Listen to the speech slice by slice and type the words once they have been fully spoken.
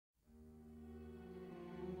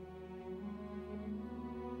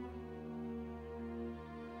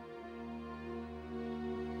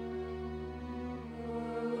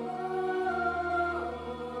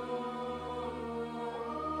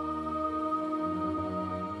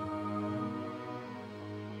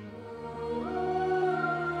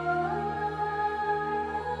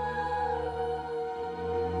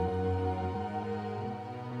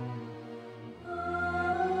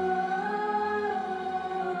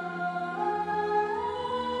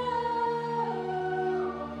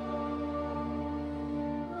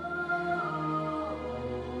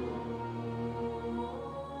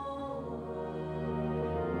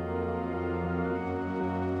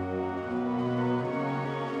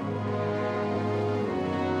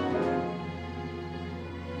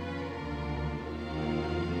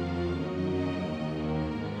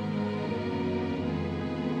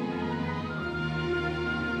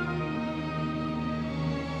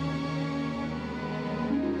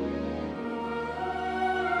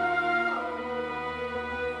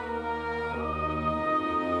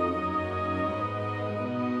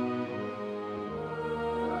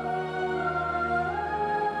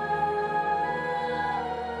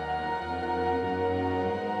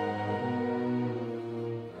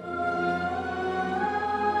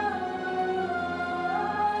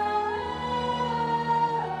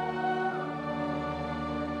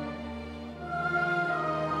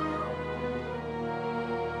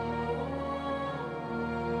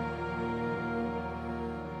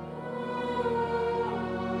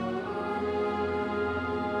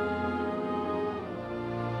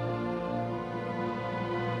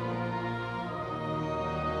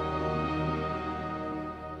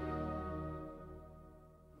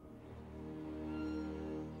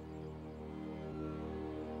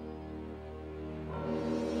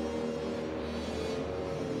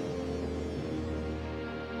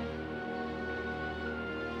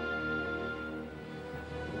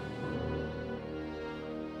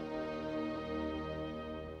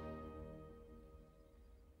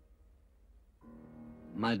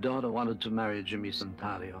My daughter wanted to marry Jimmy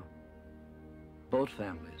Santario. Both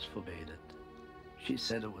families forbade it. She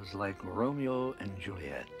said it was like Romeo and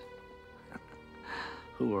Juliet.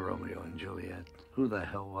 Who were Romeo and Juliet? Who the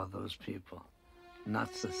hell were those people?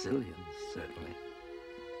 Not Sicilians, certainly.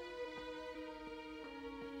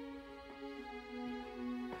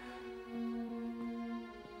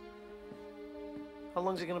 How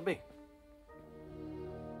long's it gonna be?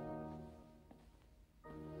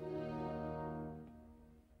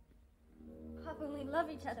 Papa, we love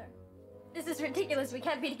each other. This is ridiculous. We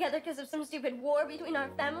can't be together because of some stupid war between our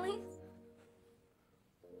families.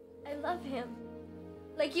 I love him.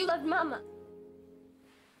 Like you loved Mama.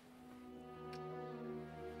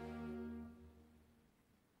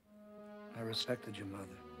 I respected your mother.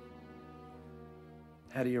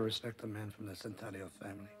 How do you respect a man from the Santario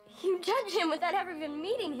family? You judge him without ever even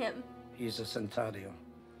meeting him. He's a Santario.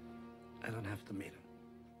 I don't have to meet him.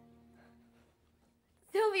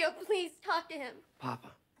 Silvio, please talk to him.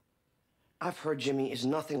 Papa, I've heard Jimmy is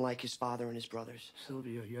nothing like his father and his brothers.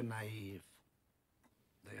 Silvio, you're naive.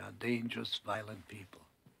 They are dangerous, violent people.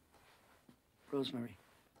 Rosemary,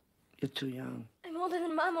 you're too young. I'm older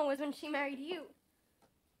than Mama was when she married you.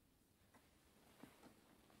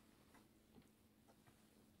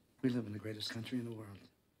 We live in the greatest country in the world.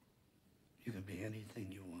 You can be anything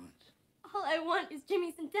you want. All I want is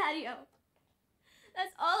Jimmy Santario.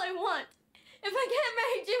 That's all I want. If I can't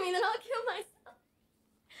marry Jimmy, then I'll kill myself.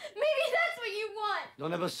 Maybe that's what you want.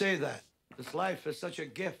 Don't ever say that. This life is such a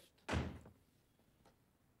gift.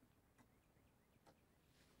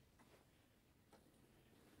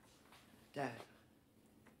 Dad,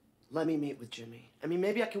 let me meet with Jimmy. I mean,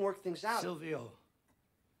 maybe I can work things out. Silvio,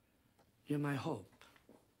 you're my hope,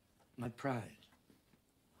 my pride.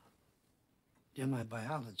 You're my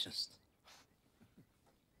biologist.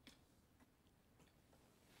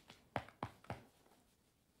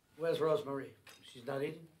 Where's Rosemary? She's not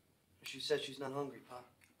eating? She said she's not hungry, Pop.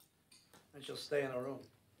 Then she'll stay in her room.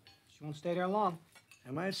 She won't stay there long.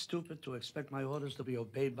 Am I stupid to expect my orders to be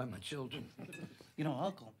obeyed by my children? You know,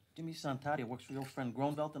 Uncle, Jimmy Santario works for your friend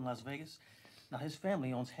Gromvelt in Las Vegas. Now, his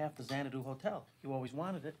family owns half the Xanadu Hotel. You always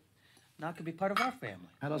wanted it. Now it could be part of our family.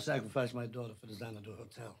 I don't sacrifice my daughter for the Xanadu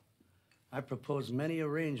Hotel. I propose many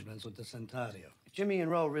arrangements with the Santario. If Jimmy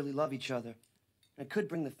and Ro really love each other, it could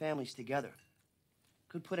bring the families together.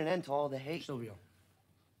 Could put an end to all the hate. Silvio,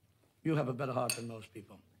 you have a better heart than most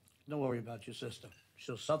people. Don't worry about your sister.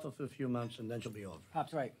 She'll suffer for a few months, and then she'll be over.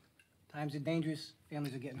 Pop's right. Times are dangerous.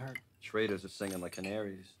 Families are getting hurt. Traders are singing like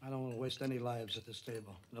canaries. I don't want to waste any lives at this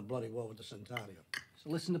table in a bloody war with the Santario. So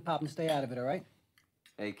listen to Pop and stay out of it, all right?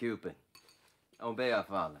 Hey, Cupid. Obey our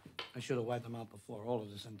father. I should have wiped them out before, all of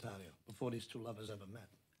the Santario, before these two lovers ever met.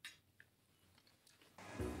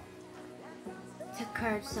 It took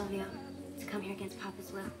courage, Silvio, to come here against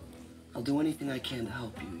Papa's will. I'll do anything I can to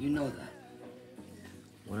help you. You know that.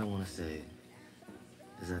 What I want to say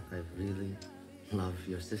is that I really love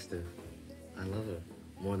your sister. I love her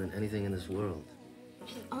more than anything in this world.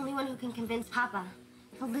 You're the only one who can convince Papa.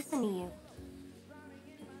 He'll listen to you.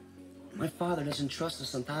 My father doesn't trust the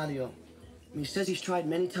Santario. I mean, he says he's tried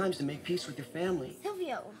many times to make peace with your family.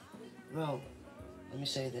 Silvio. Ro, let me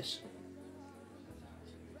say this.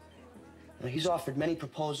 Now, he's offered many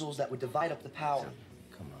proposals that would divide up the power.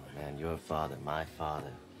 Come on, man. Your father, my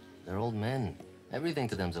father. They're old men. Everything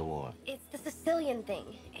to them's a war. It's the Sicilian thing.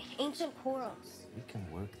 Ancient quarrels. We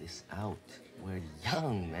can work this out. We're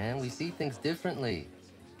young, man. We see things differently.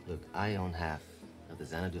 Look, I own half of the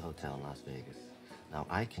Xanadu Hotel in Las Vegas. Now,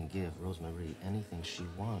 I can give Rosemary anything she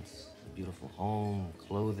wants. A beautiful home,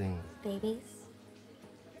 clothing. Babies?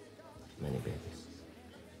 Many babies.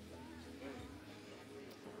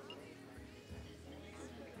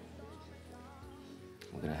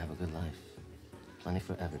 We're gonna have a good life. Plenty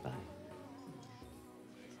for everybody.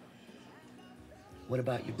 What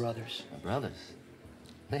about your brothers? My brothers?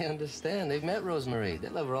 They understand. They've met Rosemary. They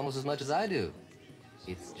love her almost as much as I do.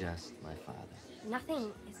 It's just my father.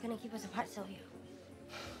 Nothing is gonna keep us apart, Silvio.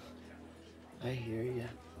 I hear you.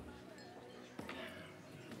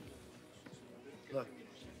 Look,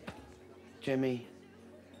 Jimmy,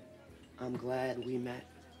 I'm glad we met.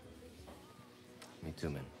 Me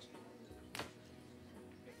too, man.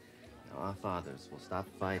 Now, our fathers will stop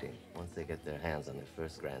fighting once they get their hands on their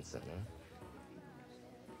first grandson, huh?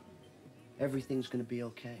 Everything's gonna be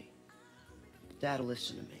okay. Dad'll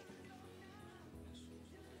listen to me.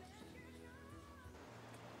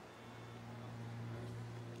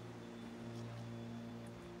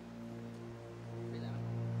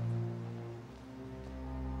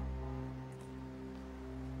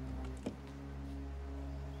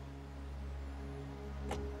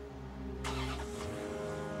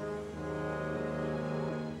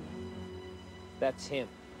 That's him.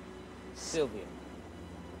 Silvio,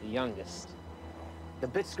 the youngest. The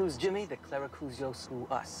bitch screws Jimmy, the Clericuzio screw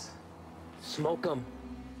us. Smoke 'em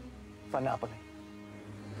for Napoli.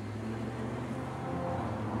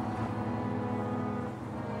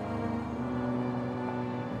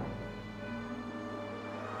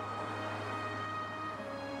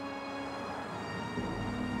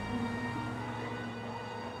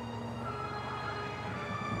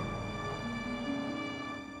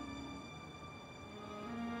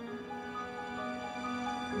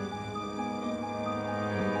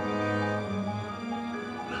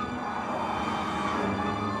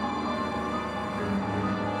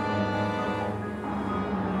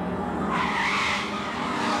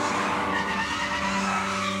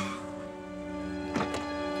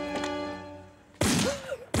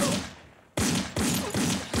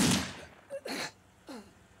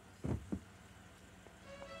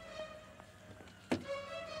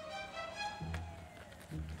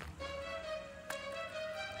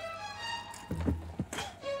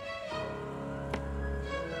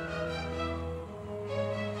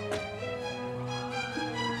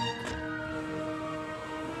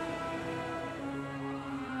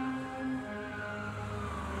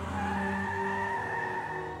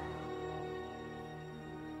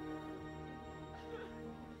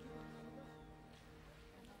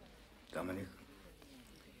 Domenico,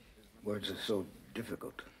 words are so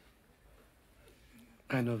difficult.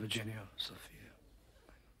 I know Virginia, Sophia.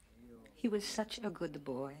 He was such a good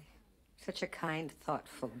boy. Such a kind,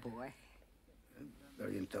 thoughtful boy.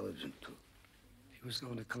 Very intelligent, too. He was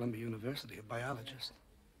going to Columbia University, a biologist.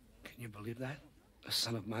 Can you believe that? A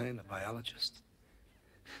son of mine, a biologist.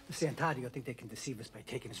 The Santario think they can deceive us by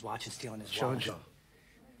taking his watch and stealing his wallet. Giorgio.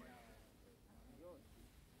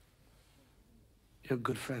 You're a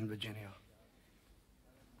good friend, Virginia.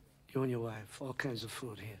 You and your wife, all kinds of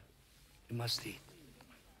food here. You must eat.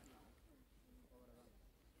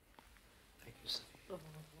 Thank you, Sophia.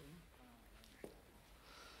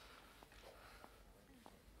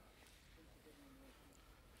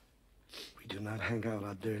 We do not hang out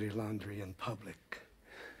our dirty laundry in public.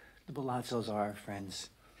 The Balazzos are our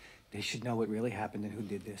friends. They should know what really happened and who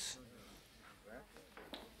did this.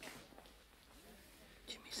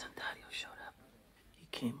 Jimmy Santario showed up. He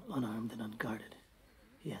came unarmed and unguarded.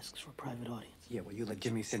 He asks for a private audience. Yeah, well, you let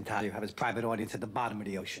Jimmy Santario have his private audience at the bottom of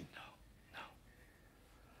the ocean. No.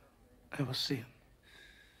 I will see him.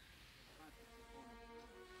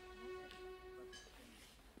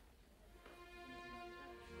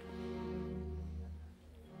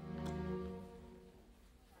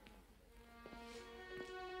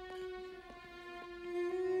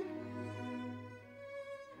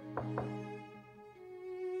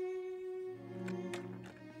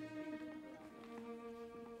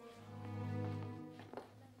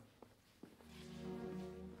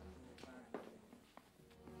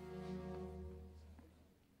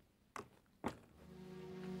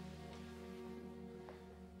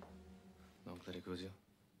 Clericuzio,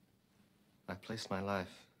 I place my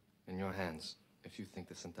life in your hands if you think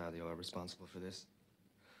the Santario are responsible for this.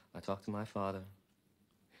 I talked to my father.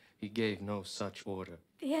 He gave no such order.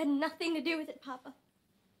 He had nothing to do with it, Papa.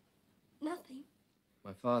 Nothing.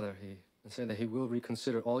 My father, he said that he will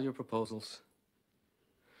reconsider all your proposals.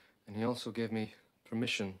 And he also gave me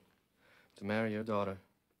permission to marry your daughter.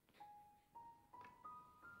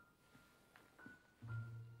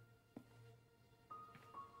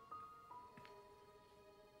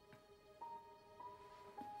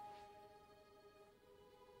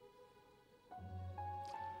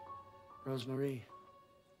 Rosemary,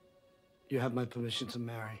 you have my permission to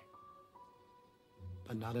marry,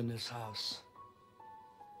 but not in this house.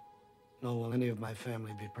 Nor will any of my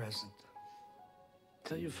family be present.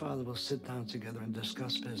 Tell your father we'll sit down together and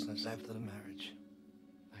discuss business after the marriage.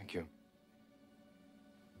 Thank you.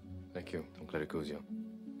 Thank you, Don Clericuzio.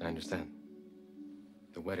 I understand.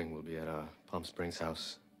 The wedding will be at Palm Springs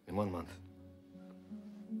house in 1 month.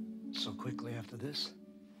 So quickly after this?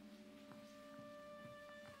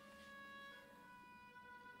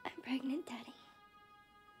 I'm pregnant, Daddy.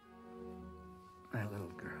 My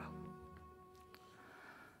little girl.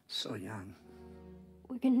 So young.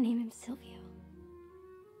 We're gonna name him Silvio.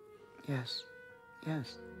 Yes.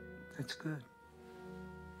 Yes. That's good.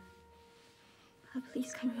 Papa,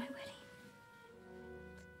 please come to my wedding.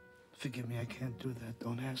 Forgive me, I can't do that.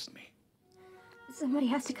 Don't ask me. Somebody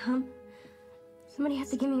has to come. Somebody has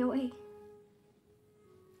to give me away.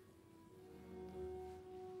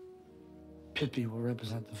 Pippi will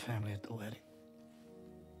represent the family at the wedding.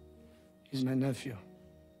 He's my nephew.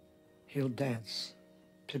 He'll dance.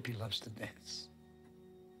 Pippi loves to dance.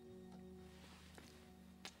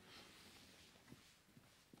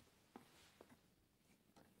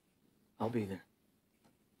 I'll be there.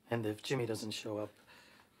 And if Jimmy doesn't show up,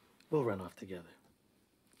 we'll run off together.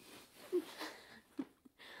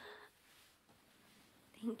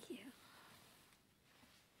 Thank you.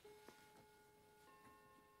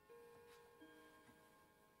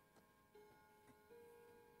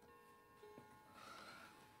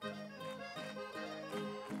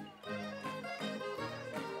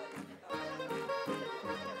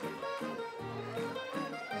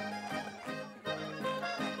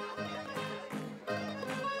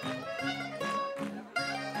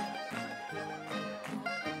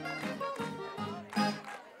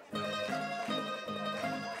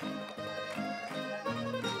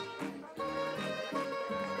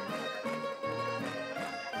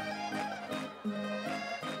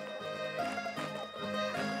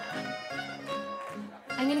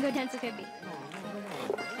 I'm gonna go dance with Pippi.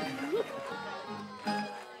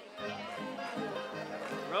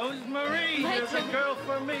 Rosemary, here's a girl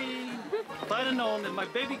for me. If I'd have known that my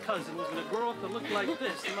baby cousin was gonna grow up to look like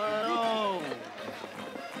this, no.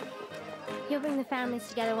 You'll bring the families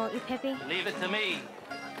together, won't you, Pippi? Leave it to me.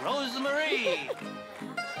 Rosemary!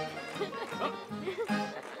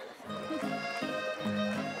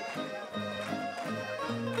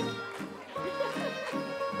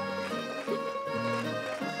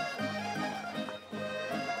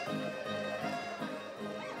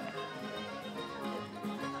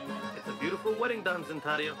 It's a beautiful wedding done,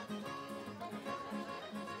 Zentario.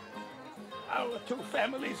 Our two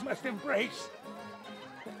families must embrace,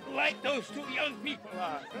 like those two young people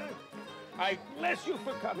are. I bless you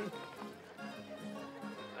for coming.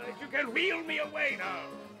 You can wheel me away now.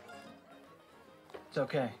 It's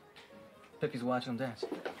okay. Pippi's watching them dance.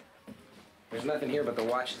 There's nothing here but the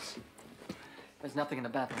watches. There's nothing in the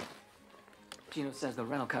bathroom. Gino says the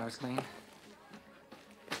rental car is clean.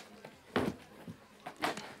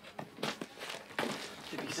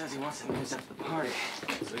 Pippi says he wants to use up the party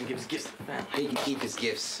so he can give his gifts to the family. He can keep his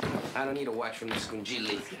gifts. I don't need a watch from the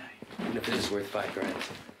Scungilli, even if it is worth $5 grand.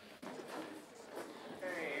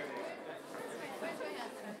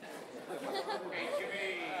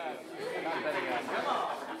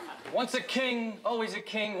 Once a king, always a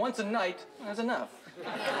king. Once a knight, that's enough.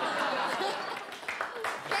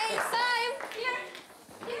 Hey, Simon! Here!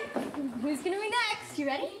 Who's gonna be next? You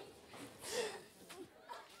ready?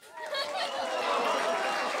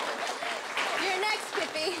 You're next,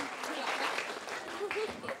 Pippi.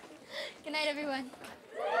 Good night, everyone.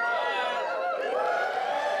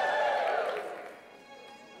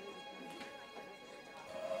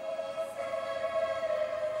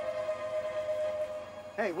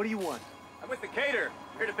 Hey, what do you want? I'm with the caterer.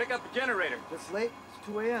 I'm here to pick up the generator. This late? It's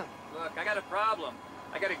 2 a.m. Look, I got a problem.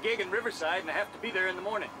 I got a gig in Riverside, and I have to be there in the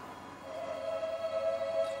morning.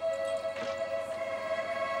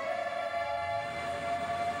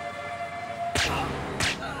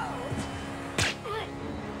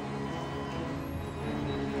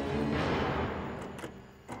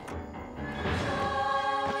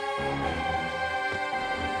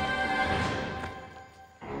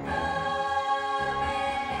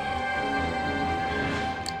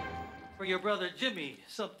 For your brother Jimmy,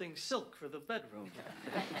 something silk for the bedroom.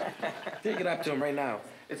 Take it up to him right now.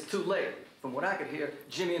 It's too late. From what I could hear,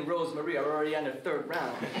 Jimmy and Rosemary are already on their third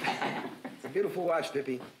round. It's a beautiful watch,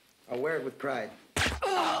 Pippi. I'll wear it with pride.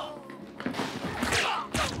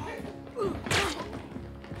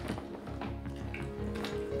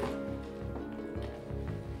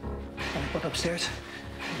 Look upstairs.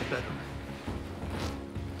 In the bedroom.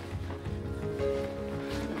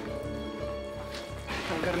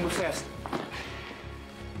 I gotta move fast.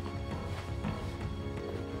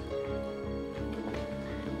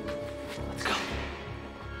 Let's go.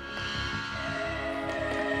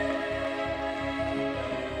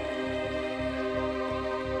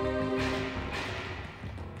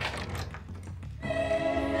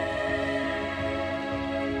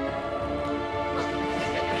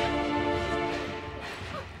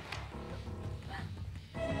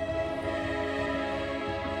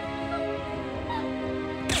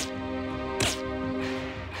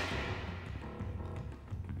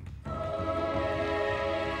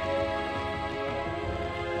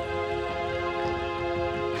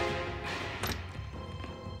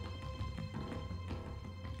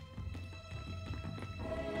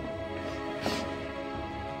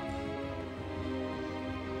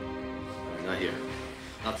 Not here.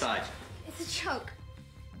 Outside. It's a joke.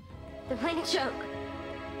 They're playing a joke.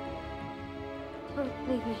 Don't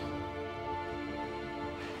leave me.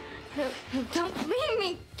 No, don't leave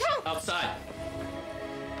me. Don't. Outside.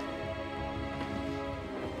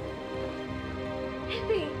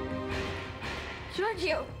 Pippi.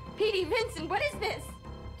 Giorgio. Petey. Vincent. What is this?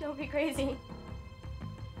 Don't be crazy.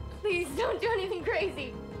 Please don't do anything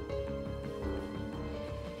crazy.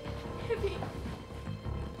 Pippi.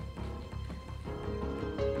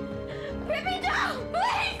 Pippi, no!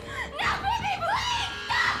 Please! No, Pippi, please!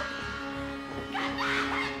 No! Come back!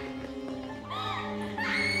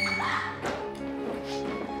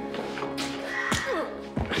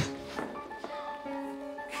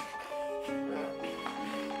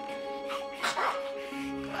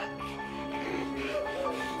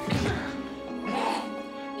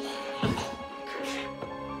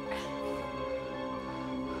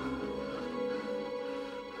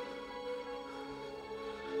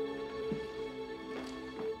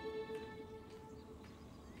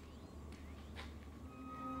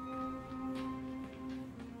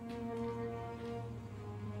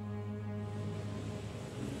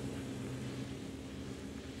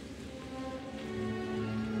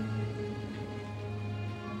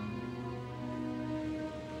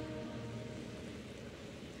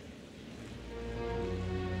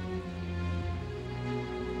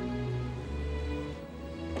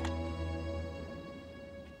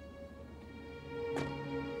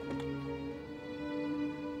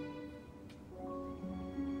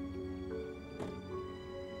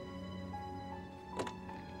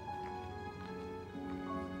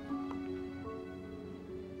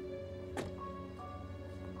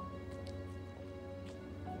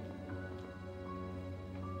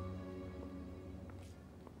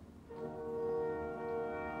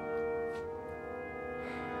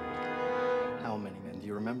 How many men? Do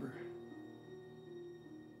you remember?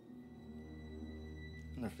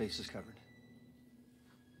 And their faces covered.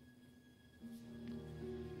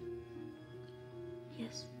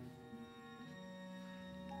 Yes.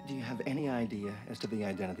 Do you have any idea as to the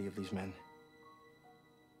identity of these men?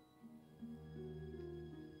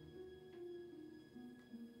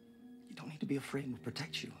 You don't need to be afraid. We'll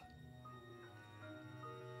protect you.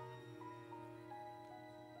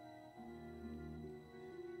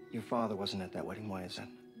 Your father wasn't at that wedding. Why is that?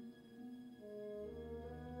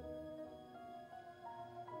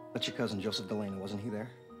 But your cousin, Joseph Lena, wasn't he there?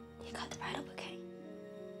 He got the bridal bouquet.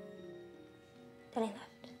 Then he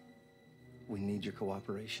left. We need your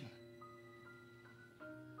cooperation.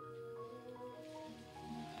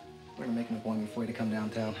 We're gonna make an appointment for you to come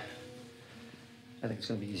downtown. I think it's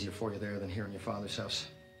gonna be easier for you there than here in your father's house.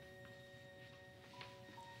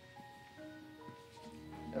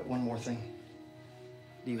 One more thing.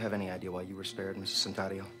 Do you have any idea why you were spared, Mrs.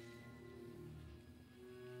 Santario?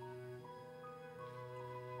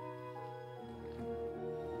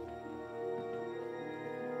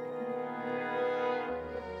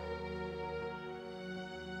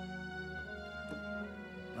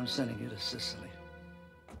 I'm sending you to Sicily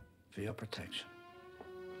for your protection.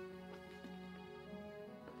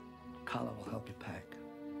 Carla will help you pack.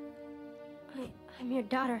 I'm your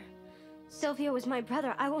daughter. Silvio was my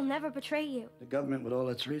brother. I will never betray you. The government, with all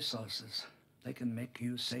its resources, they can make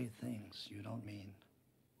you say things you don't mean.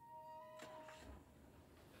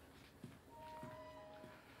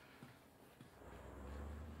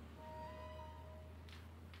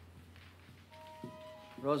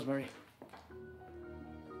 Rosemary,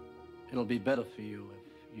 it'll be better for you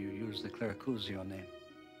if you use the Clericuzio name.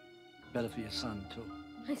 Better for your son, too.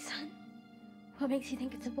 My son? What makes you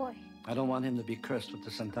think it's a boy? I don't want him to be cursed with the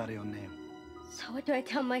Santario name. So what do I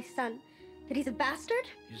tell my son? That he's a bastard?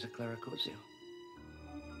 He's a Clericuzio.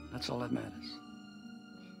 That's all that matters.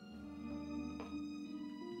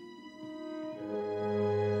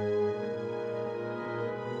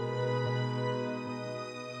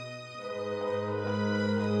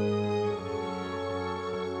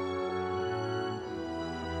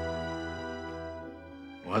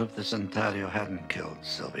 What if the Santario hadn't killed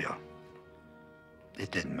Silvio? It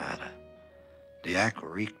didn't matter. The act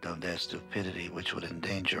reeked of their stupidity, which would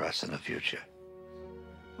endanger us in the future.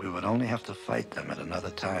 We would only have to fight them at another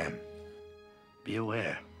time. Be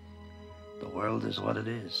aware. The world is what it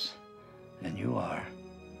is, and you are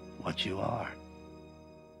what you are.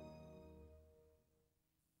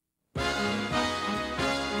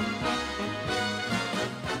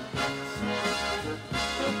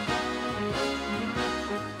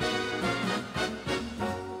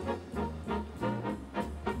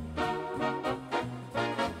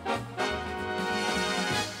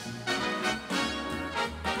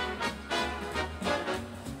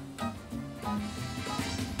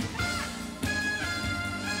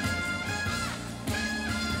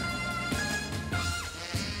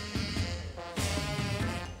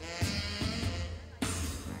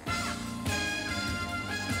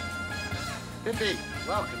 Pippi,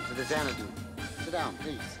 welcome to the Xanadu. Sit down,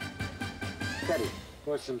 please. Teddy,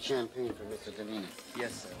 Pour some champagne for Mr. Domenico.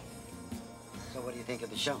 Yes, sir. So what do you think of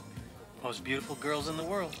the show? Most beautiful girls in the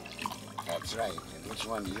world. That's right. And which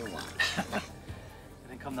one do you want? I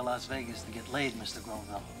didn't come to Las Vegas to get laid, Mr.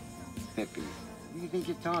 Gronville. Pippi, who do you think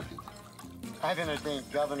you're talking? I've entertained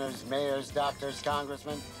governors, mayors, doctors,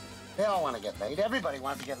 congressmen. They all want to get laid. Everybody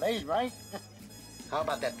wants to get laid, right? How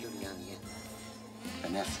about that beauty on the end?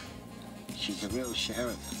 Vanessa. She's a real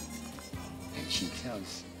sheriff. And she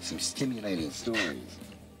tells some stimulating stories.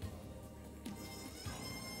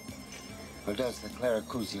 Or does the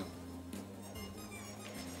Clericuzio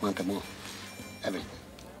want them all? Everything.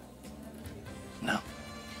 No.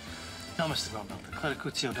 No, Mr. Gronville. The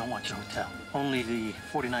Clericuzio don't want your hotel. Only the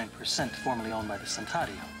 49% formerly owned by the Santario.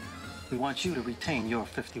 We want you to retain your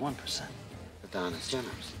 51%. The Don is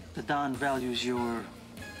generous. The Don values your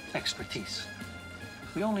expertise.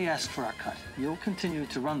 We only ask for our cut. You'll continue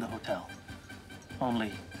to run the hotel,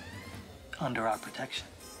 only under our protection.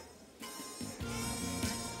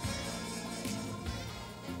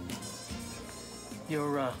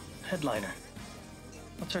 Your headliner,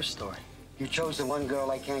 what's her story? You chose the one girl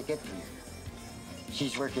I can't get for you.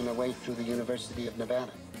 She's working her way through the University of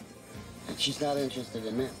Nevada. And she's not interested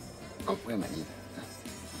in men. Or women either.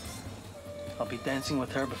 I'll be dancing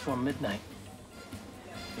with her before midnight.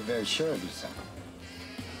 You're very sure of yourself.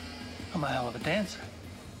 I'm a hell of a dancer.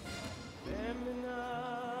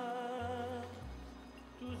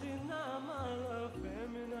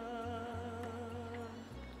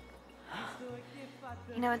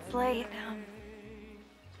 You know, it's late.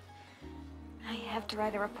 I have to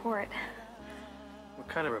write a report. What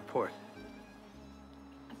kind of report?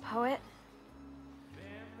 A poet?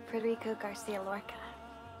 Federico Garcia Lorca.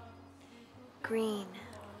 Green.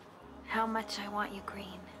 How much I want you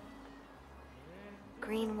green.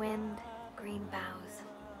 Green wind, green boughs,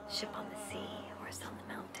 ship on the sea, horse on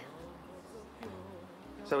the mountain.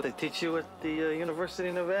 Is that what they teach you at the University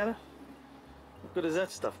of Nevada? What good is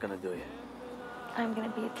that stuff gonna do you? I'm gonna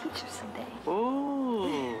be a teacher someday.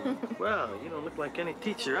 Oh, well, you don't look like any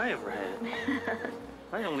teacher I ever had.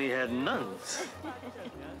 I only had nuns.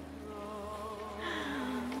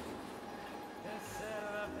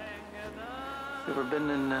 You ever been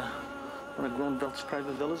in one of Gronvelt's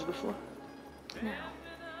private villas before? No.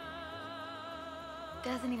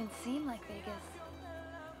 Doesn't even seem like Vegas.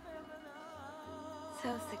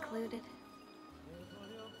 So secluded.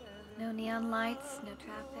 No neon lights, no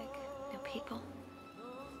traffic, no people.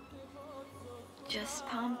 Just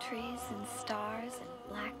palm trees and stars and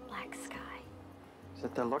black, black sky. Is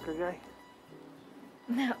that Lorca guy?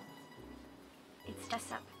 No. It's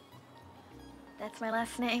Jessup. That's my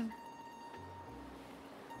last name.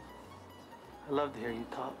 I love to hear you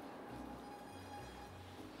talk.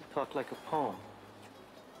 You talk like a poem.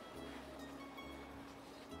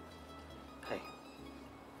 Hey,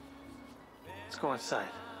 let's go inside.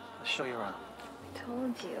 I'll show you around. I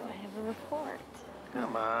told you, I have a report.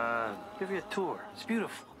 Come on, give you a tour. It's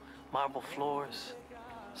beautiful. Marble floors,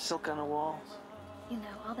 silk on the walls. You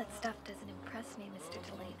know, all that stuff doesn't impress me, Mr.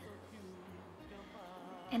 Lena.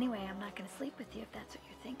 Anyway, I'm not gonna sleep with you if that's what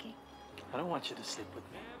you're thinking. I don't want you to sleep with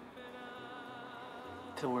me.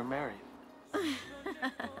 Till we're married.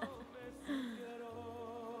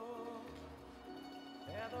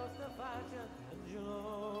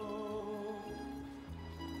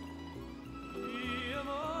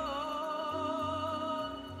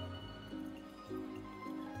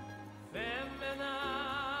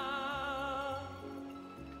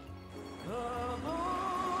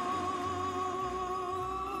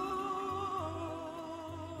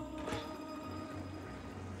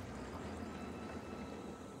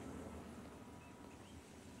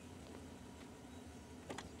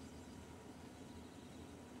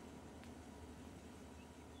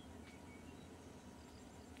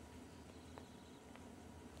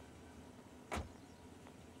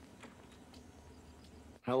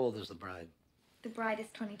 How old is the bride? The bride is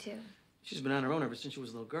 22. She's been on her own ever since she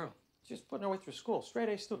was a little girl. She's putting her way through school. Straight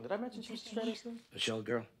A student. Did I mention she was a straight A student? A shell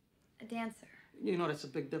girl? A dancer. You know, that's a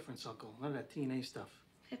big difference, Uncle. None of that teenage stuff.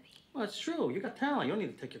 Pippi. Well, it's true. You got talent. You don't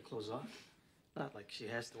need to take your clothes off. Not like she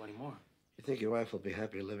has to anymore. You think your wife will be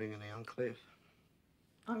happy living in the enclave?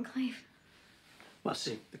 Enclave? Well,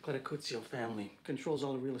 see, the Clericuzio family controls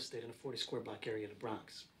all the real estate in a 40 square block area of the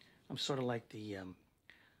Bronx. I'm sort of like the,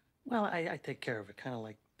 well, I take care of it, kind of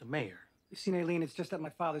like the mayor. You see, Aileen, it's just that my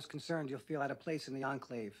father's concerned you'll feel out of place in the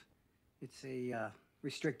enclave. It's a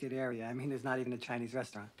restricted area. I mean, there's not even a Chinese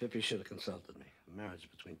restaurant. Pippi should have consulted me. A marriage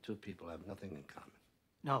between two people have nothing in common.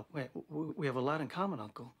 No, wait, we have a lot in common,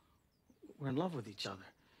 Uncle. We're in love with each other.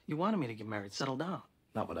 You wanted me to get married, settle down.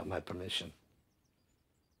 Not without my permission.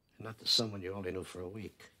 Not to someone you only knew for a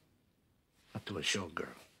week. Not to a showgirl.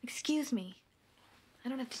 Excuse me. I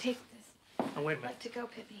don't have to take this. Oh, wait a I'd minute. like to go,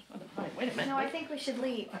 Pippi. Oh, no, wait a minute. No, I think we should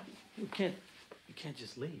leave. You can't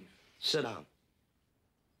just leave. Sit down.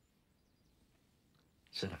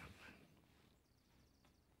 Sit down.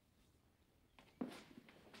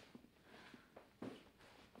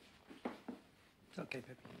 It's okay,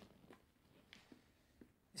 Pippi.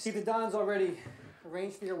 You see, the Don's already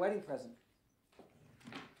arranged for your wedding present.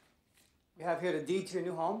 You have here the deed to your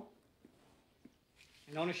new home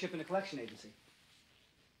and ownership in a collection agency.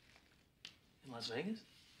 In Las Vegas?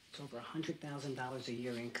 It's over $100,000 a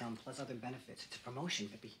year income plus other benefits. It's a promotion,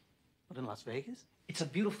 Pippi. What, in Las Vegas? It's a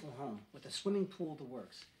beautiful home with a swimming pool that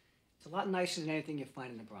works. It's a lot nicer than anything you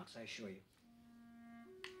find in the Bronx, I assure you.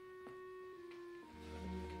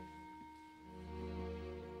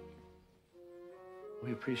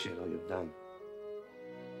 We appreciate all you've done.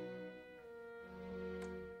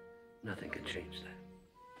 Nothing can change that.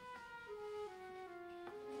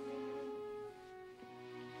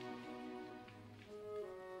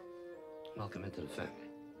 Welcome into the family.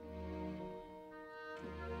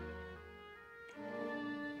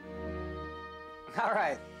 All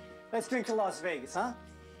right, let's drink to Las Vegas, huh?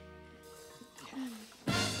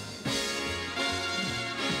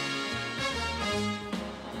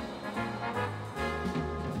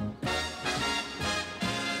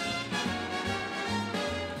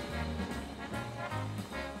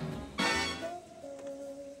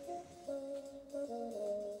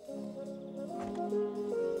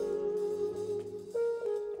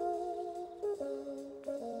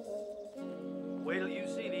 Wait till you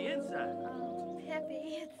see the inside. Oh,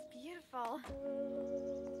 Pippi, it's beautiful.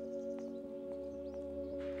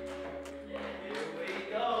 Here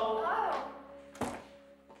we go. Oh.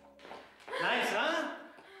 Nice, huh?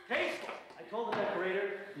 Tasteful. I told the decorator,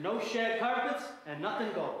 no shag carpets and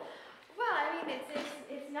nothing gold. Well, I mean,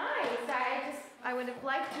 it's nice. I would have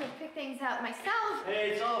liked to have picked things out myself. Hey,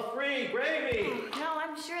 it's all free, gravy. No,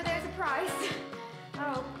 I'm sure there's a price.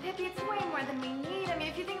 Oh, Pippi, it's way more than we need. I mean,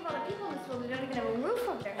 if you think of all the people in this world who don't even have a roof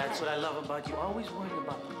over their That's head. what I love about you, always worrying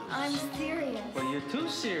about the loose. I'm serious. Well, you're too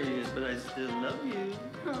serious, but I still love you.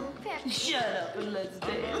 Oh, Pippi. Shut up and let's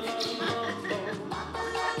dance.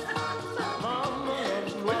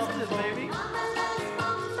 Twist it, baby.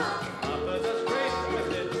 Papa does great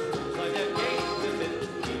with it. It's like a gate with it.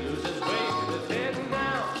 He loses weight with his head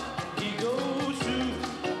now. He goes to.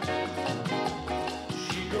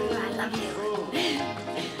 She goes I love you.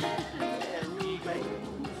 and he goes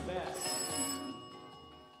back.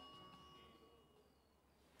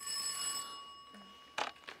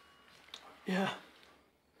 Yeah.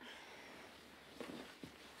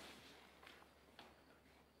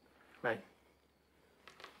 Right.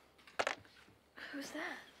 Who's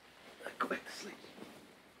that? Go back to sleep.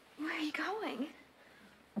 Where are you going?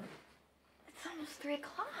 It's almost 3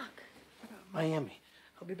 o'clock. Miami.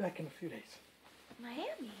 I'll be back in a few days.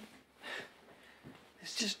 Miami?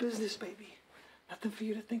 It's just business, baby. Nothing for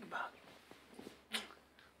you to think about.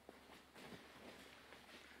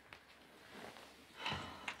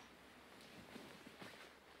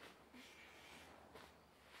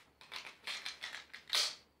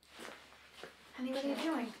 Honey, what are you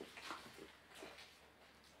doing?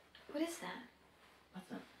 What is that?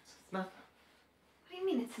 Nothing. It's nothing. What do you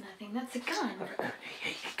mean it's nothing? That's a gun.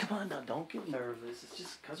 Hey, come on now. Don't get nervous. It's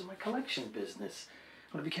just because of my collection business.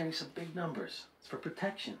 I'm going to be carrying some big numbers. It's for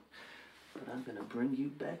protection. But I'm going to bring you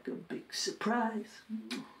back a big surprise.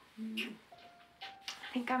 I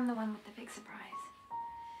think I'm the one with the big surprise.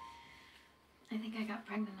 I think I got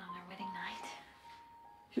pregnant on our wedding night.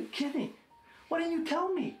 You're kidding. Why didn't you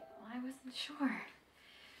tell me? Well, I wasn't sure.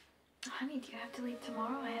 Honey, do you have to leave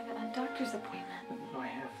tomorrow? I have a doctor's appointment. No, I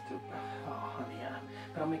have to. Oh, honey,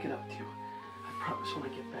 but I'll make it up to you. I promise when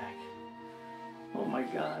I get back. Oh, my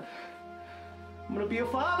God. I'm going to be a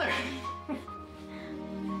father.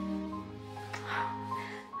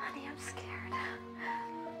 Honey, I'm scared.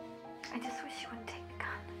 I just wish you wouldn't take the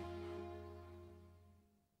gun.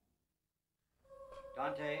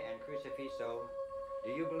 Dante and Crucifisso,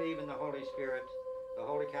 do you believe in the Holy Spirit, the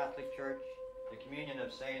Holy Catholic Church, the communion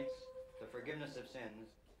of saints, the forgiveness of sins,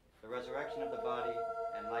 the resurrection of the body,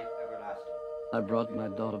 and life everlasting? I brought my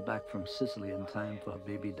daughter back from Sicily in time for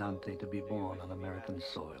baby Dante to be born on American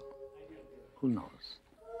soil. Who knows?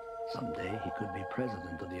 Someday he could be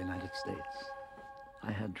president of the United States.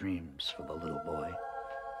 I had dreams for the little boy.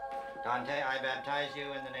 Dante, I baptize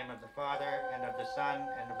you in the name of the Father, and of the Son,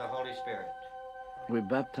 and of the Holy Spirit. We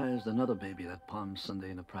baptized another baby that Palm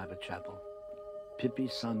Sunday in a private chapel.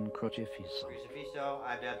 Pippi's son, Crocifisso. Crucifisso,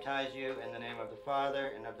 I baptize you in the name of the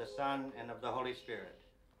Father, and of the Son, and of the Holy Spirit.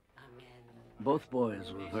 Both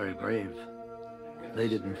boys were very brave. They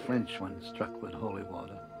didn't flinch when struck with holy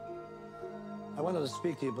water. I wanted to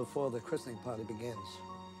speak to you before the christening party begins.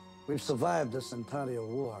 We've survived this Ontario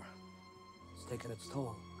war. It's taken its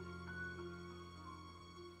toll.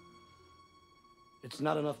 It's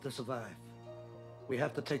not enough to survive. We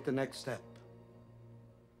have to take the next step.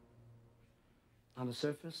 On the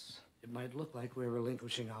surface, it might look like we're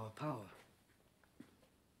relinquishing our power.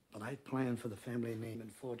 But I plan for the family name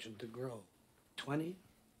and fortune to grow. 20,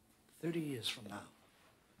 30 years from now,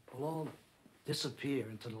 we'll all disappear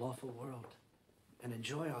into the lawful world and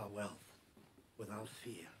enjoy our wealth without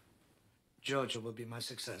fear. Georgia will be my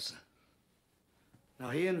successor. Now,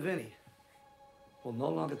 he and Vinny will no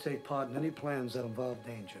longer take part in any plans that involve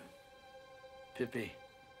danger. Pippi,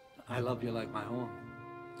 I love you like my own.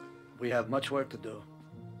 We have much work to do.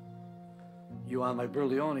 You are my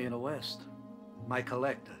Berlione in the West, my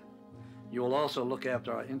collector. You will also look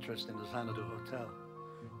after our interest in the Xanadu Hotel.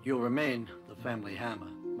 You'll remain the family hammer,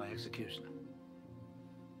 my executioner.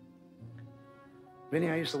 Vinny,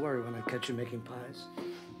 I used to worry when I'd catch you making pies.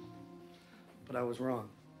 But I was wrong.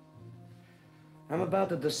 I'm about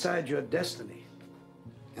to decide your destiny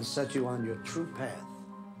and set you on your true path.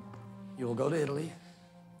 You will go to Italy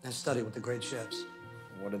and study with the great chefs.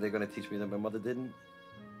 What are they going to teach me that my mother didn't?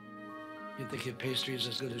 You think your pastry is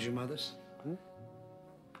as good as your mother's? Hmm?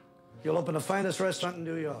 You'll open the finest restaurant in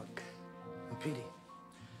New York. And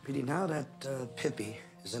Petey, now that Pippi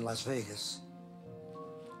is in Las Vegas,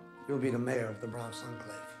 you'll be the mayor of the Bronx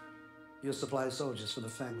Enclave. You'll supply soldiers for the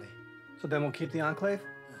family. So then we'll keep the enclave?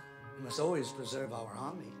 We must always preserve our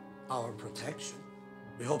army, our protection.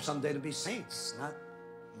 We hope someday to be saints, not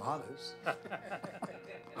martyrs.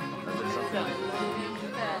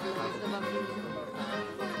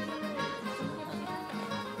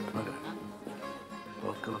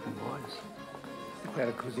 Both good-looking boys.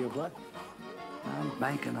 Clericuzio blood? I'm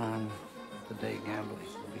banking on the day gambling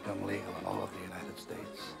will become legal in all of the United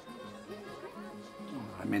States.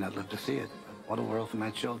 I may not live to see it, but what a world for my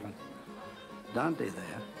children. Dante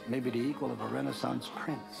there may be the equal of a Renaissance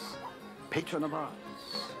prince, patron of arts,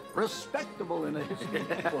 respectable in his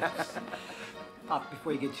books. Pop,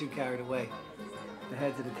 before you get too carried away, the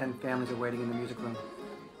heads of the 10 families are waiting in the music room.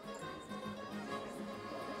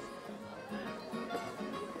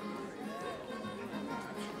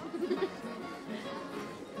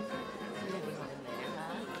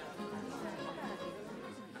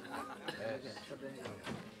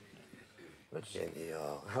 Virginia,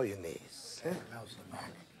 how are your knees? Huh?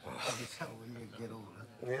 That's how we may get older.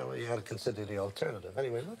 Yeah, well, you got to consider the alternative.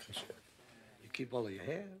 Anyway, look at you. You keep all of your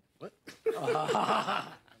hair. What?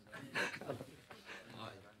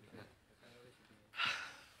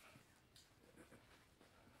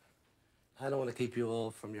 I don't want to keep you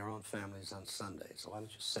all from your own families on Sunday, so why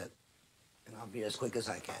don't you sit, and I'll be as quick as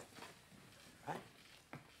I can. Right?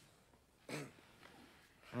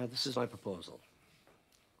 This is my proposal.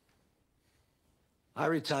 I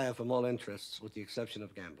retire from all interests with the exception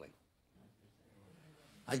of gambling.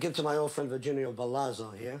 I give to my old friend Virginio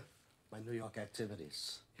Balazzo here my New York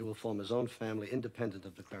activities. He will form his own family independent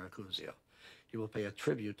of the Clericuzio. He will pay a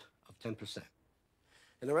tribute of 10%.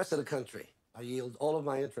 In the rest of the country, I yield all of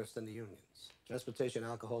my interest in the unions, transportation,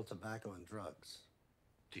 alcohol, tobacco, and drugs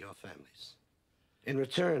to your families. In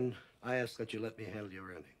return, I ask that you let me handle your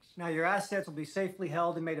earnings. Now, your assets will be safely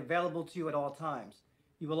held and made available to you at all times.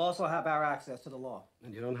 You will also have our access to the law.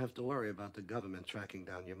 And you don't have to worry about the government tracking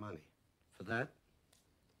down your money. For that,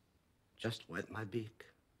 just wet my beak.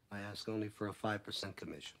 I ask only for a 5%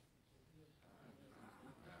 commission.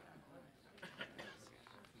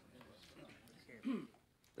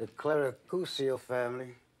 The Clericuzio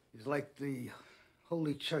family is like the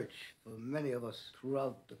Holy Church for many of us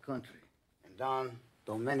throughout the country. And Don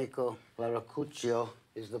Domenico Clericuzio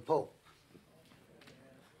is the Pope.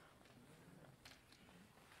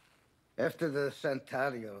 After the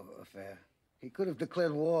Santario affair, he could have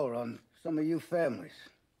declared war on some of you families,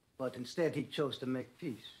 but instead he chose to make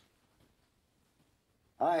peace.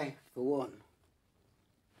 I, for one,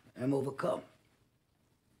 am overcome.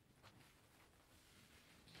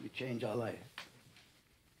 We change our life.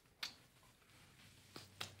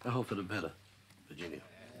 I hope for the better, Virginia.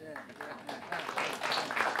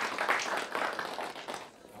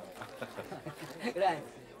 Grazie.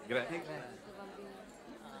 Grazie.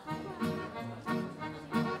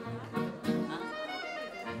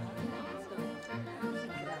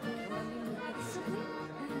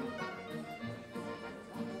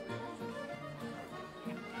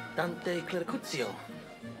 Dante Clericuzio.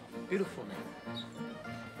 Beautiful name.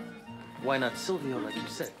 Why not Silvio, like you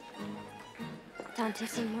said? Dante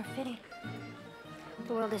seemed more fitting.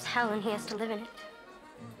 The world is hell and he has to live in it.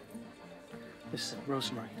 Listen,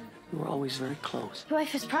 Rosemary, we were always very close. Your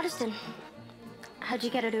wife is Protestant. How'd you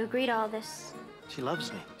get her to agree to all this? She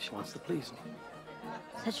loves me. She wants to please me.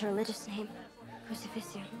 Such a religious name.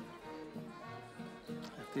 Crucifixio.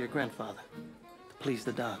 After your grandfather, to please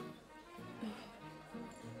the Don.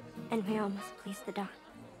 And we all must please the Don.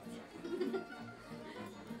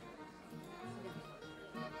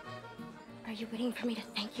 Are you waiting for me to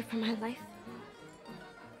thank you for my life?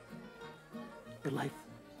 Your life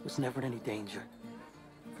was never in any danger.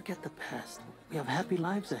 Forget the past. We have happy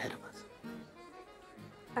lives ahead of us.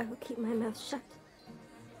 I will keep my mouth shut.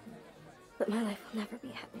 But my life will never be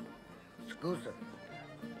happy. Scusa.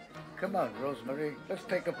 Come on, Rosemary. Let's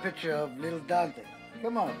take a picture of little Dante.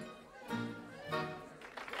 Come on.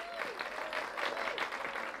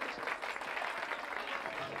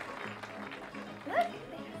 Look,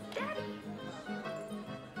 there's Daddy.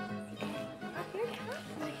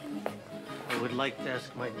 I would like to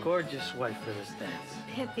ask my gorgeous wife for this dance.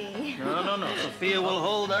 Pippi. No. Sophia will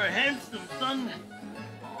hold our handsome son.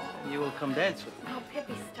 You will come dance with me. Oh,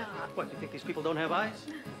 Pippi, stop. What, you think these people don't have eyes?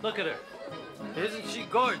 Look at her. Isn't she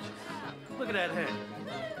gorgeous? Look at that hair,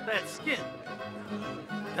 that skin,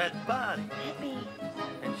 that body. Pippi.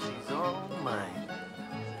 And she's all mine.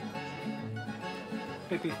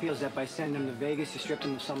 Pippi feels that by sending him to Vegas, he stripped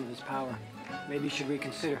him of some of his power. Maybe you should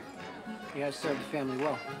reconsider. He has served the family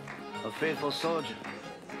well. A faithful soldier,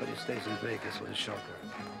 but he stays in Vegas with a chauffeur.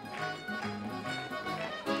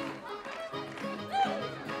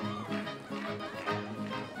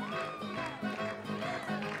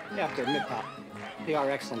 You have to admit, Pop, they are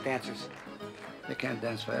excellent dancers. They can't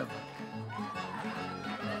dance forever.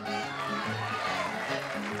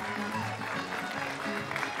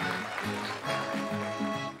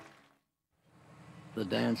 The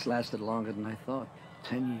dance lasted longer than I thought.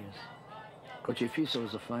 10 years. Crocifisso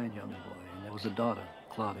was a fine young boy, and there was a daughter,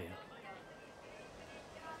 Claudia.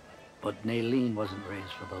 But Naylene wasn't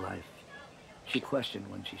raised for the life. She questioned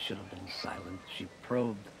when she should have been silent. She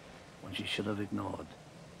probed when she should have ignored.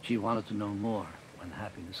 She wanted to know more when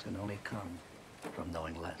happiness can only come from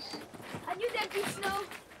knowing less. I knew that'd be snow.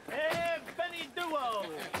 Hey, Benny Duo!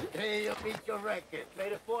 Hey, you beat your record.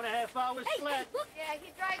 Made a 4.5 hours Hey, flat. look, yeah,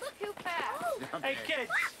 he drives too fast. Hey,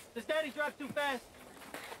 kids, does Daddy drive too fast?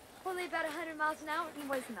 Only about 100 miles an hour. He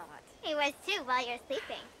was not. He was too while you're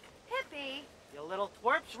sleeping. Pippi. You little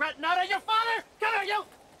twerps ratting out on your father! Come here, you!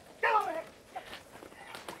 Get over here!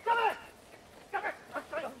 Come here! Come here! I'll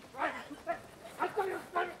show you. I'll show you.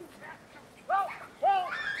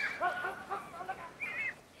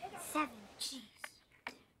 Seven. Jeez.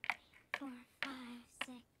 4, 5,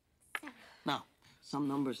 6, 7. Now, some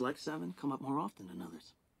numbers like 7 come up more often than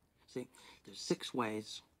others. See, there's 6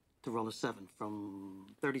 ways to roll a 7 from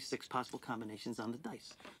 36 possible combinations on the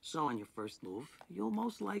dice. So on your first move, you'll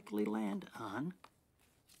most likely land on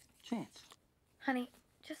chance. Honey,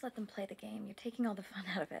 just let them play the game. You're taking all the fun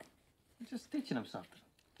out of it. I'm just teaching them something.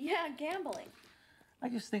 Yeah, gambling. I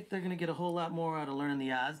just think they're gonna get a whole lot more out of learning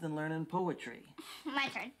the odds than learning poetry. My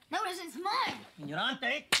turn. Notice it's mine. Ignorante.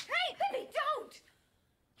 Hey, Pippi, don't!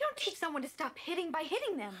 You don't teach someone to stop hitting by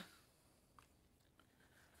hitting them.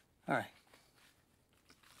 All right.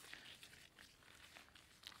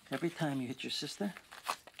 Every time you hit your sister,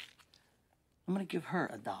 I'm gonna give her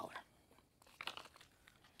 $1. All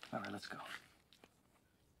right, let's go.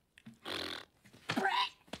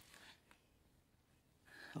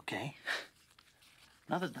 Okay.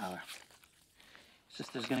 Another $1.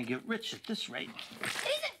 Sister's gonna get rich at this rate. It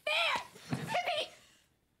isn't fair! Pippi!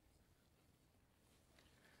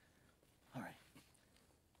 All right.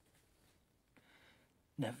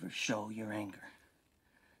 Never show your anger.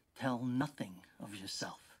 Tell nothing of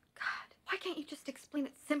yourself. God, why can't you just explain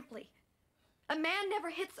it simply? A man never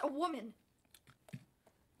hits a woman.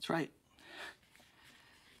 That's right.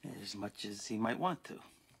 As much as he might want to.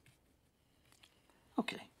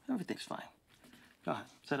 Okay, everything's fine. Go ahead,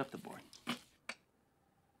 set up the board.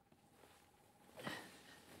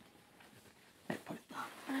 Hey, put it down.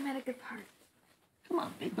 I'm at a good part. Come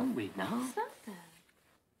on, babe, don't read now. It's not that.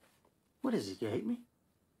 What is it, you hate me?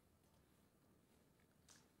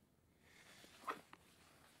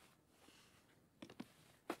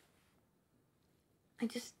 I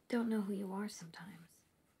just don't know who you are sometimes.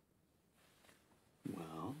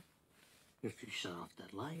 Well, if you shut off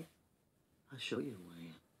that light, I'll show you who I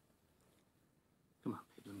am. Come on,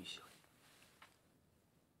 babe, let me show you.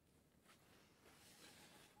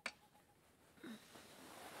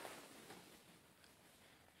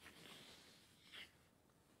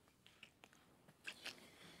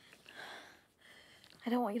 I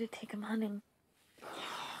don't want you to take him hunting.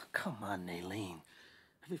 Oh, come on, Naylene.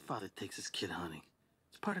 Every father takes his kid hunting.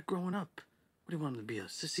 It's part of growing up. What do you want him to be, a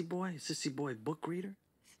sissy boy? A sissy boy book reader?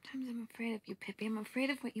 Sometimes I'm afraid of you, Pippi. I'm afraid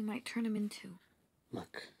of what you might turn him into.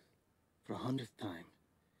 Look, for 100th time,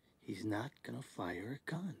 he's not gonna fire a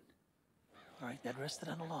gun. All right, Dad, rest it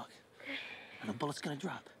on the log. And the bullet's gonna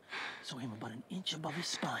drop. So aim about an inch above his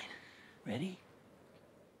spine. Ready?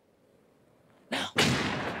 Now.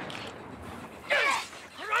 Yes!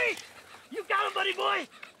 All right! You got him, buddy boy!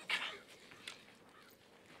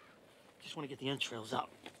 Just want to get the entrails out.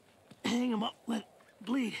 Hang him up, let it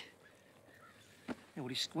bleed. Hey, what, are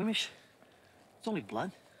you squeamish? It's only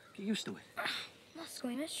blood. Get used to it. I'm not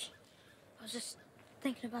squeamish. I was just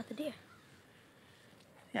thinking about the deer.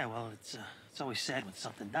 Yeah, well, it's always sad when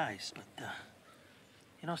something dies, but,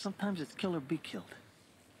 you know, sometimes it's kill or be killed.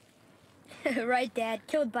 Right, Dad.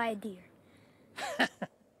 Killed by a deer. What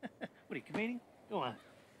are you, comedian? Go on.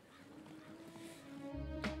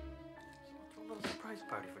 Throw a little surprise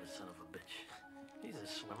party for the son of a bitch. He's a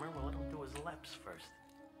swimmer. We'll let him do his laps first.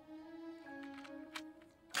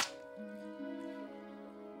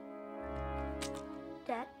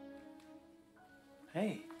 Dad,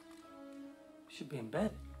 Hey, you should be in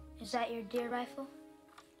bed. is that your deer rifle?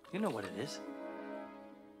 You know what it is.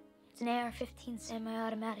 It's an AR-15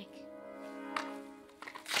 semi-automatic.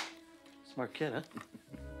 Smart kid, huh?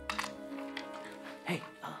 Hey,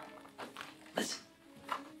 listen.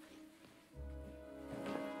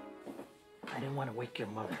 I didn't want to wake your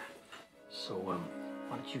mother. So, why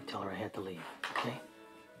don't you tell her I had to leave, okay?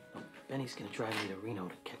 Benny's gonna drive me to Reno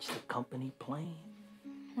to catch the company plane.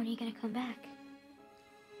 When are you gonna come back?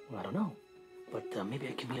 Well, I don't know. But maybe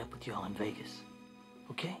I can meet up with you all in Vegas.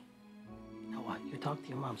 Okay? Now what? You talk to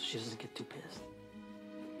your mom so she doesn't get too pissed.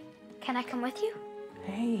 Can I come with you?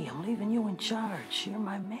 Hey, I'm leaving you in charge. You're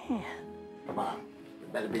my man. Come on. We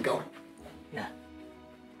better be going. Yeah.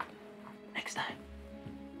 Next time.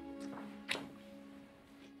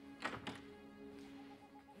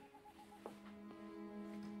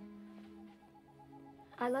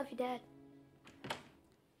 I love you, Dad.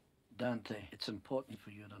 Dante, it's important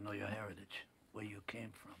for you to know your heritage, where you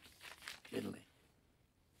came from. Italy.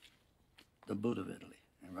 The boot of Italy.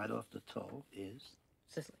 And right off the toe is...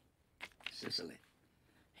 Sicily. Sicily.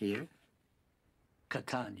 Here,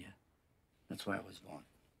 Catania. That's where I was born.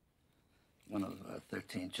 One of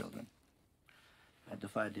 13 children. I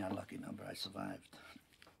defied the unlucky number. I survived.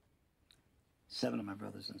 7 of my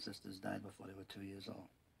brothers and sisters died before they were 2 years old.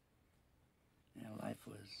 You know, life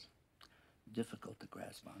was difficult to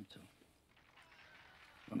grasp onto.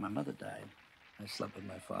 When my mother died, I slept with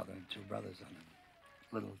my father and 2 brothers on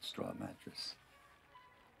a little straw mattress.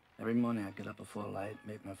 Every morning I'd get up before light,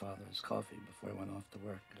 make my father his coffee before he went off to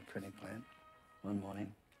work at a printing plant. One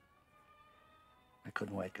morning, I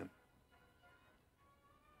couldn't wake him.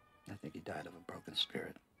 I think he died of a broken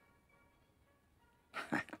spirit.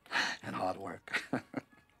 And hard work.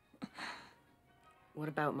 What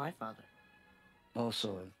about my father?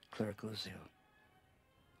 Also a Clericuzio.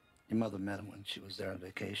 Your mother met him when she was there on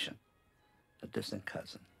vacation. A distant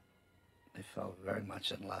cousin. They fell very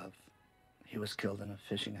much in love. He was killed in a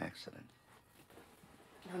fishing accident.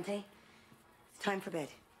 Dante, it's time for bed.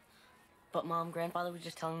 But Mom, Grandfather was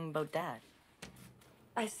just telling me about Dad.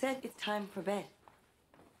 I said it's time for bed.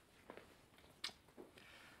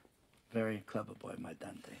 Very clever boy, my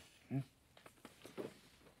Dante. Hmm?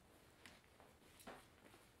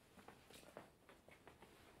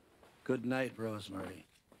 Good night, Rosemary.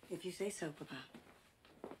 If you say so, Papa.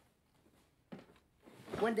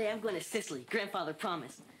 One day I'm going to Sicily. Grandfather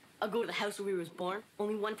promised. I'll go to the house where we was born.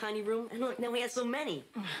 Only one tiny room. And look, now he has so many.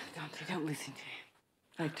 Dante, don't listen to him.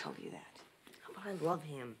 I told you that. But I love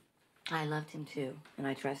him. I loved him too, and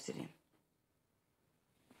I trusted him.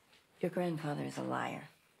 Your grandfather is a liar.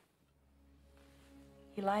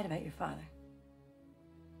 He lied about your father.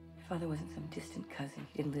 Your father wasn't some distant cousin.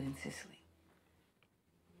 He didn't live in Sicily.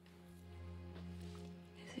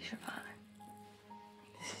 This is your father.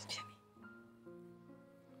 This is Jimmy.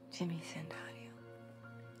 Jimmy Sandario.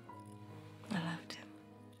 I loved him.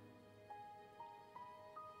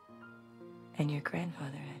 And your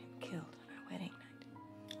grandfather had him killed on our wedding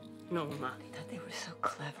night. No, Mom. They thought they were so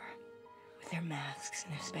clever with their masks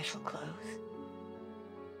and their special clothes.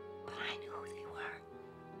 But I knew who they were.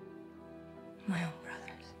 My own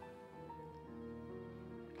brothers.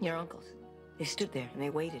 Your uncles. They stood there and they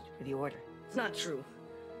waited for the order. It's not true.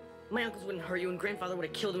 My uncles wouldn't hurt you, and Grandfather would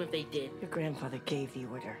have killed him if they did. Your grandfather gave the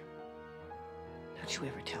order. Don't you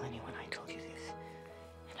ever tell anyone I told you this.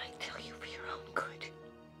 And I tell you for your own good.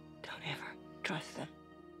 Don't ever trust them.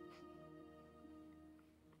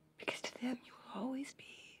 Because to them, you will always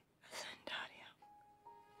be a Sandario.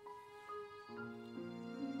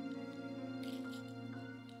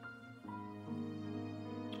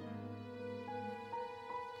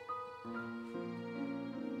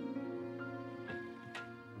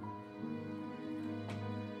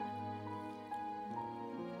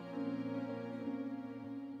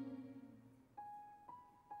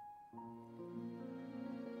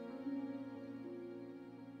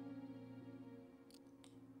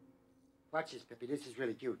 Watch this, Pippi. This is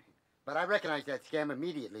really cute. But I recognized that scam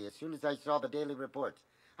immediately as soon as I saw the daily reports.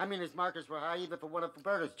 I mean, his markers were high even for one of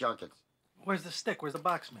Roberta's junkets. Where's the stick? Where's the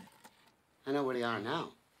box man? I know where they are now.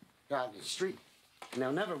 They're out in the street. And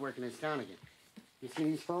they'll never work in his town again. You see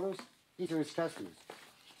these photos? These are his customers.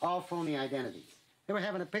 All phony identities. They were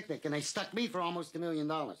having a picnic, and they stuck me for almost $1 million.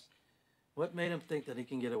 What made him think that he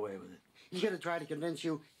can get away with it? He's gonna try to convince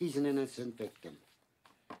you he's an innocent victim.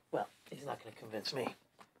 Well, he's not gonna convince me.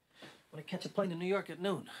 When I catch a plane to New York at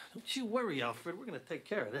noon, don't you worry, Alfred. We're gonna take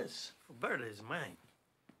care of this. Roberta is mine.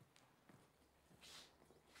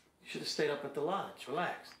 You should have stayed up at the lodge,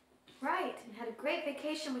 relaxed. Right, and had a great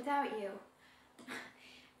vacation without you.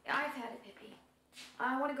 I've had it, Pippi.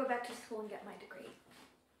 I want to go back to school and get my degree.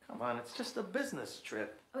 Come on, it's just a business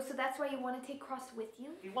trip. Oh, so that's why you want to take Cross with you?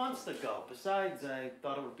 He wants to go. Besides, I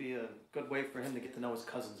thought it would be a good way for him to get to know his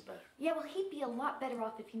cousins better. Yeah, well, he'd be a lot better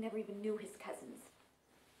off if he never even knew his cousins.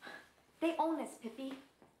 They own us, Pippi.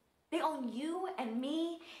 They own you and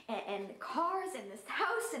me and the cars and this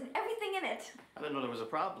house and everything in it. I didn't know there was a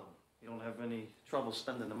problem. You don't have any trouble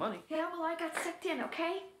spending the money. Yeah, well, I got sucked in,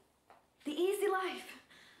 okay? The easy life.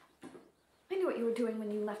 I knew what you were doing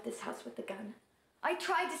when you left this house with the gun. I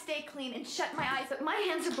tried to stay clean and shut my eyes, but my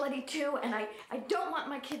hands are bloody too, and I don't want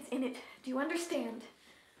my kids in it. Do you understand?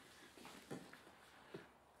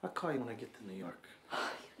 I'll call you when I get to New York. You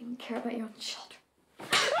don't even care about your own children.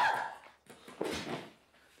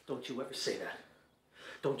 Don't you ever say that.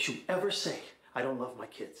 Don't you ever say I don't love my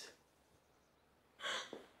kids.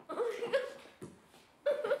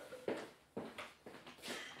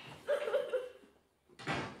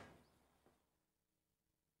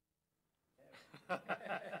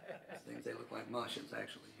 Things, they look like Martians,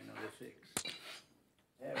 actually. You know, they're figs.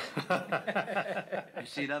 You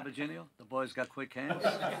see that, Virginia? The boy's got quick hands.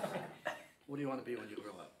 What do you want to be when you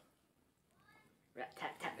grow up?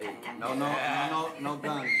 Hey, no guns. No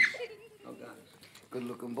guns.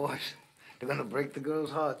 Good-looking boys. They're gonna break the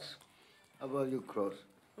girls' hearts. How about you, Cross?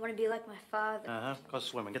 I want to be like my father. Uh-huh. Go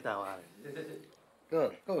swimming. Get the hell out of here.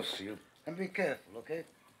 Good. Go see him. And be careful, okay?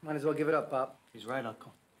 Might as well give it up, Pop. He's right,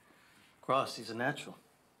 Uncle. Cross, he's a natural.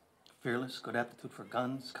 Fearless, good aptitude for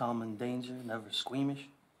guns, calm in danger, never squeamish.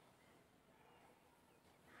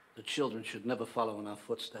 The children should never follow in our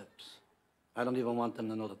footsteps. I don't even want them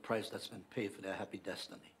to know the price that's been paid for their happy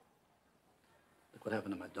destiny. Look what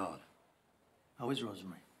happened to my daughter. How is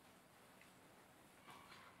Rosemary?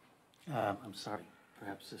 I'm sorry.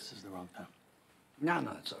 Perhaps this is the wrong time. No,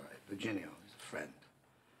 it's all right. Virginio, he's a friend.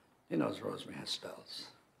 He knows Rosemary has spells.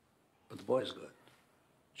 But the boy's good.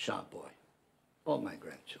 Sharp boy. All my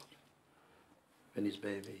grandchildren. Vinny's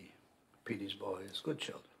baby, Petey's boys, good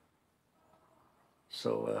children.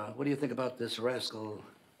 So, what do you think about this rascal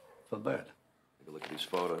for Bert? Take a look at these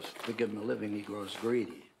photos. We give him a living, he grows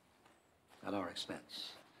greedy. At our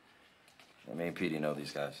expense. I mean, Petey know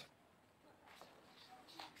these guys.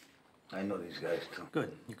 I know these guys, too.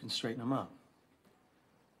 Good. You can straighten them out.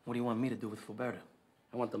 What do you want me to do with Foberta?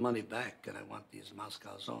 I want the money back, and I want these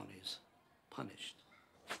Moscow zonies punished.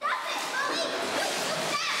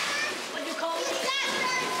 What'd you call me?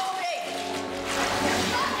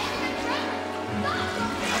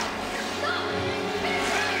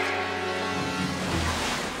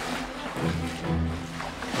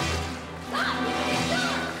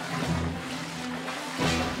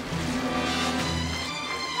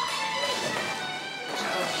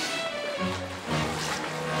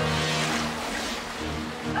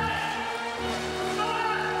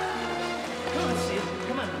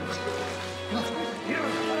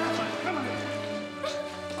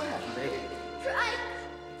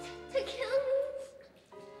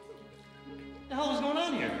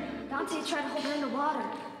 Dante's trying to hold her in the water.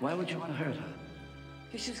 Why would you want to hurt her?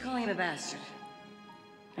 Because she was calling him a bastard.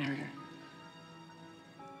 I heard her.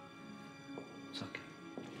 It's okay.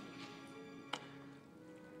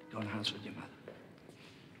 Go in the house with your mother.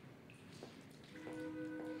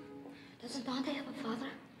 Doesn't Dante have a father?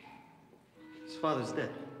 His father's dead.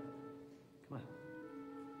 Come on.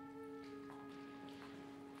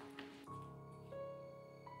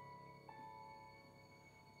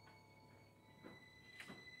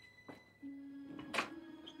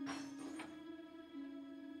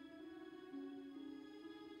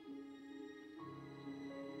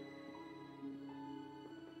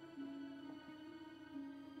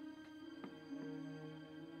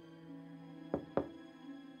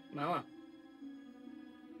 Mama.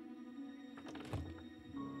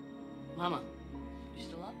 Mama. You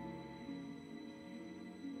still up?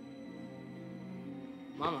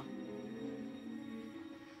 Mama.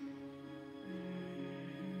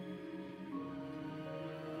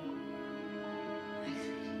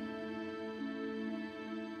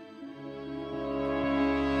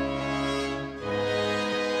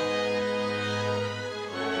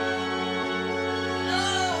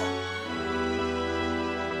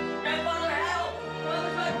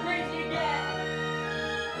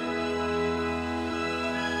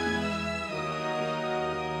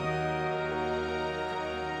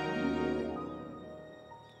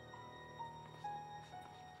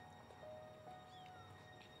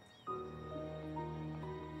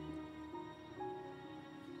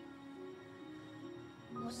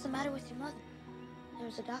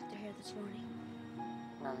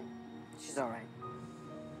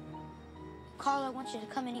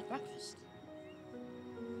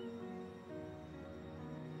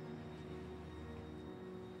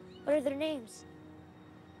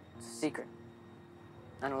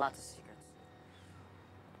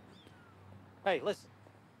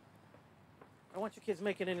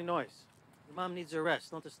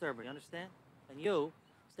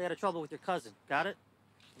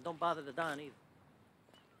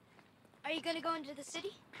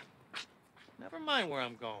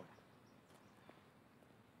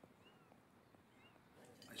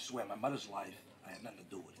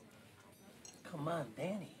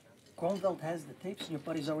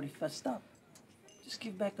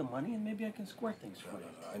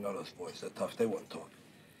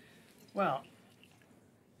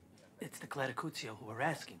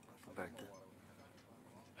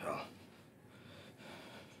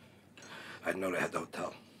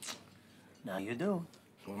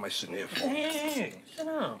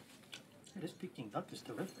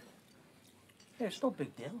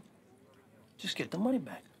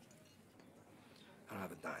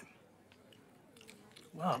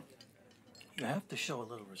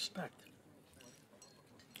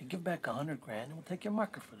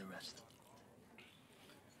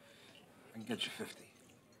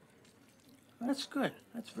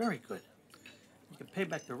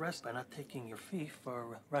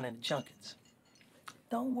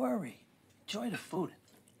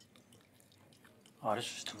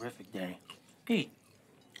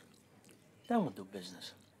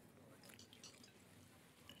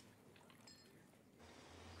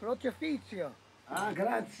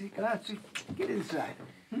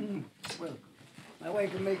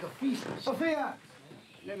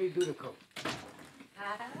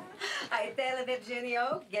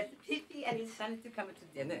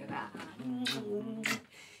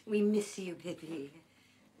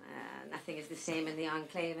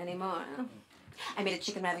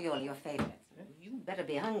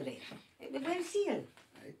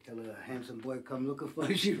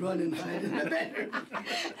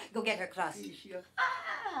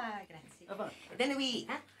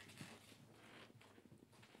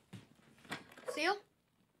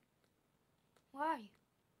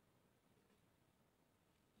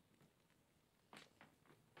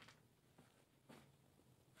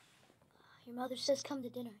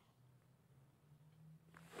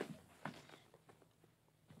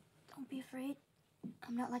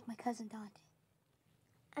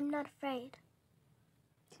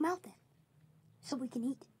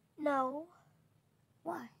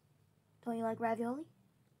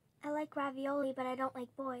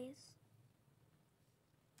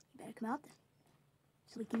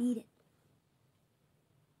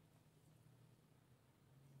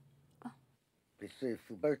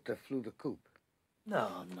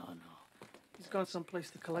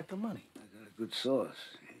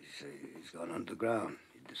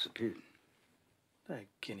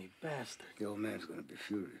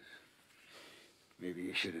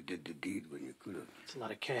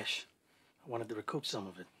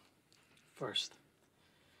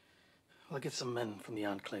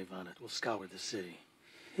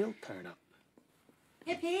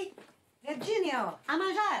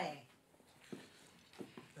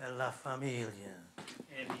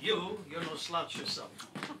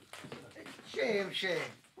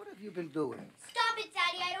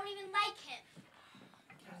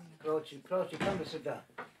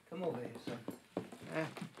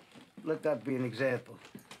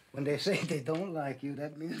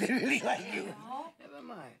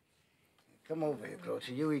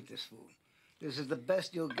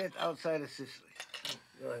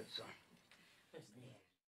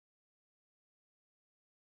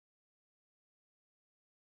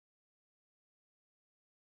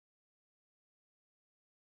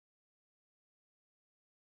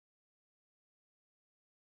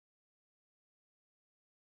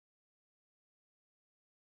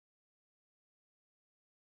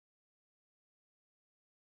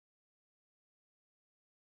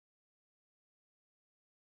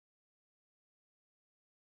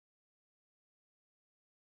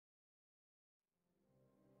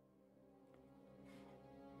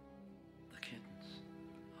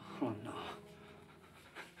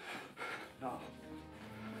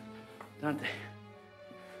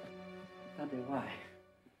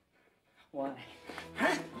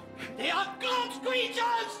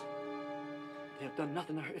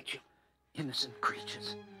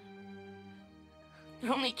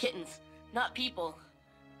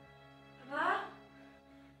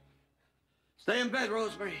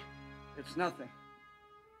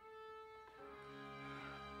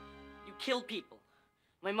 kill people.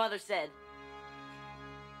 My mother said.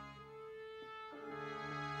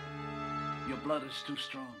 Your blood is too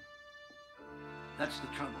strong. That's the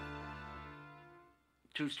trouble.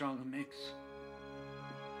 Too strong a mix.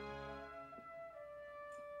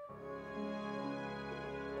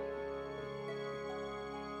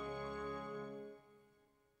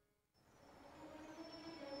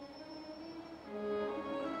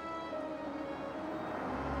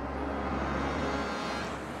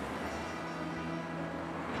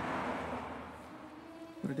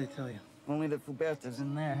 What did they tell you? Only that Fuberta's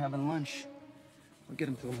in there having lunch. We'll get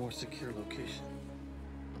him to a more secure location.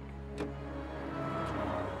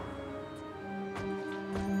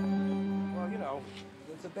 Well, you know,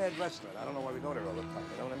 it's a bad restaurant. I don't know why we go there all the time.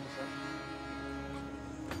 You know what I'm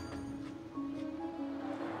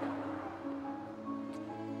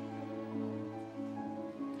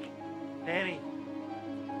saying? Danny,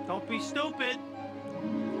 don't be stupid.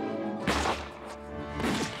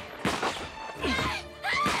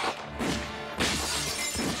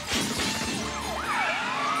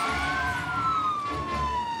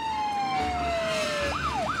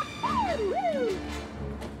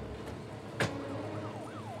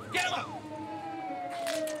 Get him up!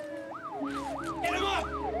 Get him up!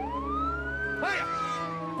 Higher!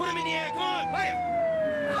 Put him in the air, come on, higher!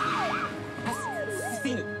 I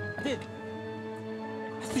seen it. I did.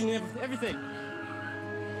 I seen everything.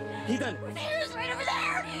 He done it. There's right over there!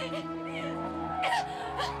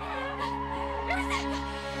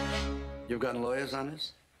 You've gotten lawyers on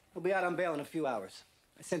this? He'll be out on bail in a few hours.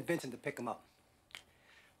 I sent Vincent to pick him up.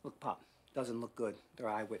 Look, Pop, doesn't look good. There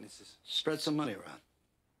are eyewitnesses. Spread some money around.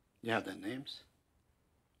 You have their names.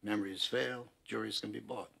 Memories fail, juries can be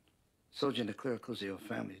bought. Soldier in the Clericuzio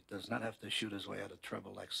family does not have to shoot his way out of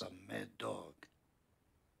trouble like some mad dog.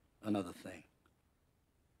 Another thing.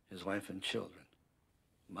 His wife and children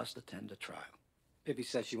must attend the trial. Pippi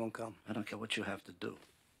says she won't come. I don't care what you have to do.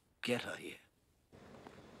 Get her here.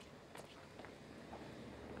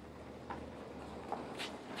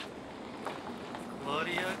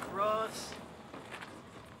 Claudia Cross.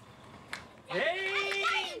 Hey!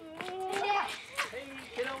 Hey,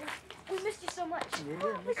 kiddo. We missed you so much.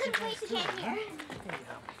 Yeah, We couldn't wait to get here. Hey,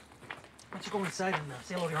 why don't you go inside and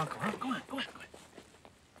say hello to your uncle, huh? Go on, go on, go on.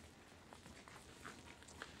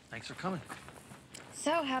 Thanks for coming.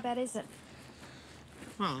 So, how bad is it?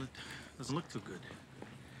 Well, it doesn't look too good.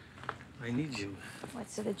 I need you. What,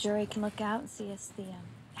 so the jury can look out and see us the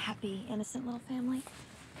happy, innocent little family?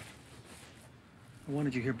 I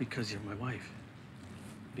wanted you here because you're my wife.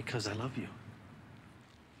 Because I love you.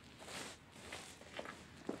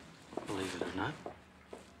 Believe it or not.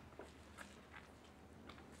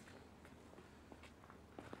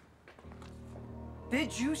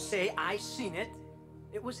 Did you say I seen it?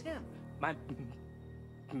 It was him. My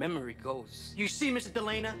memory goes. You see Mr.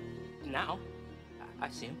 Lena? Now? I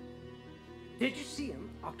see him. Did you see him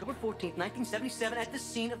October 14th, 1977 at the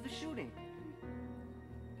scene of the shooting?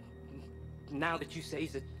 Now that you say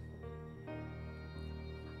that,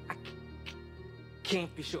 I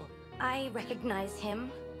can't be sure. I recognize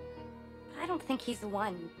him, but I don't think he's the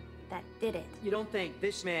one that did it. You don't think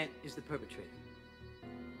this man is the perpetrator?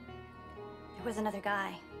 There was another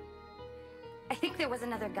guy. I think there was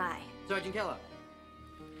another guy. Sergeant Keller,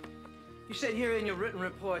 you said here in your written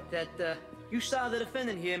report that you saw the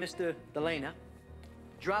defendant here, Mr. Lena,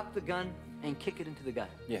 drop the gun and kick it into the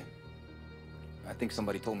gutter. Yeah. I think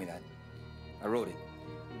somebody told me that. I wrote it.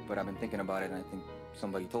 But I've been thinking about it, and I think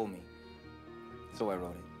somebody told me. So I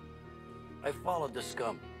wrote it. I followed the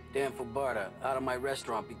scum, Dan Fubarta, out of my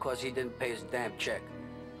restaurant because he didn't pay his damn check.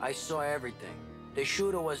 I saw everything. The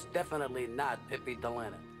shooter was definitely not Pippi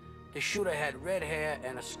Lena. The shooter had red hair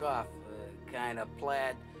and a scarf, kind of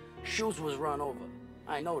plaid. Shoes was run over.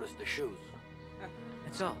 I noticed the shoes.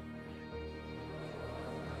 That's all.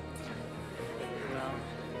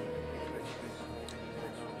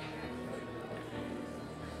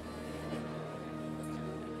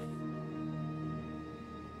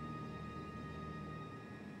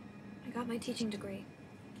 I got my teaching degree.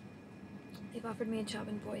 They've offered me a job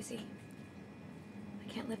in Boise. I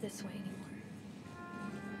can't live this way anymore.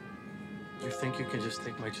 You think you can just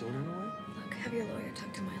take my children away? Look, have your lawyer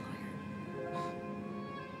talk to my lawyer.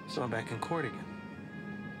 So I'm back in court again.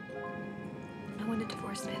 I want to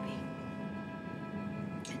divorce Pippi.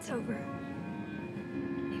 It's over.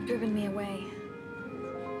 You've driven me away.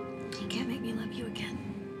 You can't make me love you again.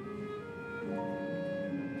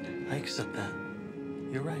 I accept that.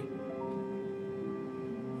 You're right.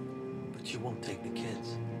 But you won't take the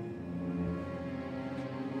kids.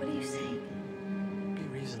 What are you saying? Be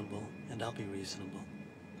reasonable, and I'll be reasonable.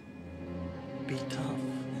 Be tough,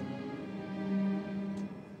 and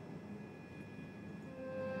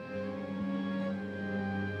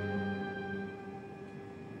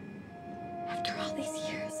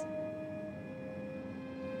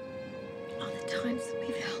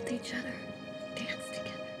held each other, danced together,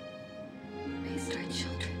 raised our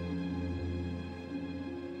children.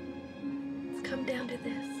 It's come down to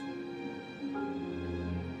this.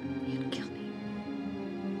 You'd kill me.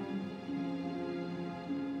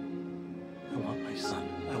 I want my son.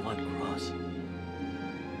 I want Cross.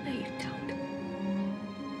 No, you don't.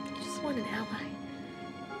 You just want an ally.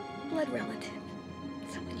 Blood relative.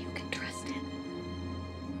 Someone you can trust in.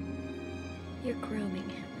 You're grooming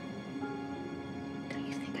him. Don't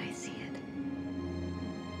you think I see it?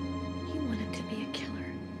 You want him to be a killer,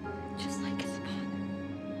 just like his father.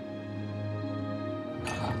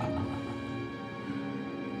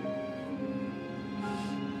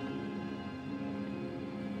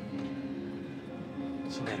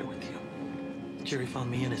 What's the matter with you? Jerry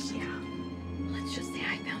found me innocent. Yeah. Let's just say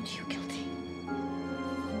I found you guilty.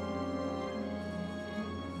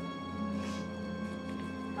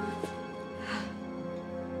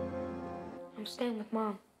 I'm staying with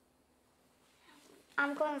Mom.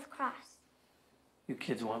 I'm going with Cross. You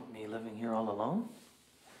kids want me living here all alone?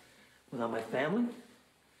 Without my family?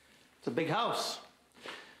 It's a big house.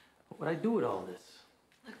 What would I do with all this?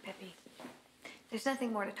 Look, Pippi, there's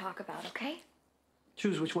nothing more to talk about, okay?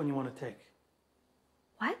 Choose which one you want to take.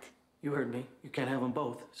 What? You heard me. You can't have them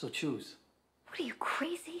both, so choose. What are you,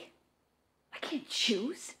 crazy? I can't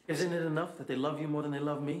choose. Isn't it enough that they love you more than they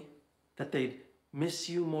love me? That they'd miss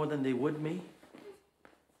you more than they would me?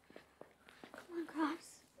 Come on, Cross.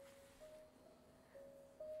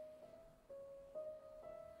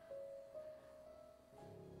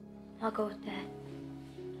 I'll go with Dad.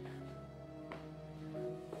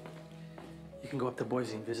 You can go up to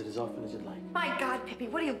Boise and visit as often as you'd like. My God, Pippi,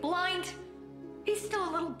 what are you, blind? He's still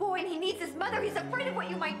a little boy and he needs his mother. He's afraid of what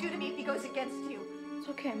you might do to me if he goes against you. It's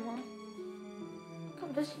okay, Mom. I'll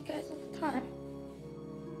come visit you guys all the time.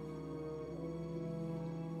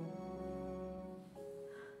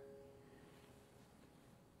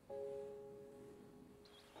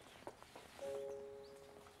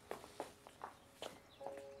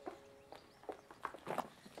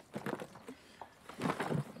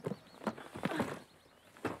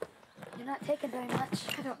 You're not taking very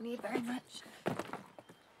much. I don't need very much.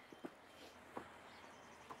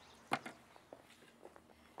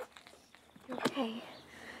 You're okay.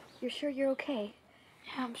 You're sure you're okay?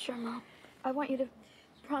 Yeah, I'm sure, Mom. I want you to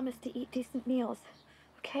promise to eat decent meals,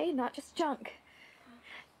 okay? Not just junk.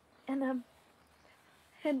 And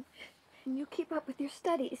you keep up with your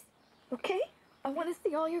studies, okay? I want to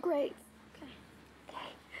see all your grades. Okay.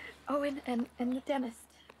 Okay. Oh, and the dentist.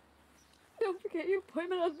 Don't forget your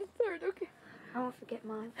appointment on the 3rd, okay? I won't forget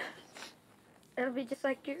mine. It'll be just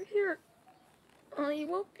like you're here. Only you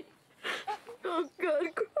won't be. Oh,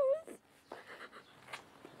 God, Cross.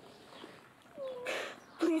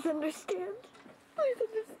 Please understand. Please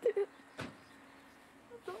understand.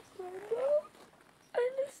 Don't cry now. I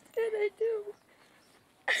understand, I do.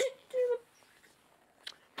 I do.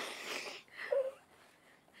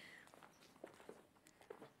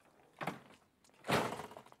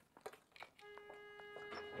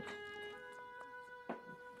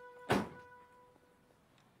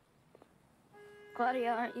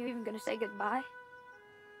 Claudia, aren't you even going to say goodbye?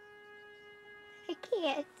 I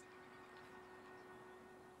can't.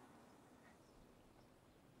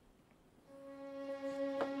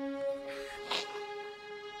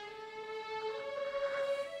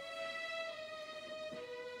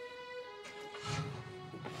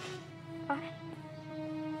 Bye.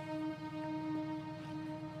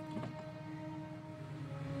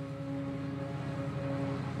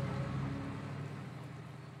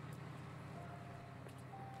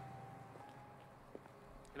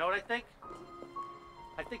 You know what I think?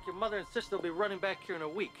 I think your mother and sister will be running back here in a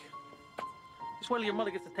week. Just wait till your mother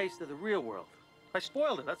gets a taste of the real world. I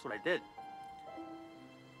spoiled it, that's what I did.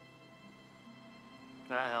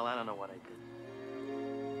 Ah, hell, I don't know what I did.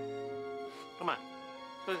 Come on,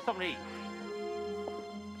 let's go get something to eat.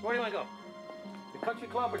 So where do you want to go? The country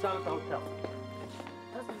club or down at the hotel?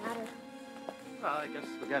 Doesn't matter. Well, I guess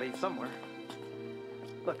we gotta eat somewhere.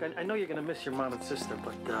 Look, I know you're gonna miss your mom and sister,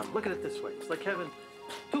 but look at it this way. It's like having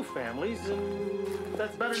 2 families, and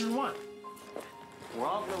that's better than 1. We're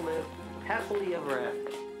all gonna live happily ever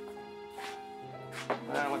after.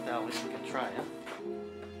 What the hell, at least we can try, huh?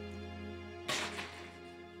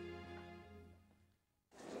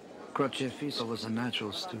 Crrime was a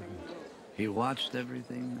natural student. He watched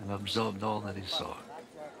everything and absorbed all that he saw.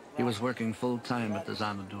 He was working full-time at the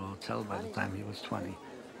Xanadu Hotel by the time he was 20.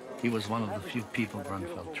 He was one of the few people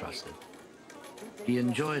Brunfeld trusted. He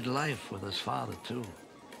enjoyed life with his father, too.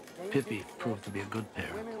 Pippi proved to be a good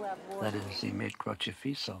parent. That is, he made Crrime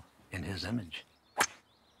in his image.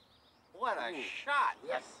 what a shot.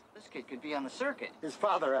 Yes. This kid could be on the circuit. His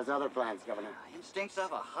father has other plans, Governor. Instincts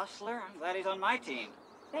of a hustler? I'm glad he's on my team.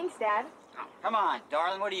 Thanks, Dad. Oh, come on,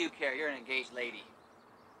 darling, what do you care? You're an engaged lady.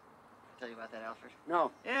 Tell you about that, Alfred?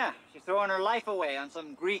 No. Yeah, she's throwing her life away on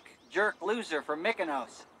some Greek jerk loser from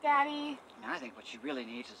Mykonos. Daddy. And I think what she really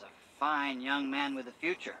needs is a fine young man with a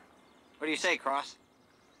future. What do you say, Cross?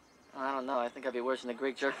 I don't know. I think I'd be worse than the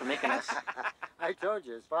Greek jerk from Mykonos. I told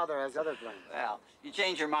you, his father has other plans. Well, you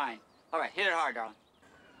change your mind. All right, hit it hard, darling.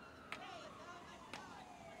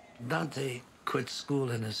 Dante quit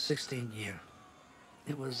school in his 16th year.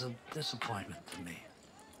 It was a disappointment to me.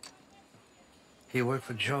 He worked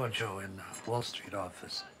for Giorgio in the Wall Street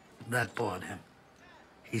office. That bored him.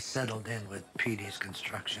 He settled in with Petey's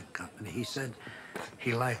construction company. He said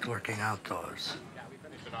he liked working outdoors. Yeah, we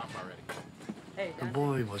finished it off already. Hey, The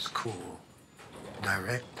boy was cool,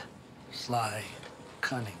 direct, sly,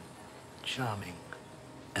 cunning, charming,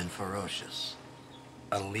 and ferocious.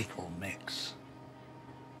 A lethal mix.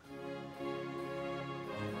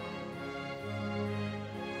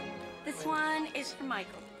 This one is for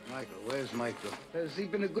Michael. Michael, where's Michael? Has he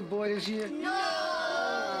been a good boy this year? No!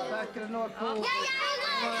 Back to the North Pole? Yeah,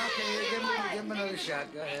 Oh, okay, give him another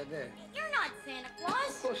shot. Go ahead, there. You're not Santa Claus.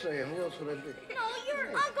 Of course I am. Who else would I be? No,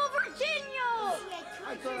 you're Uncle Virginio.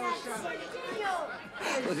 I thought I was Virginio.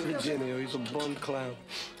 Look at Virginio, he's a bum clown.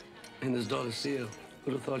 And his daughter, Sia,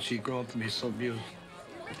 would have thought she'd grow up to be so beautiful.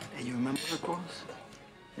 Hey, you remember her, Cross?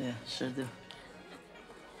 Yeah, sure do.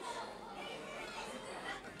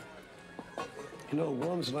 You know, it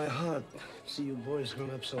warms my heart to see you boys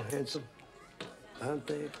grown up so handsome.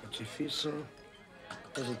 Dante, Pacifico.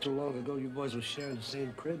 Wasn't too long ago you boys were sharing the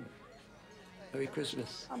same crib. Merry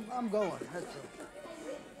Christmas. I'm going, that's all.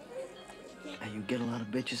 Hey, you get a lot of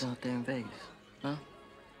bitches out there in Vegas, huh?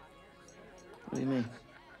 What do you mean?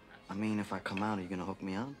 I mean, if I come out, are you gonna hook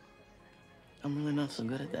me up? I'm really not so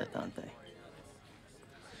good at that, Dante.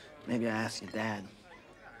 Maybe I ask your dad.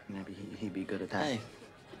 Maybe he'd be good at that. Hey,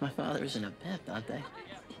 my father isn't a pimp, Dante.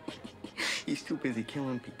 He's too busy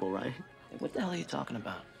killing people, right? Hey, what the hell are you talking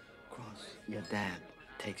about? Cross, your dad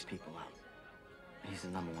takes people out. He's the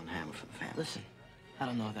 #1 hammer for the family. Listen, I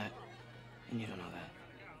don't know that, and you don't know that.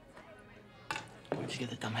 Where'd you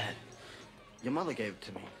get the dumb head? Your mother gave it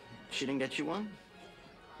to me. She didn't get you one?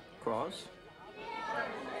 Cross?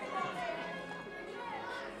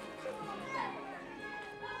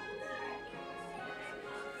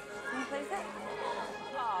 Wanna play that?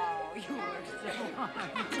 Oh, you work so hard.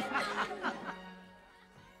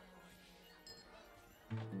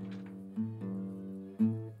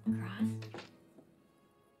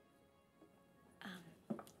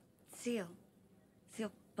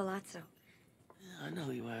 Seal Palazzo. Yeah, I know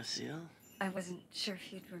who you are, Seal. I wasn't sure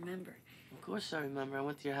if you'd remember. Of course I remember. I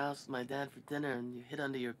went to your house with my dad for dinner and you hid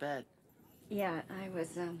under your bed. Yeah, I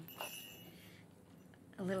was, a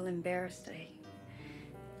little embarrassed. I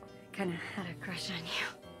kind of had a crush on you.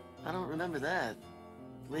 I don't remember that.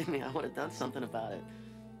 Believe me, I would have done something about it.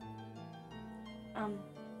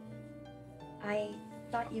 I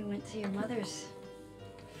thought you went to your mother's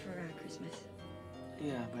for Christmas.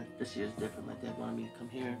 Yeah, but this year's different. My dad wanted me to come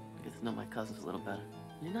here, get to know my cousins a little better.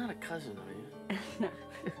 You're not a cousin, are you? No.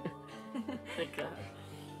 Thank God.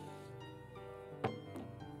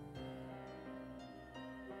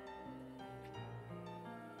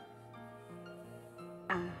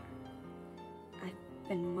 I've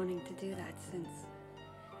been wanting to do that since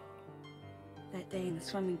that day in the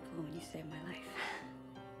swimming pool when you saved my life.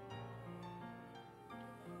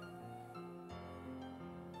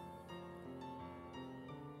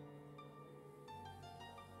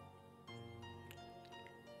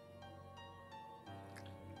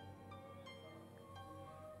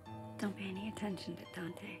 Don't pay any attention to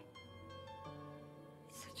Dante.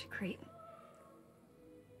 He's such a creep.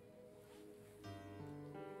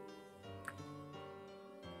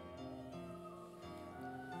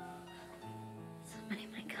 Somebody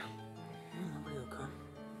might come. Nobody will come.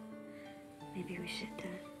 Maybe we should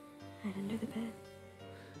hide under the bed.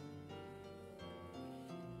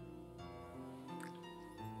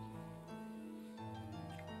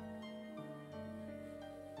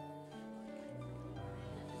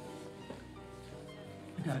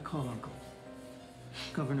 I got a call, Uncle.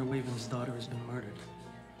 Governor Waven's daughter has been murdered.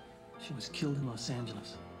 She was killed in Los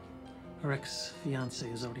Angeles. Her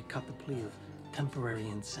ex-fiancé has already cut the plea of temporary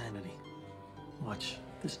insanity. Watch,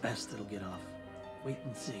 this bastard will get off. Wait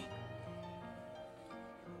and see.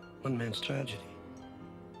 One man's tragedy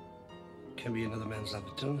can be another man's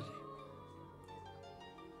opportunity.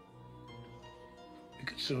 We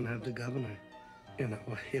could soon have the governor in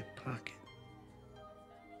our hip pocket.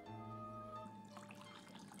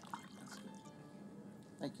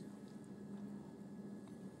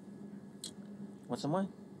 Want some wine?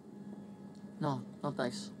 No, no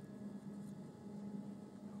thanks.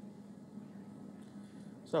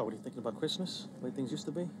 So, what are you thinking about Christmas? The way things used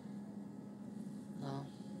to be? No,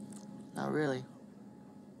 not really.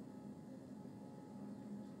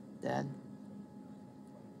 Dad?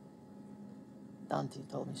 Dante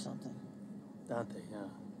told me something. Dante, yeah.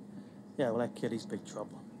 Yeah, well, that kid, he's big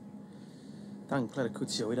trouble. Down in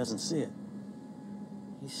Clericuzio, he doesn't see it.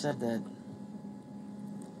 He said that...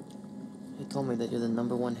 He told me that you're the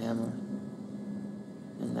 #1 hammer.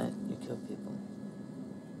 And that you kill people.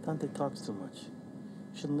 Dante talks too much.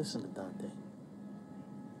 You shouldn't listen to Dante.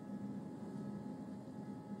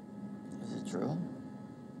 Is it true?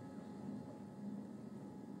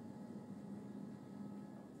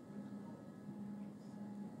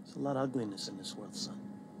 There's a lot of ugliness in this world, son.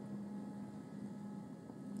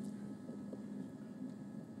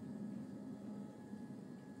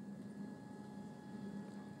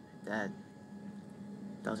 Dad,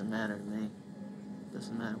 doesn't matter to me.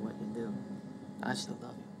 Doesn't matter what you do. I still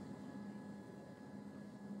love you.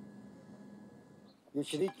 You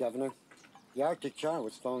should eat, Governor. The Arctic char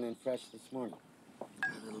was thrown in fresh this morning.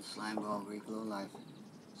 That little slimeball Greek lowlife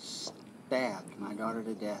stabbed my daughter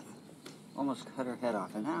to death. Almost cut her head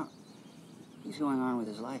off. And now he's going on with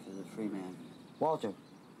his life as a free man. Walter,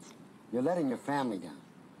 you're letting your family down,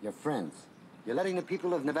 your friends. You're letting the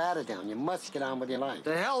people of Nevada down. You must get on with your life.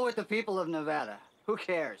 To hell with the people of Nevada. Who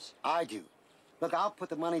cares? I do. Look, I'll put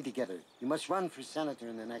the money together. You must run for senator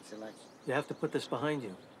in the next election. You have to put this behind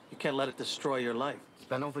you. You can't let it destroy your life. It's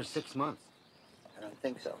been over 6 months. I don't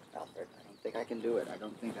think so, Alfred. I don't think I can do it. I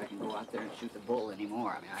don't think I can go out there and shoot the bull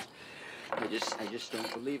anymore. I mean, I just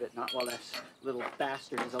don't believe it. Not while that little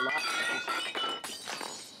bastard is alive.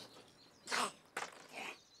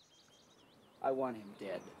 I want him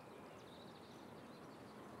dead.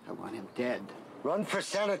 I want him dead. Run for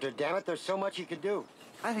senator, damn it. There's so much you could do.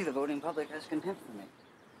 I think the voting public has contempt for me.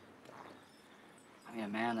 I mean, a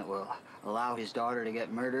man that will allow his daughter to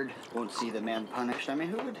get murdered, won't see the man punished. I mean,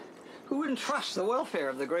 who would entrust the welfare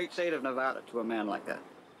of the great state of Nevada to a man like that?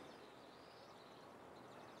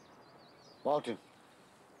 Walter,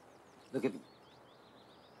 look at me.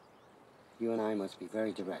 You and I must be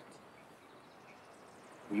very direct.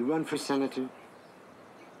 Will you run for senator?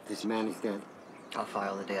 This man is dead. I'll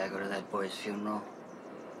file the day I go to that boy's funeral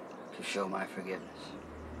to show my forgiveness.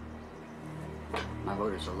 My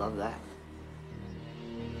voters will love that.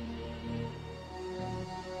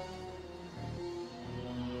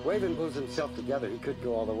 Wavin pulls himself together. He could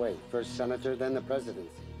go all the way. First senator, then the presidency.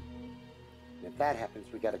 And if that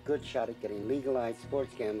happens, we got a good shot at getting legalized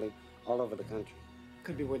sports gambling all over the country.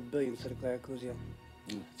 Could be worth billions to the Clericuzio.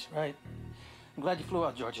 That's right. I'm glad you flew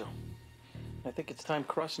out, Giorgio. I think it's time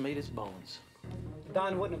Cross made his bones.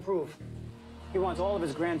 Don wouldn't approve. He wants all of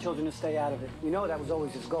his grandchildren to stay out of it. You know that was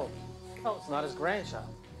always his goal. No, it's not his grandchild.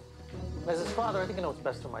 As his father, I think I know what's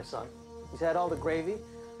best for my son. He's had all the gravy.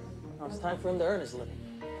 Now it's time for him to earn his living.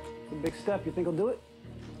 It's a big step. You think he'll do it?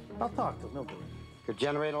 I'll talk to him. He'll do it. Could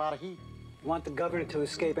generate a lot of heat. You want the governor to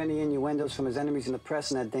escape any innuendos from his enemies in the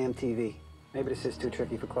press and that damn TV. Maybe this is too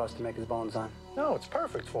tricky for Cross to make his bones on. No, it's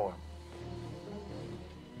perfect for him.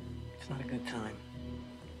 It's not a good time.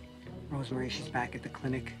 Rosemary, she's back at the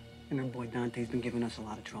clinic, and her boy Dante's been giving us a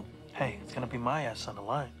lot of trouble. Hey, it's gonna be my ass on the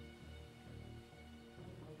line.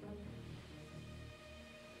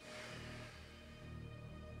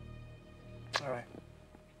 All right.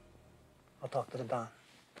 I'll talk to the Don.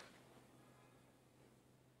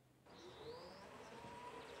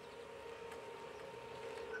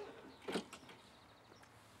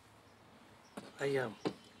 I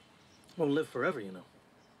won't live forever, you know.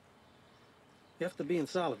 You have to be in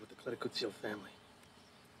solid with the Clericuzio family.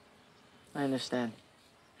 I understand.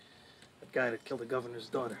 That guy that killed the governor's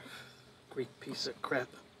daughter. Greek piece of crap.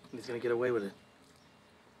 And he's gonna get away with it.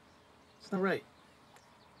 It's not right.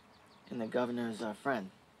 And the governor is our friend.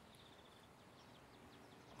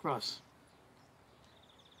 Cross.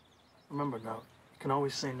 Remember now, you can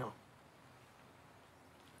always say no.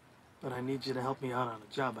 But I need you to help me out on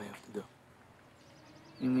a job I have to do.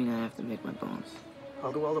 You mean I have to make my bones?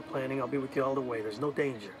 I'll do all the planning. I'll be with you all the way. There's no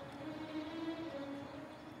danger.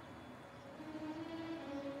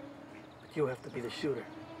 But you have to be the shooter.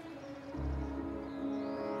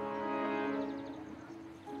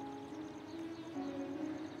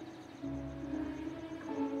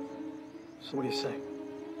 So what do you say?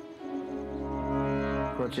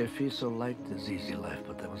 Crocifisso liked his easy life,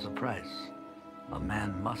 but there was a price. A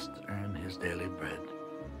man must earn his daily bread.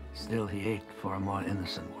 Still, he ached for a more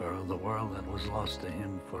innocent world, the world that was lost to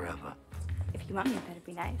him forever. If you want me, it better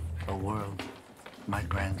be nice. A world my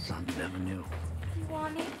grandson never knew. You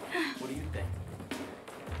want me? What do you think?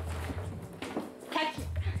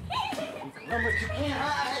 No, but you can't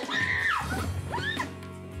hide.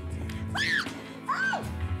 Oh!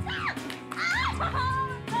 Stop!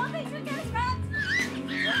 Oh! Don't think you're getting wrapped!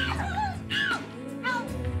 Ow! Ow! Ow!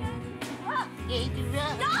 Stop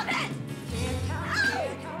it!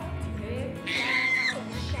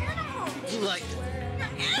 You like it?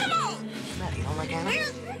 Animal! Matt, you don't like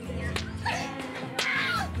animals? Hey!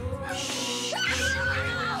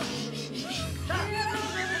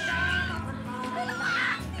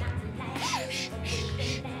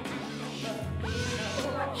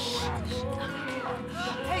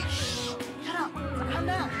 Shut up! Calm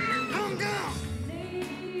down! Calm down!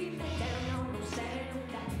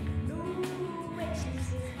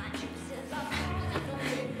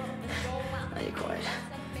 Now you're quiet.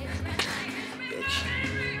 Bitch.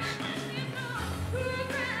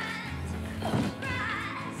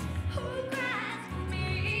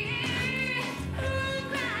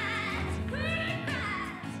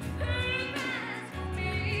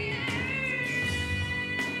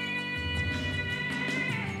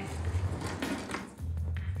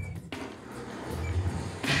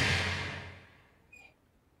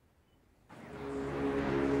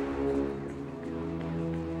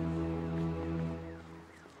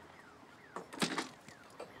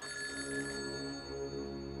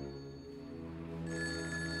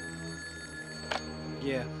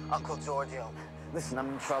 Yeah. Uncle Giorgio, listen, I'm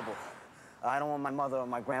in trouble. I don't want my mother or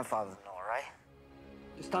my grandfather to know, all right?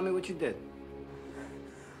 Just tell me what you did.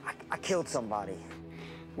 I killed somebody.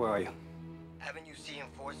 Where are you? Avenue C and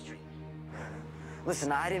 4th Street.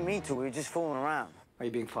 Listen, I didn't mean to. We were just fooling around. Are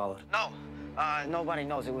you being followed? No. Nobody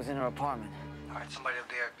knows. It was in her apartment. All right, somebody up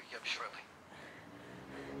there will pick you up shortly.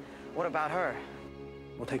 What about her?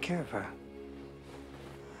 We'll take care of her.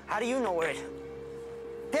 How do you know where it...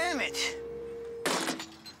 Damn it!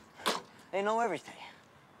 They know everything.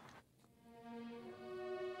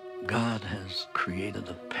 God has created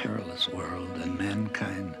a perilous world, and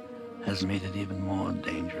mankind has made it even more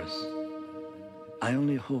dangerous. I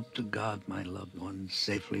only hope to guard my loved ones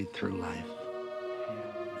safely through life.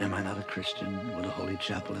 Am I not a Christian with a holy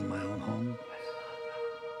chapel in my own home?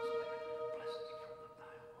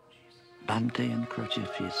 Dante and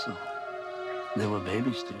Crocifisso. They were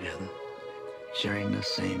babies together, sharing the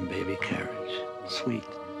same baby carriage. Sweet,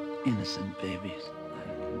 innocent babies.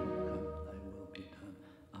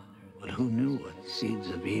 But who knew what seeds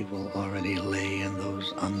of evil already lay in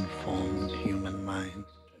those unformed human minds?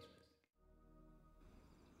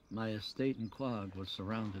 My estate in Quag was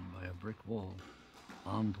surrounded by a brick wall,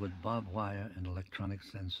 armed with barbed wire and electronic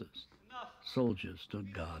sensors. Soldiers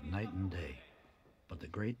stood guard night and day, but the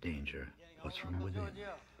great danger was from within,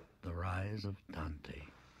 the rise of Dante.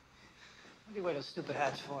 What do you wear those stupid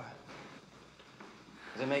hats for?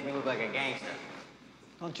 Does it make me look like a gangster?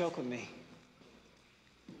 Don't joke with me.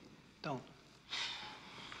 Don't.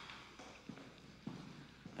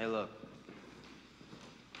 Hey, look.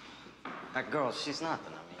 That girl, she's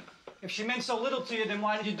nothing, I mean. If she meant so little to you, then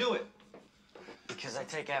why did you do it? Because I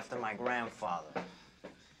take after my grandfather.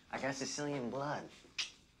 I got Sicilian blood.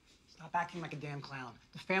 Stop acting like a damn clown.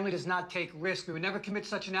 The family does not take risks. We would never commit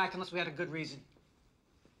such an act unless we had a good reason.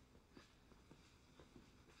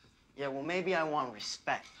 Yeah, well, maybe I want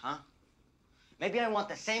respect, huh? Maybe I want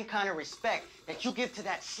the same kind of respect that you give to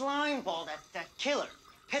that slime ball, that killer.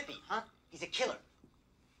 Pippi, huh? He's a killer.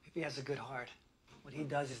 Pippi has a good heart. What he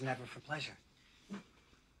does is never for pleasure. So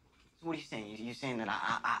what are you saying? You saying that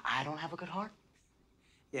I don't have a good heart?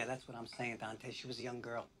 Yeah, that's what I'm saying, Dante. She was a young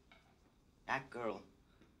girl. That girl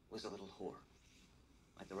was a little whore,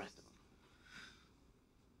 like the rest of them.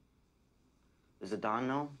 Does the Don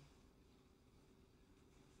know?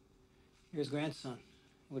 You're his grandson.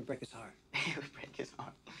 It would break his heart. It would break his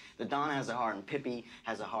heart. The Don has a heart, and Pippi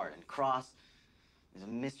has a heart, and Cross is a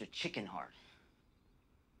Mr. Chicken Heart.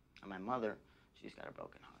 And my mother, she's got a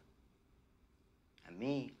broken heart. And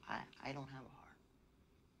me, I don't have a heart.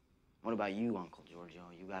 What about you, Uncle Giorgio?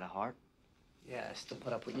 You got a heart? Yeah, I still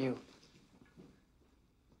put up with you.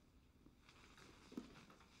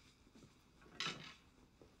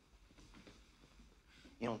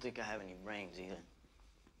 You don't think I have any brains either.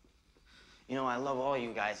 You know, I love all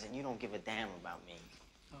you guys, and you don't give a damn about me.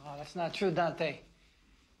 Oh, that's not true, Dante.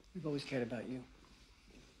 We've always cared about you.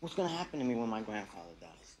 What's gonna happen to me when my grandfather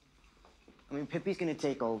dies? I mean, Pippi's gonna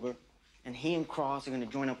take over, and he and Cross are gonna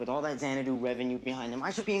join up with all that Xanadu revenue behind them.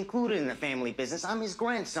 I should be included in the family business. I'm his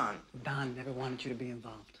grandson. Don never wanted you to be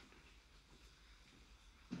involved.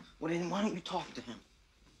 Well, then why don't you talk to him?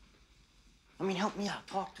 I mean, help me out.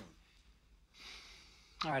 Talk to him.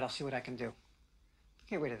 All right, I'll see what I can do.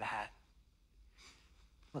 Get rid of the hat.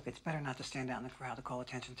 Look, it's better not to stand out in the crowd to call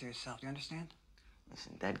attention to yourself. Do you understand?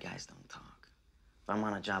 Listen, dead guys don't talk. If I'm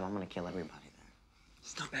on a job, I'm gonna kill everybody there.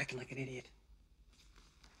 Stop acting like an idiot.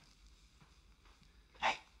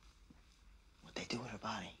 What'd they do with her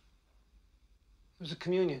body? It was a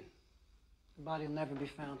communion. The body will never be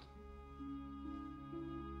found.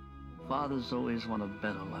 Fathers always want a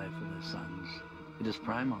better life for their sons. It is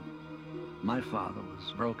primal. My father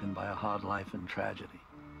was broken by a hard life and tragedy.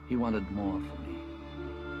 He wanted more for me.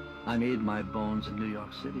 I made my bones in New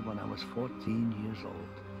York City when I was 14 years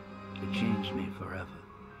old. It changed me forever.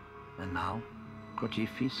 And now,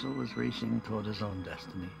 Crocifisso was racing toward his own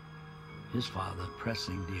destiny. His father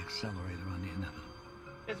pressing the accelerator on the inevitable.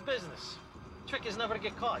 It's business. Trick is never to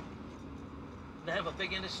get caught. They have a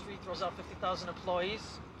big industry, throws out 50,000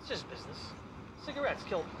 employees. It's just business. Cigarettes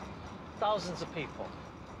killed thousands of people.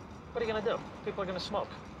 What are you gonna do? People are gonna smoke.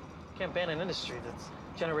 Can't ban an industry that's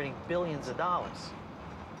generating billions of dollars.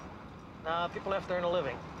 Nah, people have to earn a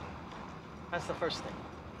living. That's the first thing.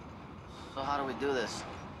 So how do we do this?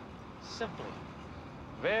 Simply.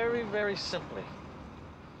 Very, very simply.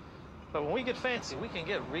 But when we get fancy, we can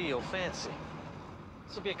get real fancy.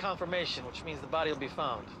 This will be a confirmation, which means the body will be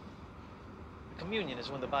found. The communion is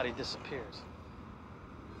when the body disappears.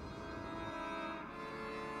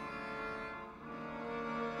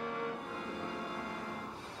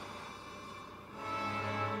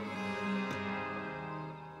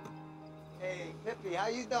 Hey, Pippi, how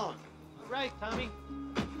you doing? All right, Tommy.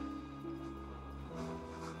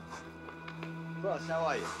 Boss, how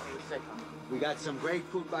are you? We got some great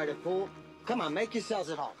food by the pool. Come on, make yourselves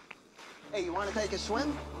at home. Hey, you want to take a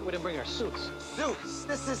swim? We didn't bring our suits. Suits?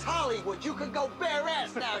 This is Hollywood. You can go bare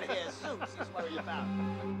ass down here. Suits is what are you about?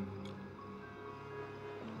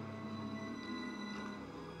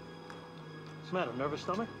 What's the matter, nervous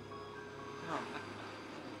stomach?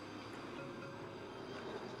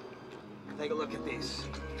 Take a look at these.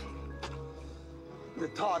 The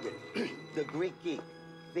target, the Greek geek,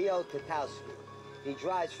 Theo Tatowski. He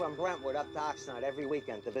drives from Brentwood up to Oxnard every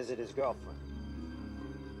weekend to visit his girlfriend.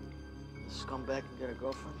 Scumbag can get a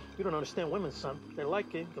girlfriend? You don't understand women, son. They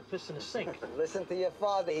like it, they'll piss in the sink. Listen to your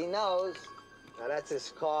father, he knows. Now that's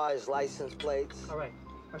his car, his license plates. All right.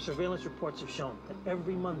 Our surveillance reports have shown that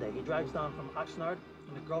every Monday he drives down from Oxnard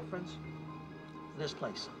and the girlfriends to this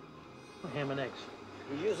place for ham and eggs.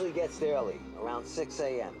 He usually gets there early, around 6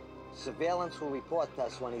 a.m. Surveillance will report to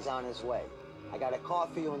us when he's on his way. I got a car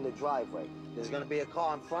for you in the driveway. There's gonna be a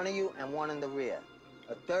car in front of you and one in the rear.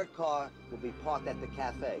 A third car will be parked at the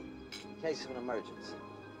cafe, in case of an emergency.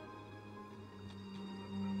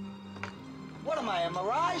 What am I, a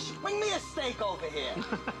mirage? Bring me a steak over here.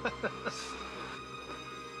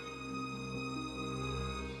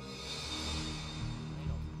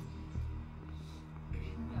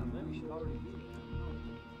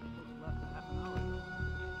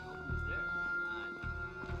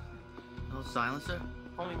 No silencer?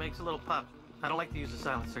 Only makes a little pop. I don't like to use a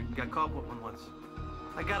silencer. Got caught with one once.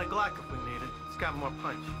 I got a Glock if we need it. It's got more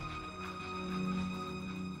punch.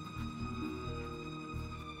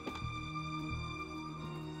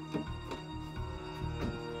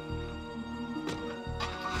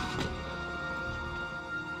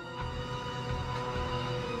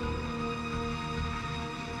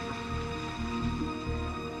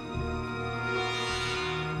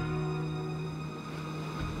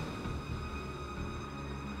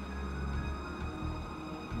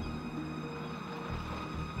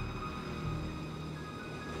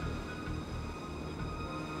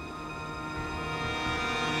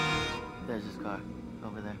 There's his car,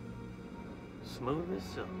 over there. Smooth as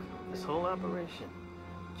silk. This whole operation,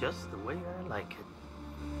 just the way I like it.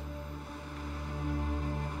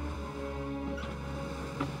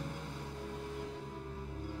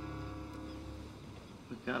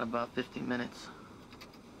 We've got about 15 minutes.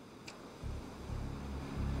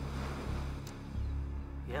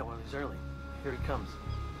 Yeah, well, he's early. Here he comes.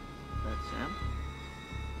 That's him?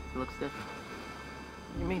 He looks different.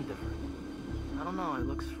 What do you mean different? I don't know, he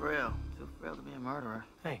looks frail. Too frail to be a murderer.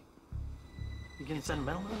 Hey, you getting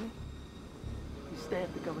sentimental on me? He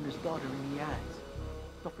stabbed the governor's daughter in the eyes.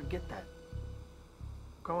 Don't forget that.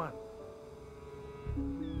 Go on.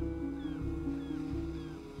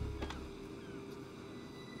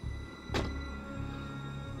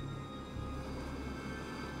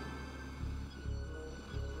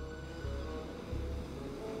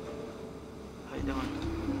 How you doing?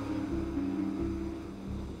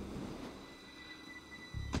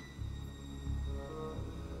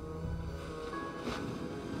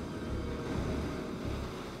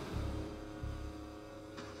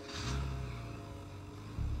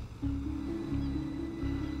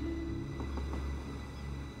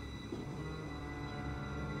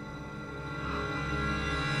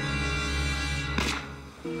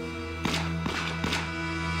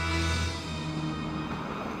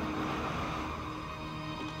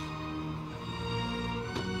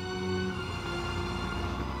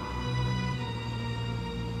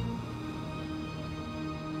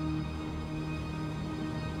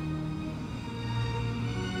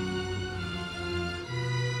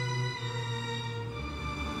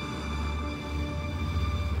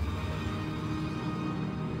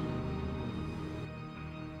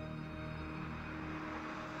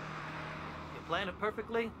 plan it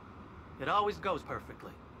perfectly, it always goes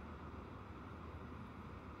perfectly.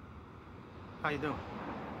 How you doing?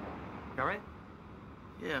 You all right?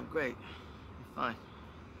 Yeah, I'm great. I'm fine.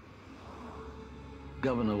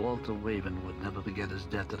 Governor Walter Waven would never forget his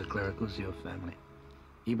debt to the Clericuzio family,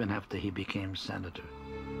 even after he became senator.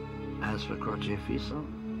 As for Croce Fiso,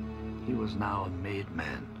 he was now a made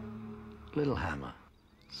man. Little Hammer,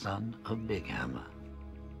 son of Big Hammer.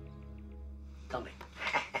 Tell me.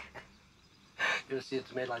 You ever see a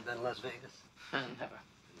tomato like that in Las Vegas? Never.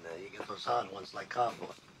 No, you get those hard ones like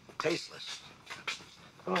cardboard. Tasteless.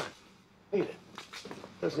 Come on, eat it.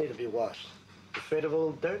 Doesn't need to be washed. Afraid of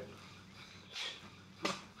old dirt?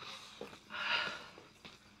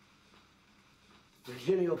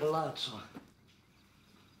 Virginio Palazzo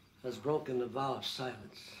has broken the vow of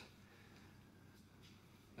silence.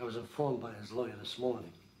 I was informed by his lawyer this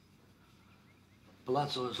morning.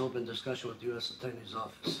 Palazzo has opened discussion with the U.S. Attorney's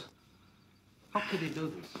Office. How could he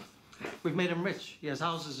do this? We've made him rich. He has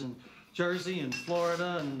houses in Jersey and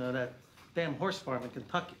Florida and that damn horse farm in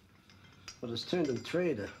Kentucky. What has turned him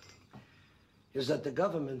traitor is that the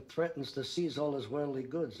government threatens to seize all his worldly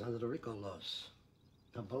goods under the RICO laws.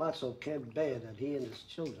 Now, Palazzo can't bear that he and his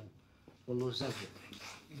children will lose everything.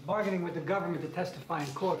 He's bargaining with the government to testify in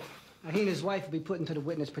court. Now, he and his wife will be put into the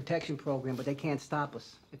witness protection program, but they can't stop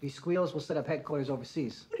us. If he squeals, we'll set up headquarters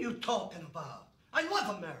overseas. What are you talking about? I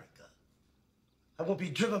love America. I won't be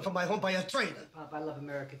driven from my home by a traitor. Pop, I love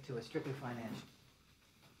America, too. It's strictly financial.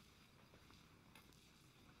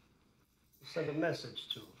 Send a message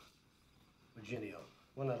to Virginio.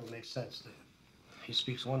 One that'll make sense to him. He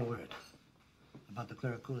speaks one word about the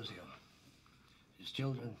Clericuzio. His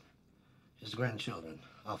children, his grandchildren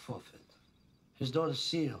are forfeit. His daughter,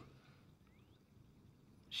 Seal.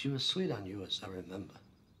 She was sweet on you, as I remember.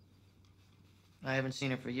 I haven't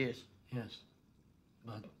seen her for years. Yes,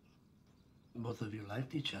 but both of you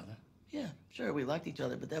liked each other. Yeah, sure, we liked each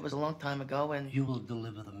other, but that was a long time ago, and... You will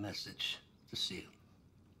deliver the message to Seal.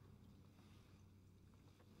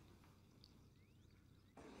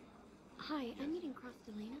 Hi, I'm meeting across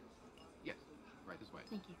to Lena. Yes, right this way.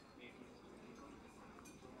 Thank you.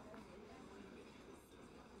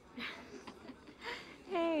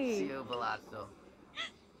 Hey. See you, Palazzo.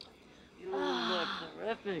 You look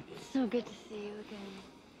terrific. So good to see you again.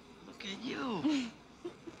 Look at you.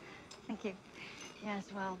 Thank you. Yes,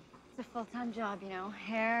 well, it's a full-time job, you know.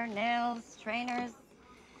 Hair, nails, trainers,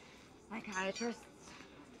 psychiatrists.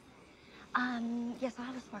 Yes, I'll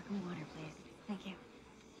have a sparkling water, please. Thank you.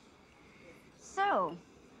 So,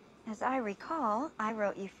 as I recall, I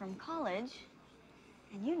wrote you from college,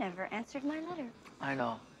 and you never answered my letter. I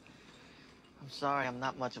know. I'm sorry, I'm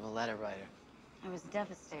not much of a letter writer. I was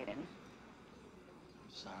devastated.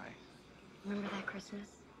 I'm sorry. Remember that Christmas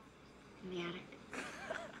in the attic?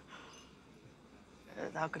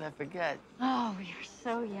 How could I forget? Oh, we were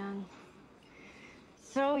so young.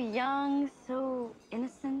 So young, so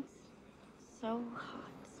innocent, so hot.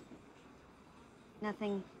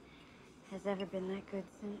 Nothing has ever been that good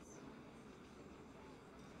since.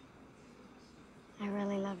 I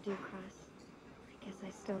really loved you, Cross. I guess I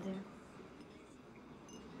still do.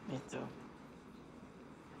 Me too.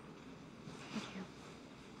 Thank you.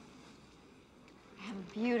 I have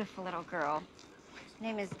a beautiful little girl. Her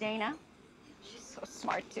name is Dana. She's so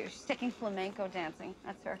smart, too. She's taking flamenco dancing.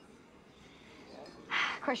 That's her.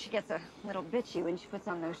 Of course, she gets a little bitchy when she puts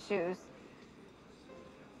on those shoes.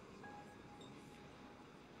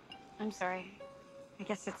 I'm sorry. I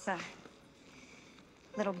guess it's a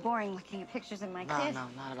little boring looking at pictures of my kid. No,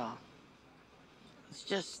 not at all. It's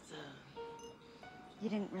just, You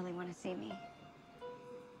didn't really want to see me.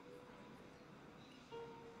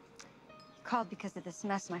 You called because of this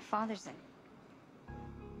mess my father's in.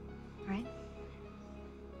 Right?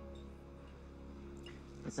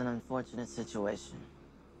 It's an unfortunate situation.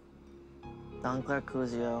 Don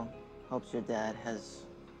Clericuzio hopes your dad has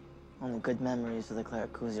only good memories of the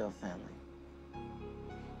Clericuzio family.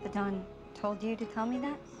 The Don told you to tell me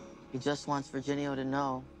that? He just wants Virginio to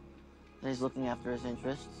know that he's looking after his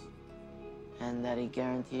interests and that he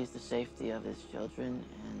guarantees the safety of his children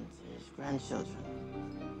and his grandchildren.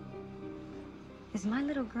 Is my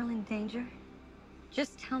little girl in danger?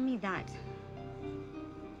 Just tell me that.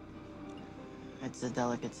 It's a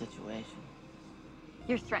delicate situation.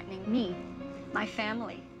 You're threatening me, my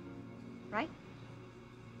family, right?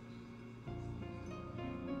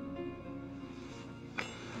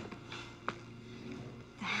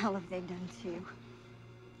 The hell have they done to you?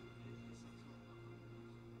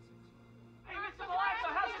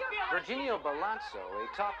 Virginio Palazzo,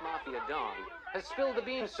 a top mafia don, has spilled the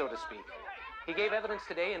beans, so to speak. He gave evidence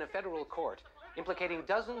today in a federal court implicating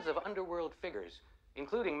dozens of underworld figures,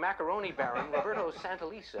 including macaroni baron Roberto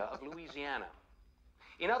Santalisa of Louisiana.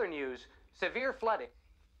 In other news, severe flooding.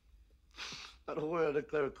 Not a word of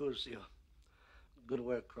Clericuzio. Good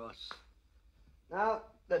work, Cross. Now,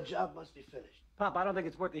 the job must be finished. Pop, I don't think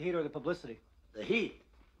it's worth the heat or the publicity. The heat,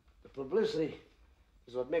 the publicity,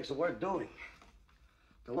 is what makes it worth doing.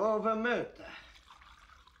 The law of omerta,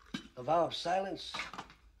 the vow of silence,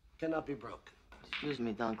 cannot be broken. Excuse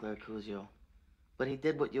me, Don Clericuzio, but he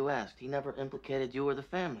did what you asked. He never implicated you or the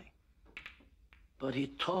family. But he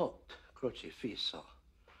talked, Crocifisso.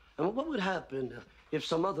 And what would happen if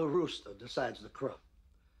some other rooster decides to crow?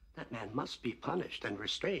 That man must be punished and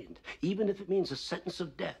restrained, even if it means a sentence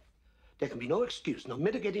of death. There can be no excuse, no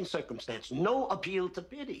mitigating circumstance, no appeal to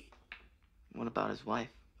pity. What about his wife?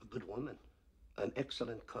 A good woman, an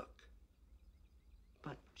excellent cook.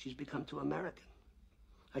 But she's become too American.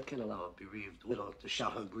 I can't allow a bereaved widow to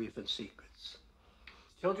shout her grief in secrets.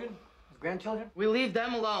 His children? His grandchildren? We leave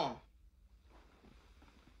them alone.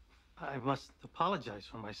 I must apologize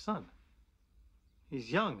for my son.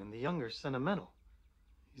 He's young, and the younger sentimental.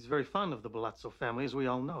 He's very fond of the Balazzo family, as we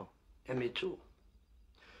all know. And me too.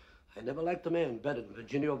 I never liked the man better than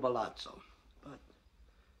Virginio Balazzo, but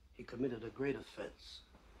he committed a great offense.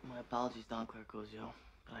 My apologies, Don Clericuzio,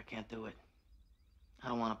 but I can't do it. I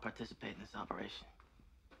don't want to participate in this operation.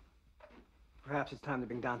 Perhaps it's time to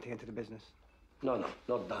bring Dante into the business. No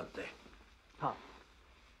Dante. Pop,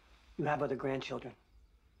 you have other grandchildren.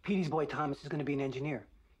 Petey's boy Thomas is going to be an engineer.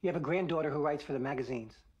 You have a granddaughter who writes for the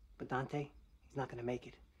magazines. But Dante, he's not going to make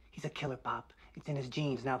it. He's a killer, Pop. It's in his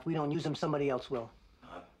genes. Now, if we don't use him, somebody else will.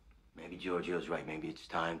 Maybe Giorgio's right. Maybe it's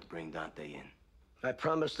time to bring Dante in. I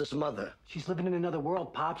promised his mother. She's living in another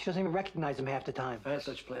world, Pop. She doesn't even recognize him half the time. I had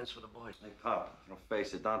such plans for the boy. Hey, Pop, don't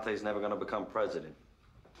face it. Dante's never gonna become president.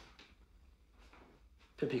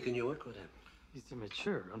 Pippi, can you work with him? He's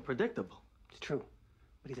immature, unpredictable. It's true,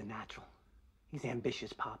 but he's a natural. He's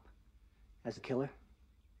ambitious, Pop. As a killer,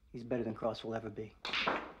 he's better than Cross will ever be.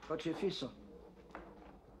 Crocifisso.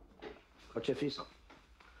 Crocifisso.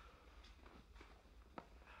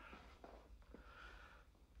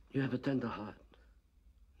 You have a tender heart.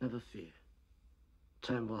 Never fear.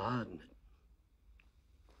 Time will harden it.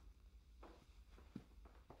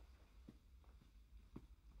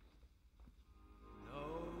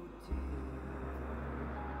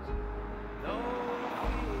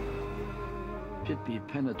 Pippi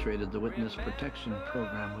penetrated the witness protection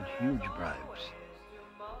program with huge bribes.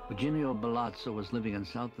 Virginio Balazzo was living in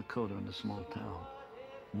South Dakota in a small town.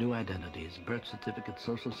 New identities, birth certificates,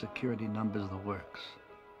 social security numbers, the works.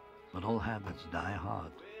 But old habits die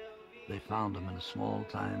hard. They found him in a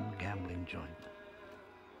small-time gambling joint.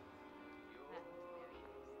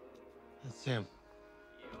 That's him.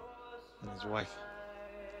 And his wife.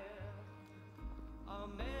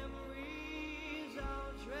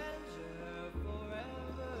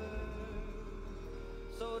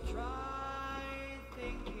 So try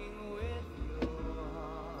thinking with your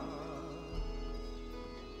heart.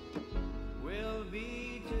 We'll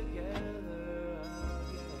be together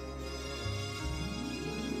again.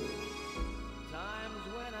 Times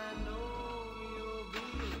when I know you'll be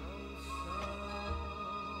lonesome.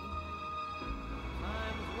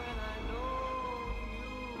 Times when I know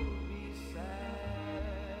you'll be sad.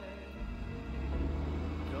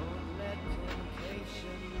 Don't let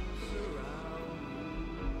temptation surround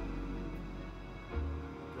you.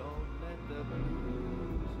 Don't let the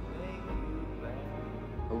blues make you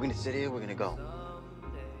bad. We're gonna sit here, we're gonna go.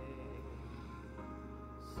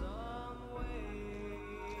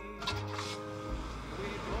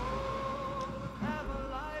 Have a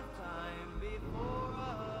lifetime before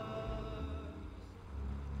us.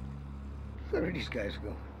 Where are these guys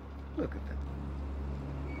going? Look at them.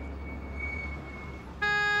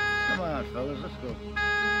 Come on, fellas, let's go.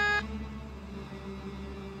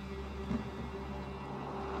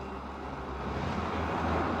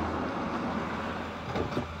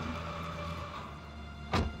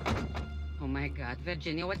 Oh, my God.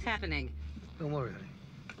 Virginia, what's happening? Don't worry, honey.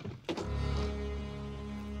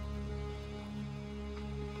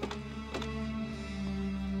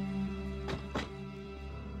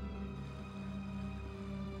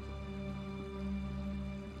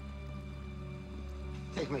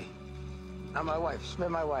 Take me. Not my wife. Smith,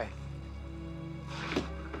 my wife.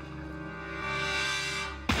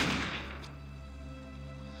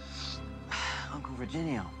 Uncle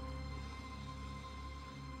Virginio.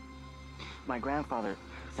 My grandfather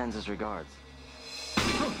sends his regards.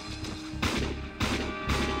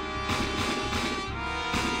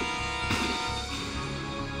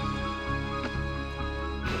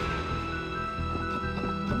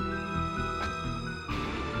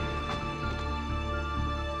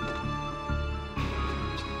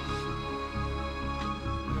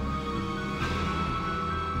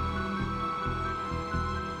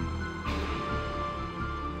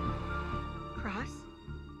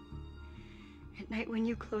 night when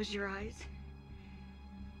you close your eyes,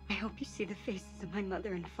 I hope you see the faces of my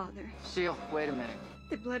mother and father. Seal, wait a minute.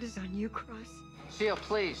 The blood is on you, Cross. Seal,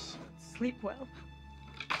 please. Sleep well.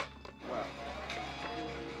 Well.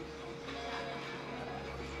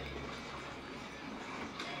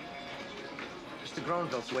 Mr.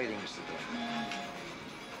 Gronfeld's waiting, Mr. Dillon.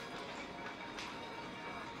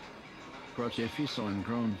 Crocifisso and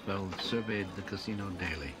Gronfeld surveyed the casino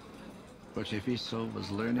daily. Crocifisso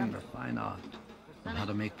was learning the fine art of how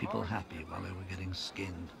to make people happy while they were getting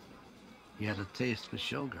skinned. He had a taste for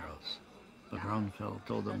showgirls, but Gronfeld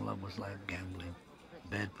told him love was like gambling,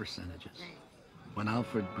 bad percentages. When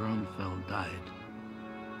Alfred Gronfeld died,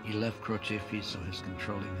 he left Crocifisso his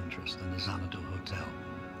controlling interest in the Xanadu Hotel,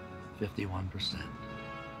 51%,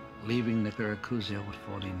 leaving the Clericuzio with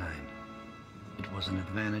 49. It was an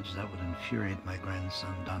advantage that would infuriate my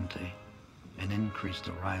grandson Dante and increase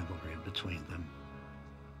the rivalry between them.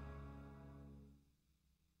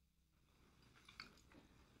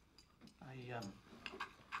 I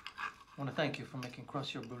want to thank you for making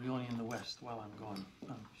Crocchio Bruglioni in the West while I'm gone.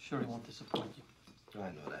 I'm sure he won't disappoint you. I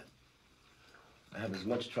know that. I have as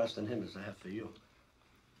much trust in him as I have for you.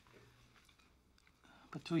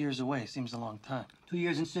 But 2 years away seems a long time. 2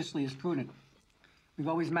 years in Sicily is prudent. We've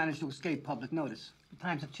always managed to escape public notice. The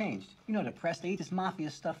times have changed. You know the press, they eat this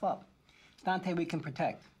mafia stuff up. It's Dante we can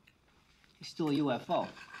protect. He's still a UFO.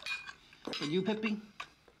 But you, Pippi,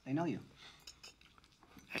 they know you.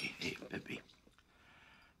 Hey, Pippi.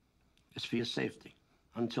 It's for your safety.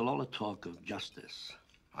 Until all the talk of justice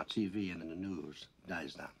on TV and in the news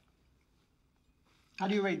dies down. How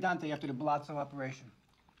do you rate Dante after the Palazzo operation?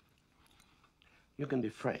 You can be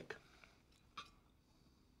frank.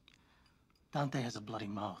 Dante has a bloody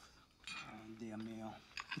mouth. Oh, Dio mio.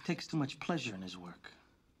 He takes too much pleasure in his work.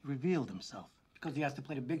 He revealed himself. Because he has to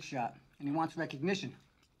play the big shot, and he wants recognition.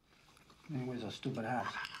 And he wears a stupid hat.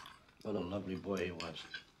 What a lovely boy he was.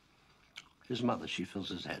 His mother, she fills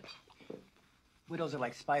his head. Widows are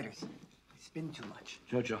like spiders. They spin too much.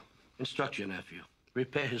 Jojo, instruct your nephew.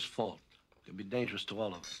 Repair his fault. It could be dangerous to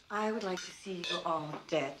all of us. I would like to see you all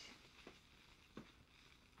dead.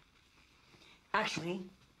 Actually,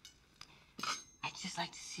 I'd just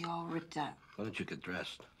like to see you all ripped up. Why don't you get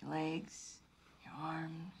dressed? Your legs, your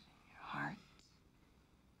arms, your heart,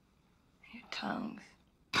 your tongues.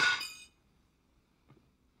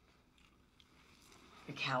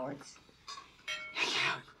 You're cowards. You're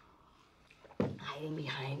cowards. Hiding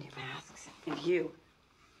behind your masks. And you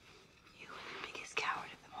are the biggest coward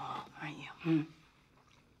of them all, aren't you?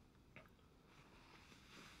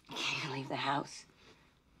 You can't even leave the house.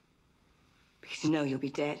 Because you know you'll be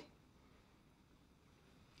dead.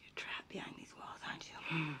 You're trapped behind these walls, aren't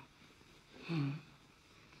you?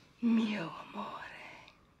 Mio amore.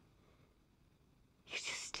 You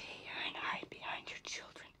just stay here and hide behind your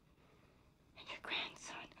children and your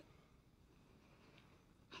grandson.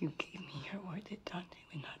 You gave me your word that Dante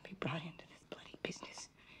would not be brought into this bloody business,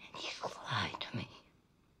 and you lied to me.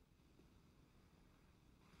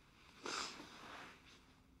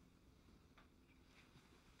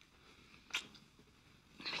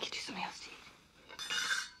 Let me get you something else to eat.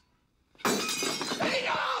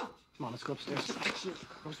 Lena! Come on, let's go upstairs.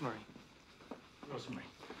 Rosemary. Rosemary.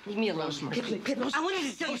 Leave me alone. Rosemary. Pippi, I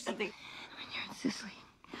wanted to tell you something. When you're in Sicily,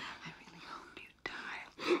 I really hope you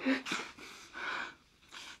die.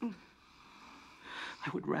 I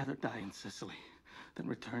would rather die in Sicily than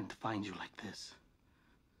return to find you like this.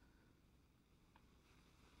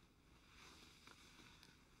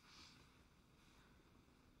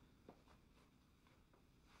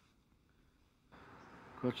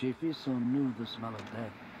 Crocifisso knew the smell of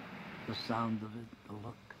death, the sound of it, the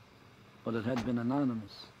look. But it had been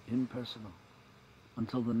anonymous, impersonal,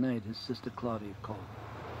 until the night his sister Claudia called.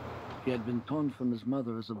 He had been torn from his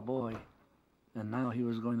mother as a boy, and now he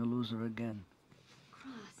was going to lose her again.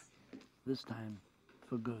 Cross. This time,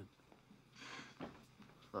 for good.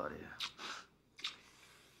 Claudia.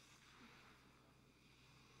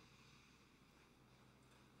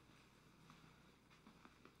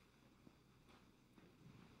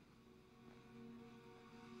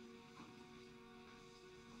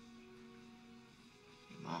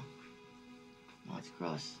 Mom. Mom, it's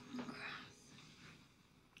Cross. You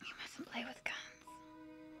mustn't play with guns.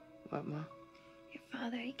 What, Mom? Your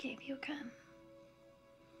father, he gave you a gun.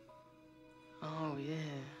 Oh, yeah.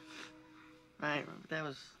 Right, that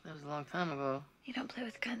was a long time ago. You don't play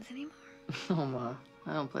with guns anymore. No, Ma.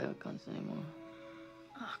 I don't play with guns anymore.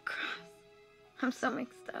 Oh, Cross. I'm so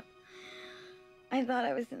mixed up. I thought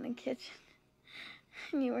I was in the kitchen.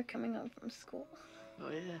 And you were coming home from school.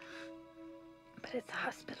 Oh, yeah. But it's a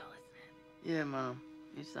hospital, isn't it? Yeah, Mom.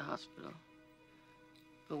 It's the hospital.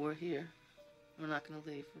 But we're here. We're not gonna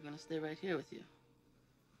leave. We're gonna stay right here with you.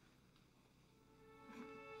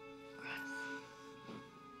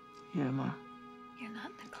 Here, Ma. You're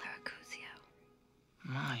not the Clericuzio.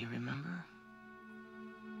 Ma, you remember?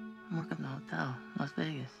 I'm working at the hotel, Las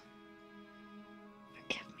Vegas.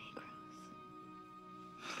 Forgive me, Gross.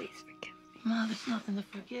 Please forgive me. Ma, there's nothing to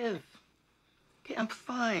forgive. Okay, I'm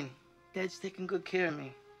fine. Dad's taking good care of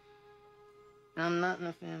me. And I'm not in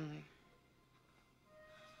the family.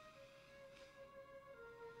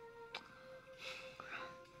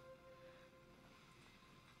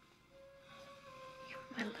 You're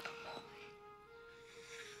my little boy.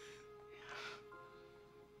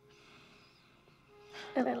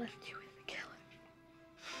 And I left you with the killer.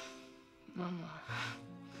 Mama.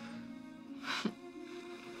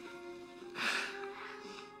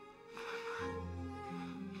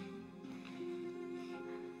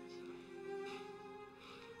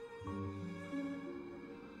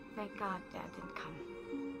 Thank God Dad didn't come.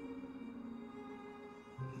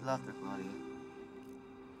 He loved her, Claudia.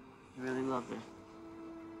 He really loved her.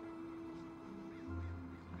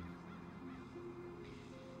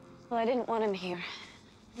 Well, I didn't want him here.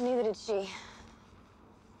 Neither did she.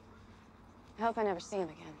 I hope I never see him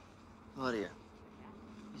again. Claudia,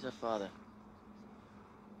 he's our father.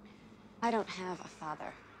 I don't have a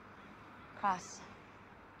father. Cross,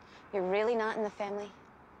 you're really not in the family?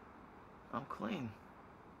 I'm clean.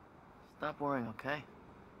 Stop worrying, okay?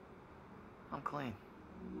 I'm clean.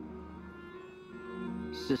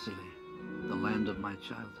 Sicily, the land of my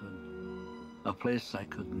childhood. A place I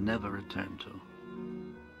could never return to.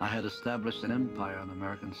 I had established an empire on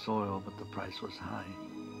American soil, but the price was high.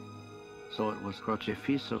 So it was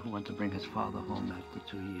Crrocifisso who went to bring his father home after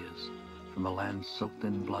 2 years, from a land soaked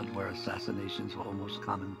in blood where assassinations were almost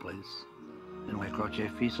commonplace, and where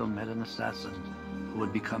Crrocifisso met an assassin who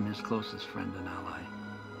would become his closest friend and ally.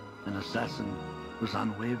 An assassin whose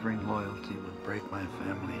unwavering loyalty would break my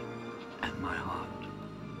family and my heart.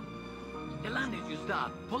 The land is used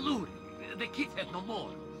up, polluted. The kids have no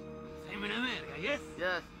more. Same in America, yes?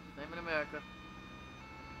 Yes, same in America.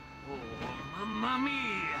 Oh, mamma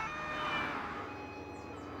mia!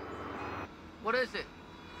 What is it?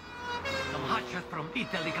 Some hotshots from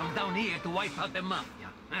Italy come down here to wipe out the mafia.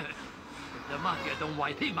 If the mafia don't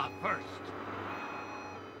wipe him out first.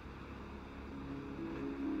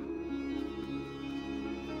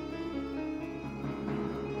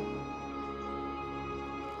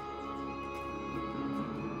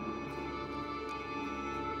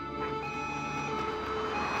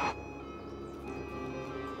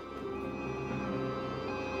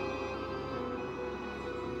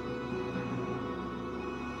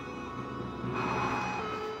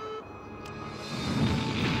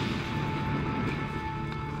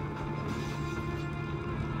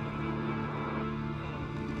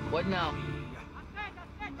 What now?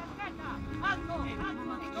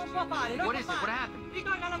 What is it? What happened?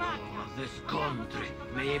 Oh, this country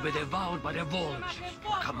may be devoured by the vultures.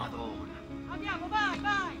 Camadone.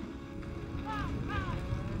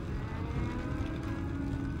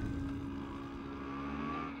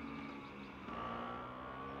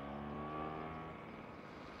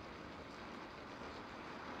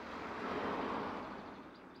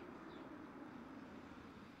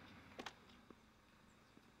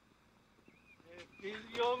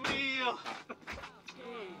 Figlio mio!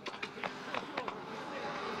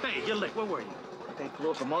 Hey, you're late. Where were you? Take a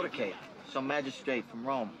look, a motorcade. Some magistrate from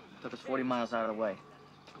Rome. Took us 40 miles out of the way.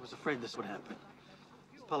 I was afraid this would happen.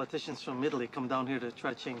 Politicians from Italy come down here to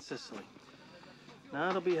try to change Sicily. Now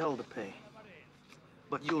it'll be hell to pay.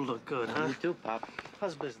 But you look good, huh? You too, Pop.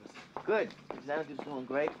 How's business? Good. Executive's doing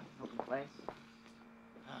great. No complaints.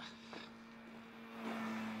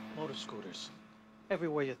 Motor scooters.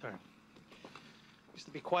 Everywhere you turn. Used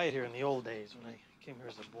to be quiet here in the old days when I came here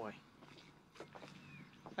as a boy.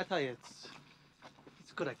 I tell you,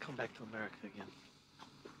 it's good I come back to America again.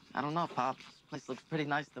 I don't know, Pop. This place looks pretty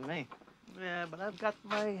nice to me. Yeah, but I've got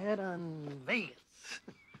my head on Vegas.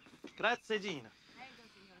 Grazie, Gina.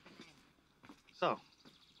 So,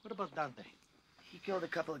 what about Dante? He killed a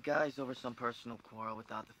couple of guys over some personal quarrel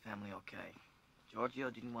without the family okay. Giorgio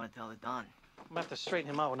didn't want to tell the Don. I'm gonna have to straighten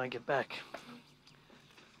him out when I get back.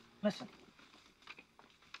 Listen.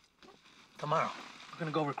 Tomorrow, we're gonna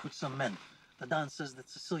go recruit some men. The Don says that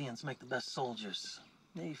Sicilians make the best soldiers.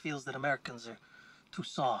 He feels that Americans are too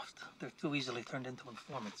soft. They're too easily turned into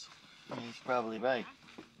informants. He's probably right.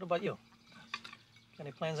 What about you? Got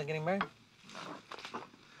any plans on getting married?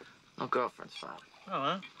 No girlfriends, Pop. Oh,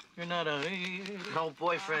 huh? You're not a... No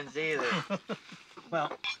boyfriends either.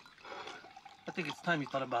 Well, I think it's time you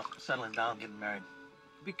thought about settling down, getting married.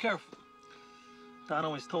 Be careful. Don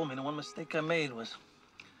always told me the one mistake I made was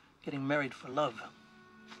getting married for love.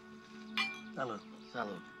 Salud.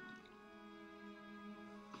 Salud.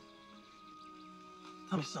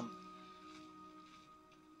 Tell me something.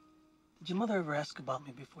 Did your mother ever ask about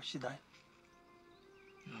me before she died?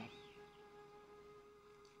 No.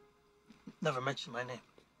 Never mentioned my name.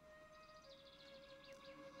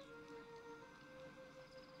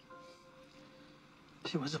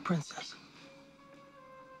 She was a princess.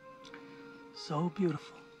 So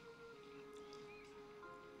beautiful.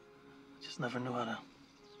 Just never knew how to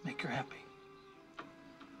make her happy.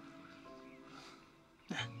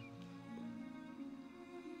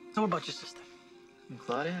 So what about your sister?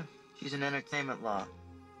 Claudia? She's in entertainment law.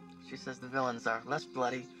 She says the villains are less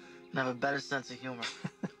bloody and have a better sense of humor.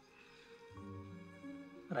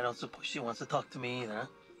 But I don't suppose she wants to talk to me either, huh?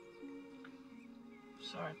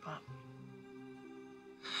 Sorry, Pop.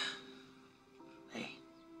 Hey.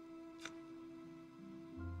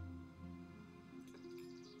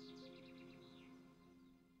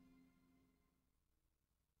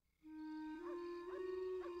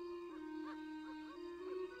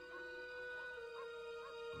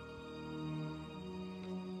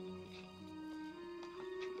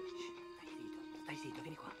 Stai zitto,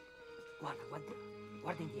 vieni qua. Guarda,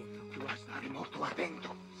 guarda indietro. Tu a stare molto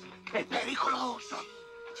attento. È pericoloso.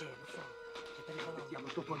 C'è, lo so, c'è pericoloso. Andiamo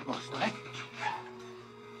dopo il posto, eh?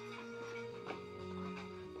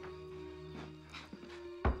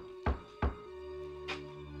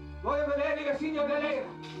 Voglio vedere la signora Lena.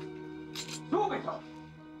 Subito!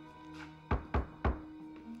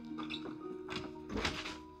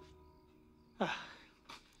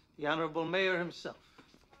 The Honorable Mayor himself.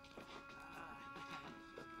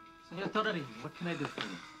 Signor Torrerini, what can I do for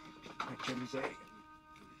you? What can you say?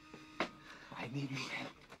 I need your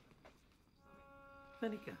help.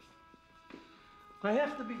 Domenico. I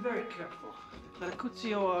have to be very careful. The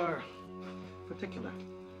Clericuzio are particular.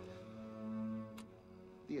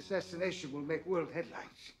 The assassination will make world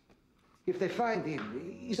headlines. If they find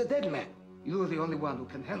him, he's a dead man. You're the only one who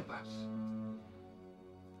can help us.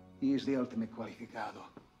 He is the ultimate qualificado.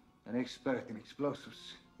 An expert in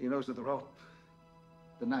explosives. He knows the rope.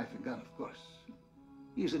 The knife and gun, of course.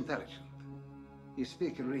 He's intelligent. He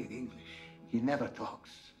speaks and reads English. He never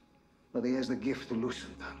talks. But he has the gift to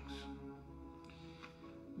loosen tongues.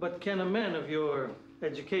 But can a man of your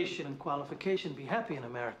education and qualification be happy in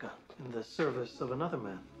America in the service of another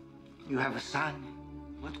man? You have a son.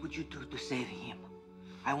 What would you do to save him?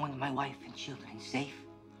 I want my wife and children safe.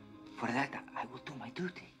 For that, I will do my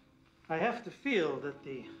duty. I have to feel that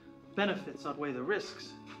the benefits outweigh the risks.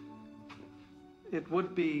 It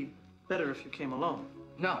would be better if you came alone.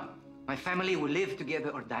 No. My family will live together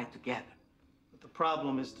or die together. But the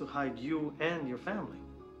problem is to hide you and your family.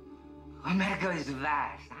 America is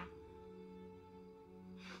vast, huh?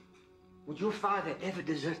 Would your father ever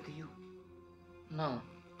desert you? No.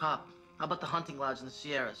 Pop, how about the hunting lodge in the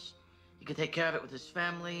Sierras? He could take care of it with his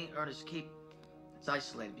family, earn his keep. It's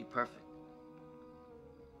isolated, be perfect.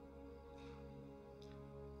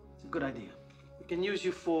 It's a good idea. We can use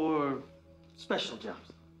you for special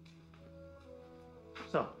jobs.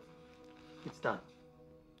 So, it's done.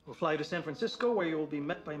 We'll fly you to San Francisco, where you will be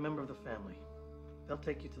met by a member of the family. They'll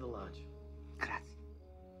take you to the lodge. Grazie.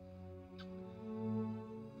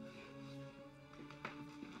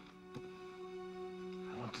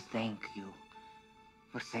 I want to thank you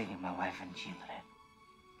for saving my wife and children.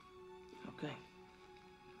 Okay.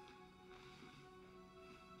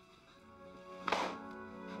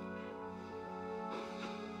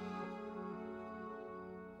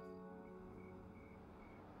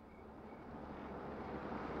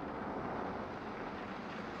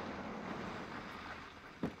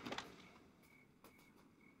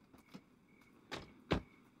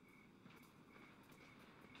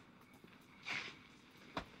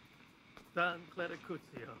 Don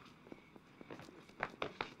Clericuzio.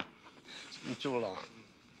 It's been too long.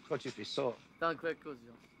 Crocifisso. Don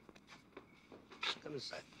Clericuzio. Come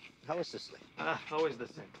inside. How is Sicily? Always the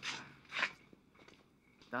same.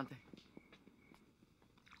 Dante.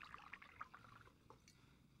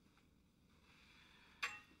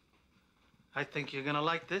 I think you're gonna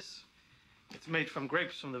like this. It's made from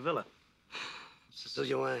grapes from the villa.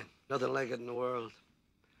 Sicilian wine. Nothing like it in the world.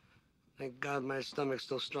 Thank God my stomach's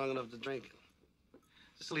still strong enough to drink it.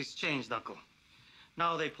 Sicily's changed, Uncle.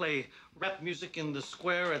 Now they play rap music in the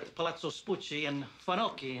square at Palazzo Spucci, and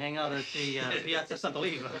Fanocchi hang out at the Piazza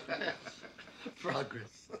Sant'Oliva.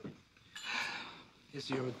 Progress. Here's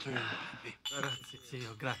your return, Pippi. Grazie,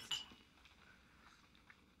 zio, grazie.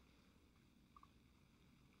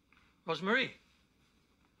 Rosemarie,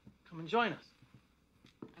 come and join us.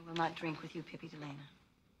 I will. will not drink with you, Pippi Lena.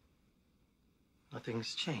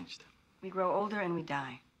 Nothing's changed. We grow older and we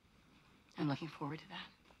die. I'm looking forward to that.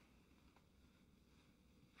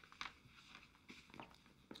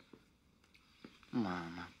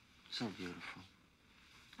 Mama, so beautiful.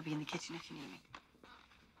 I'll be in the kitchen if you need me.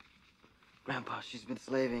 Grandpa, she's been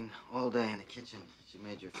slaving all day in the kitchen. She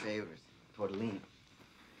made your favorite, tortellini.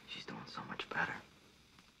 She's doing so much better.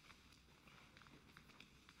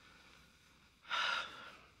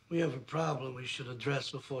 We have a problem we should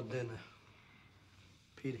address before dinner.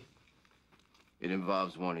 Petey. It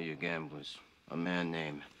involves one of your gamblers, a man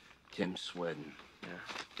named Tim Swedden. Yeah,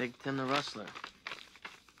 Big Tim the Rustler.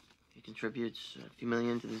 He contributes a few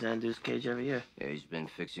million to the Zandu's cage every year. Yeah, he's been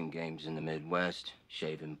fixing games in the Midwest,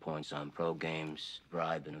 shaving points on pro games,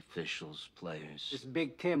 bribing officials, players. This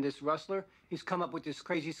Big Tim, this Rustler, he's come up with this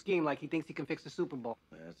crazy scheme like he thinks he can fix the Super Bowl.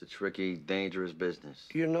 Yeah, it's a tricky, dangerous business.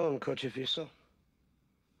 You know him, Crricifisso.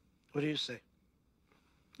 What do you say?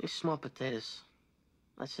 These small potatoes.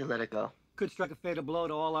 I say let it go. Could strike a fatal blow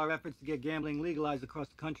to all our efforts to get gambling legalized across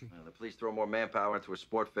the country. Yeah, the police throw more manpower into a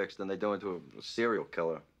sport fix than they do into a serial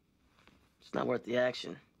killer. It's not worth the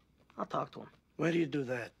action. I'll talk to him. Why do you do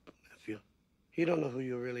that, nephew? He don't know who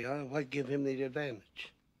you really are. Why give him the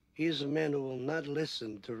advantage? He is a man who will not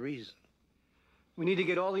listen to reason. We need to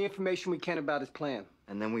get all the information we can about his plan.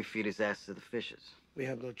 And then we feed his ass to the fishes. We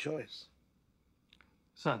have no choice.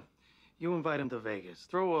 Son, you invite him to Vegas.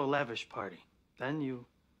 Throw a lavish party. Then you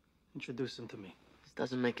introduce him to me. This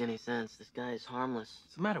doesn't make any sense. This guy is harmless.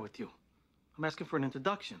 What's the matter with you? I'm asking for an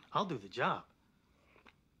introduction. I'll do the job.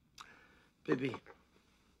 Pippi,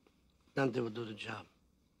 Dante will do the job.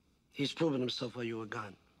 He's proven himself while you were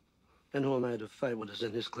gone. And who am I to fight what is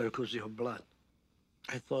in his Clericuzio blood?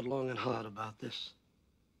 I thought long and hard about this.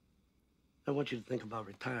 I want you to think about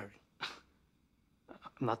retiring.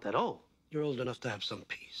 I'm not that old. You're old enough to have some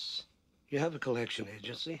peace. You have a collection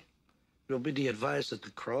agency. You'll be the advisor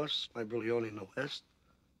to Cross, my Bruglione in the West.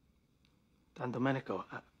 Don Domenico,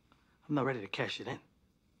 I'm not ready to cash it in.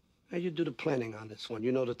 Now, you do the planning on this one.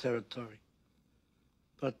 You know the territory.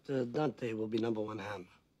 But Dante will be #1 hammer.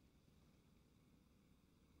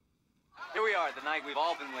 Here we are, the night we've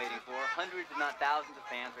all been waiting for. Hundreds, if not thousands of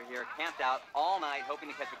fans are here, camped out all night, hoping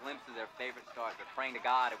to catch a glimpse of their favorite stars. They're praying to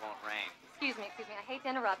God it won't rain. Excuse me, I hate to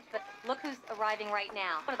interrupt, but look who's arriving right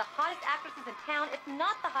now. One of the hottest actresses in town, if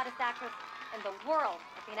not the hottest actress in the world,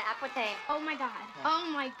 Athena Aquitaine. Oh my God. Oh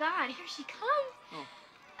my God. Here she comes. Oh.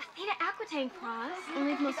 Athena Aquitaine, Cross.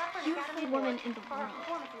 Only the most beautiful woman in the world.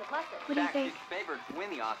 What do you think? She's favored to win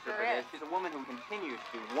the Oscar for this. She's a woman who continues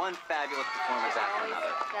to do one fabulous performance after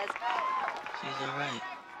another. She's all right.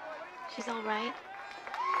 She's all right.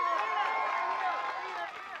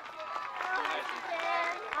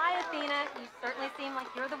 Hi, Athena. You certainly seem like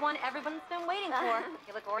you're the one everyone's been waiting for.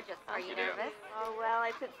 You look gorgeous. Are you nervous? Oh, well,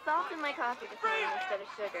 I put salt in my coffee this morning instead of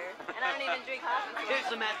sugar. And I don't even drink coffee. Here's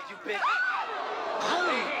some message, you bitch.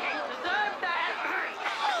 Deserve that!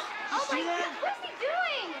 Oh my God, what's he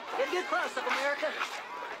doing? Get close up, America.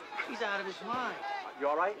 He's out of his mind. You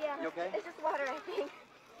all right? Yeah. You okay? It's just water, I think.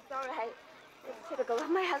 It's all right. It's typical of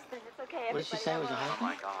my husband. It's okay, everybody. What did she say? Was it Oh,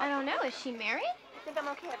 my God. I don't know. Is she married? I think I'm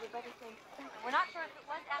okay, everybody thinks. We're not sure if it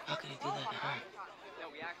was How could he do that to her?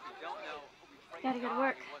 No, we actually don't know. Gotta go to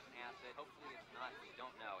work. It wasn't acid. Hopefully it's not. We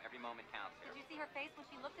don't know. Every moment counts here. Did you see her face when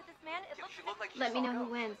she looked at this man? It looked She looked like she Let me saw know a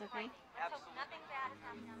who ghost. wins, okay? Let's hope nothing bad has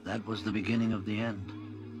happened. That was the beginning of the end.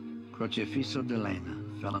 Crricifisso de Lena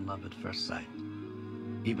fell in love at first sight,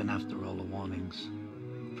 even after all the warnings.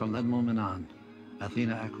 From that moment on,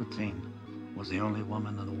 Athena Aquitaine was the only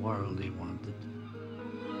woman in the world he wanted.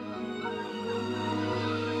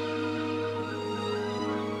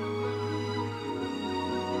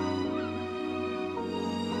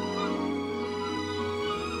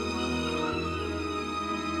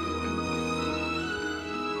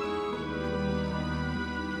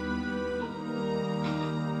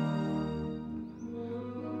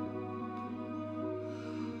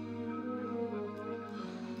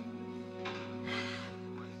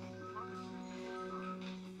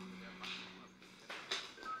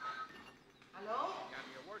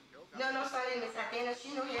 No, sorry, Miss Athena.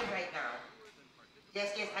 She's not here right now.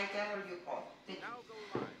 Yes, I tell her you called. The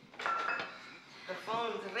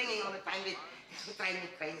phone's ringing all the time. It's driving me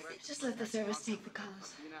crazy. Just let the service take the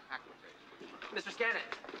calls. Mr.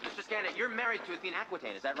 Scannett, you're married to Athena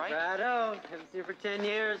Aquitaine, is that right? Righto. Haven't seen her for 10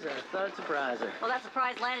 years. I thought I'd surprise her. Well, that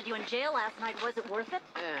surprise landed you in jail last night. Was it worth it?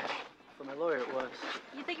 Yeah, for my lawyer it was.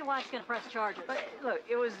 You think your wife's gonna press charges? But look,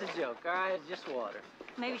 it was a joke, all right? It's just water.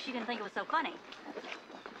 Maybe she didn't think it was so funny.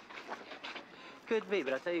 could be,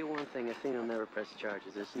 but I'll tell you one thing. Athena will never press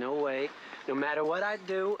charges. There's no way. No matter what I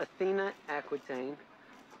do, Athena Aquitaine,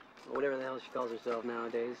 or whatever the hell she calls herself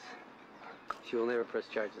nowadays, she will never press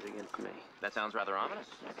charges against me. That sounds rather ominous.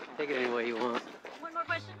 Take it any way you want. One more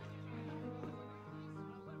question.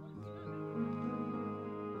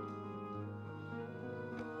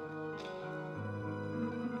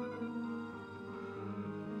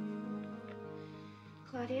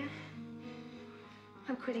 Claudia,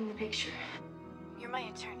 I'm quitting the picture. You're my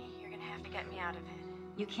attorney. You're gonna have to get me out of it.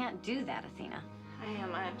 You can't do that, Athena.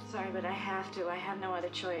 I'm sorry, but I have to. I have no other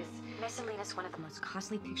choice. Miss Alina's one of the most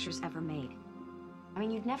costly pictures ever made. I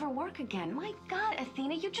mean, you'd never work again. My God,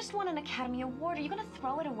 Athena, you just won an Academy Award. Are you gonna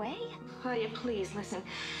throw it away? Claudia, please, listen.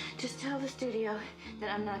 Just tell the studio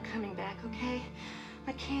that I'm not coming back, okay?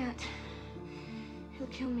 I can't. He'll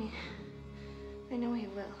kill me. I know he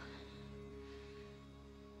will.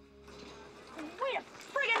 Wait a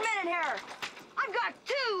friggin' minute here! I've got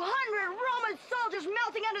 200 Roman soldiers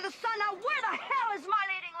melting under the sun. Now where the hell is my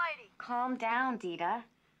leading lady? Calm down, Dita.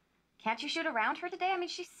 Can't you shoot around her today? I mean,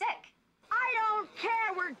 she's sick. I don't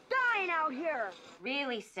care. We're dying out here.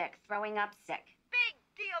 Really sick. Throwing up sick. Big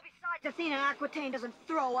deal. Besides, Athena Aquitaine doesn't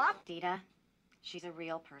throw up. Dita, she's a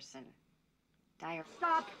real person. Dire.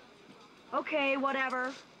 Stop. Okay,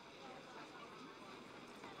 whatever.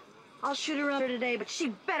 I'll shoot her under today, but she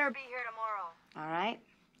better be here tomorrow. All right.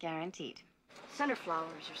 Guaranteed. Send her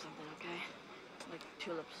flowers or something, okay? Like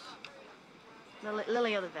tulips.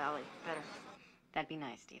 Lily of the Valley. Better. That'd be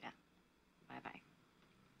nice, Dita. Bye-bye.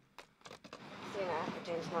 Athena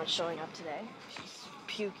Aquitaine's not showing up today. She's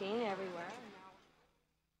puking everywhere.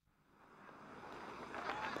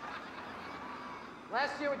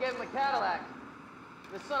 Last year we gave him a Cadillac.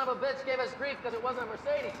 The son of a bitch gave us grief because it wasn't a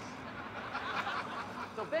Mercedes.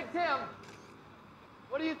 So Big Tim,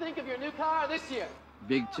 what do you think of your new car this year?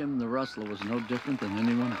 Big Tim the Rustler was no different than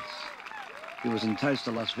anyone else. He was enticed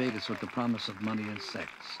to Las Vegas with the promise of money and sex.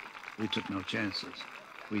 We took no chances.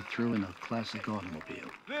 We threw in a classic automobile.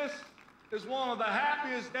 This is one of the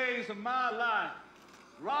happiest days of my life.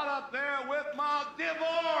 Right up there with my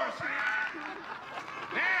divorce.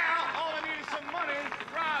 Now, all I need is some money to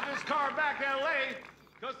drive this car back to L.A.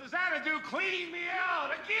 because the Xanadu cleaned me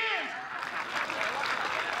out again.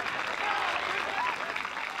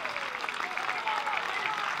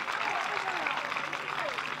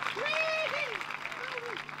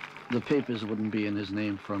 The papers wouldn't be in his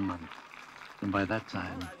name for a month. And by that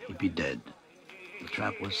time, he'd be dead. The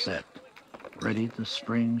trap was set, ready to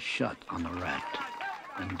spring shut on the rat.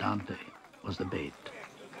 And Dante was the bait.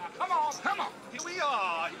 Come on, here we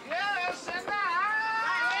are. Yes, and now.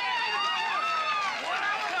 What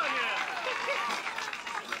I tell you?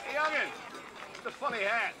 Hey, youngin, it's a funny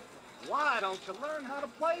hat. Why don't you learn how to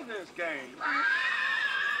play this game?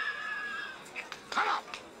 Come on.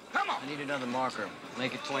 I need another marker.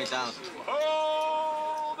 Make it 20,000.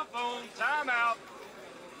 Hold the phone. Time out.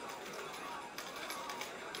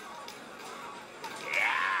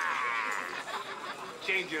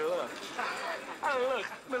 Change your luck. Oh,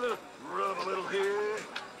 look. Rub a little here.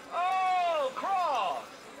 Oh, Cross.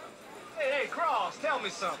 Hey, Cross, tell me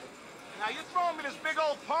something. Now, you're throwing me this big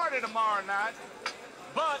old party tomorrow night,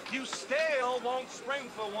 but you still won't spring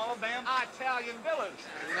for one of them Italian villas.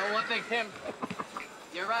 You know one thing, Tim?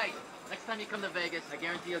 You're right. Next time you come to Vegas, I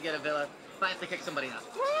guarantee you'll get a villa if I have to kick somebody out.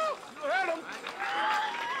 Woo! You heard him.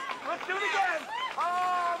 Let's do it again.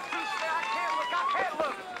 Oh, I can't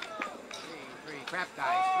look. Three crap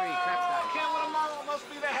guys. Three crap guys. Can't let them all. Must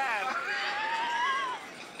be the hat.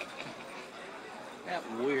 That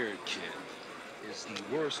weird kid is the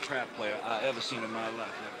worst trap player I ever seen in my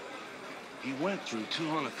life. He went through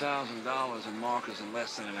 $200,000 in markers in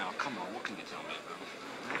less than an hour. Come on, what can you tell me about him?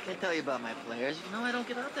 I can't tell you about my players. You know I don't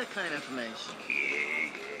get out that kind of information.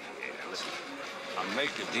 Yeah. Listen, I'll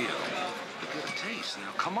make the deal. Good taste.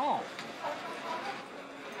 Now, come on.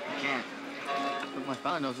 I can't. But my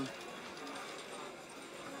father knows him.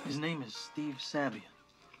 His name is Steve Sabia.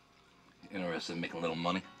 Interested in making a little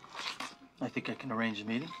money? I think I can arrange a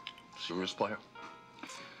meeting. Serious player?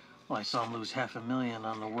 Well, I saw him lose $500,000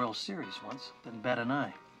 on the World Series once. Didn't bat an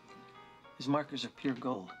eye. His markers are pure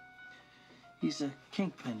gold. He's a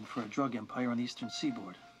kingpin for a drug empire on the Eastern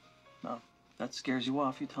Seaboard. Now, if that scares you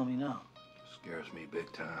off, you tell me now. Scares me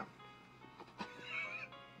big time.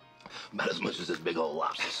 About as much as this big old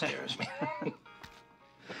lobster scares me.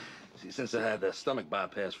 See, since I had that stomach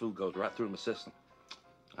bypass, food goes right through my system.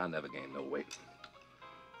 I never gained no weight.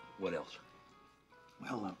 What else?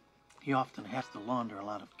 Well, he often has to launder a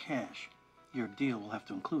lot of cash. Your deal will have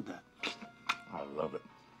to include that. I love it.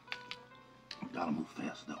 Gotta move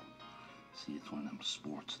fast, though. See, it's one of them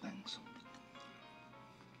sports things.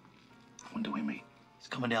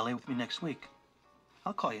 coming to LA with me next week.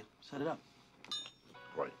 I'll call you, set it up.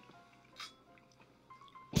 Right.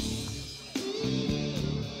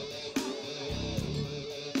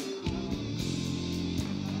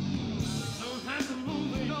 Don't have to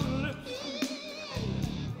move your lips,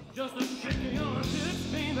 just a shake of your hips,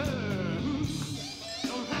 baby.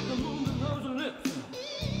 Don't have to move those lips,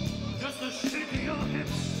 just a shake of your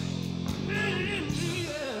hips.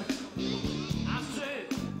 Yeah, I said.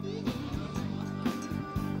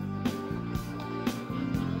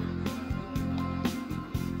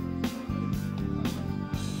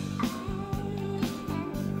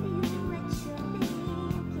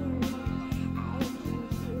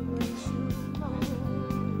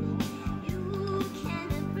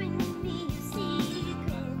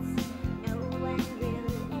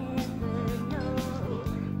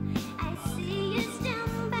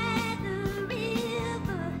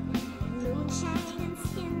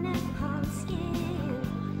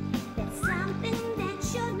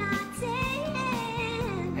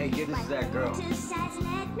 Hey, give this to that girl.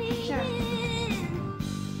 Sure.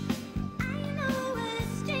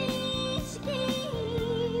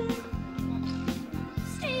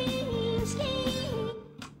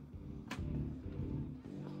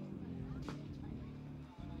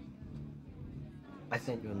 I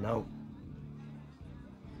sent you a note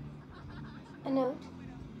A note?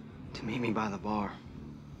 to meet me by the bar.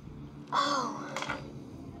 Oh,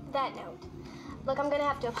 that note. Look, I'm gonna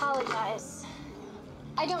have to apologize.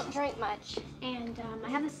 I don't drink much, and I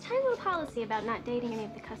have this tiny little policy about not dating any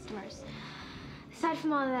of the customers. Aside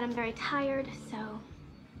from all of that, I'm very tired, so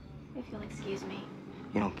if you'll excuse me.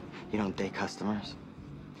 You don't date customers?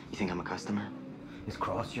 You think I'm a customer? Is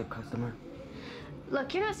Cross your customer?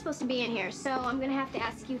 Look, you're not supposed to be in here, so I'm gonna have to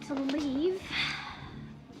ask you to leave.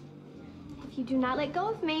 If you do not let go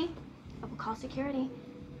of me, I will call security.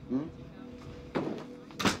 Hmm?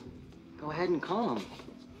 Go ahead and call him.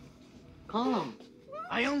 Call him.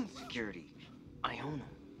 I own security. I own them.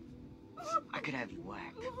 I could have you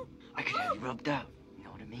whacked. I could have you rubbed out. You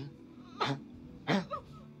know what I mean? Huh? Huh?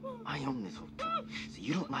 I own this hotel, so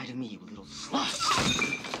you don't lie to me, you little slut.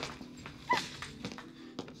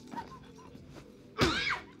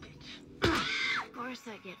 Of course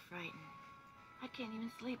I get frightened. I can't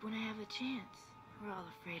even sleep when I have a chance. We're all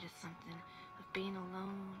afraid of something, of being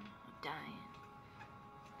alone, of dying.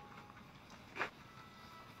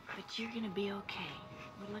 But you're gonna be okay.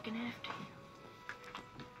 We're looking after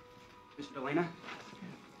you. Mr. Lena,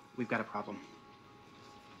 we've got a problem.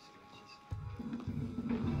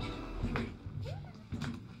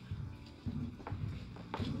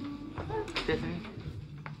 Tiffany?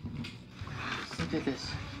 Who did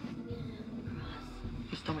this?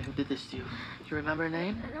 Just tell me who did this to you. Do you remember her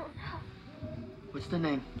name? I don't know. What's the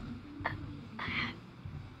name?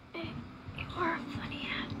 You are a funny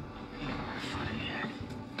hat. Funny hat.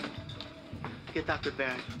 Get Dr.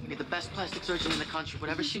 Barrett. We need the best plastic surgeon in the country.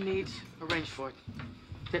 Whatever she needs, arrange for it.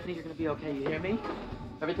 Tiffany, you're gonna be okay. You hear me?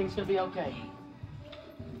 Everything's gonna be okay.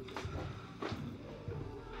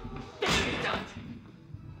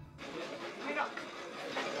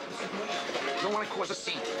 You don't want to cause a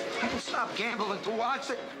scene. People stop gambling to watch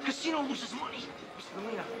it. Casino loses money. Mr.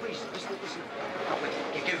 Lena, please, listen.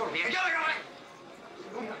 Get over here. Get out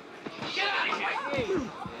of here!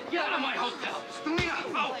 Get out of my hotel! Mr. Lena!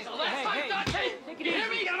 Oh, the last time, Dante! You hear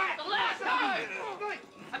me? The last time!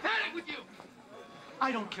 I panicked with you!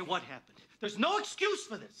 I don't care what happened. There's no excuse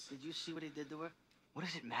for this. Did you see what he did to her? What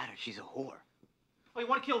does it matter? She's a whore. Oh, you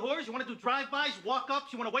want to kill whores? You want to do drive-bys,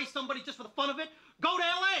 walk-ups? You want to waste somebody just for the fun of it? Go to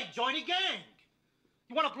L.A., join a gang.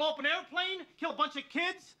 You want to blow up an airplane, kill a bunch of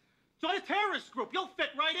kids? Join a terrorist group. You'll fit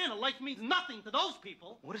right in. A life means nothing to those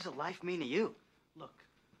people. What does a life mean to you? Look,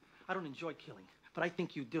 I don't enjoy killing, but I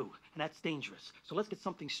think you do, and that's dangerous. So let's get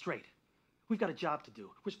something straight. We've got a job to do.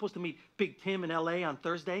 We're supposed to meet Big Tim in L.A. on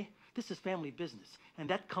Thursday. This is family business, and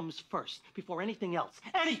that comes first, before anything else.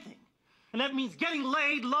 Anything! And that means getting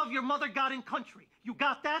laid, love your mother, God, and country. You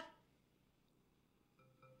got that?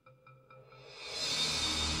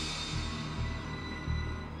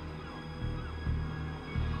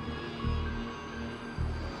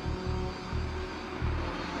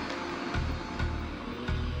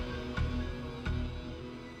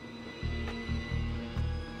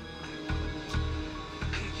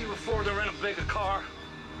 Can't you afford to rent a bigger car?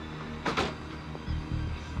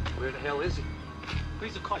 Where the hell is he?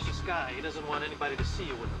 He's a cautious guy. He doesn't want anybody to see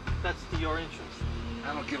you with him. That's to your interest.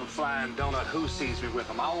 I don't give a flying donut who sees me with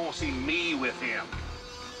him. I won't see me with him.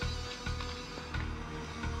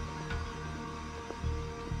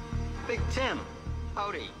 Big Tim,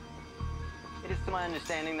 howdy. It is to my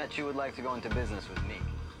understanding that you would like to go into business with me.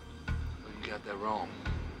 You got that wrong.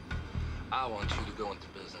 I want you to go into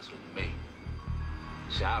business with me.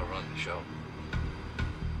 See, I run the show.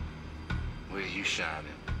 Where you shine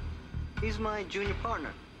in? He's my junior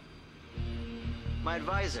partner. My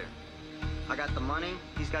advisor. I got the money,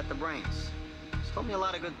 he's got the brains. He's told me a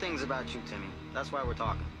lot of good things about you, Timmy. That's why we're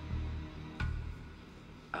talking.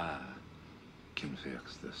 I can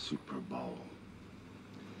fix the Super Bowl.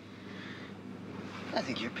 I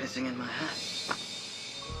think you're pissing in my hat.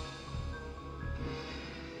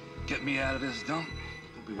 Get me out of this dump.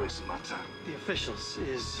 Don't be wasting my time. The officials,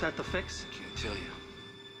 is that the fix? Can't tell you,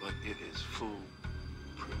 but it is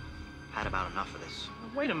foolproof. Had about enough of this.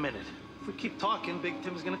 Wait a minute. If we keep talking, Big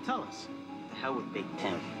Tim's gonna tell us. The hell with Big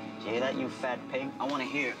Tim. Did you hear that, you fat pig? I want to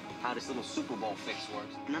hear how this little Super Bowl fix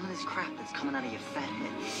works. None of this crap that's coming out of your fat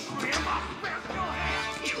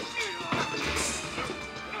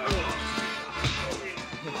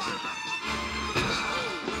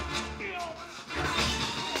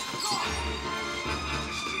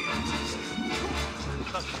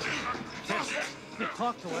If you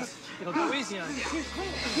talk to us, it'll go easy on you.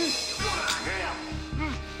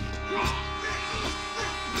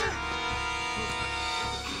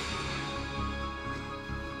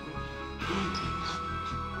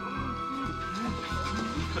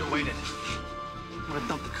 Could have waited. I'm gonna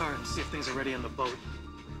dump the car and see if things are ready on the boat.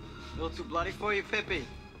 A little too bloody for you, Pippi?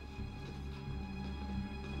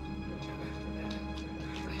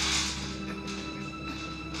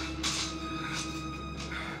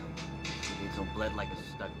 He's so bled like a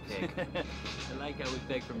stuck pig. I like how we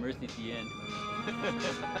beg for mercy at the end.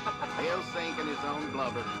 He'll sink in his own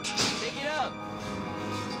blubber. Take it up!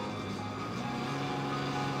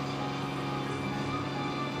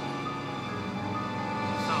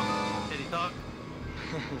 So, did he talk?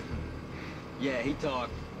 Yeah, he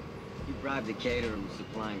talked. He bribed the caterer who was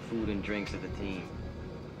supplying food and drinks to the team.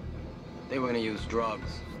 They were gonna use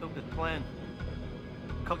drugs. Stupid plan.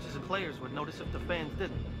 Coaches and players would notice if the fans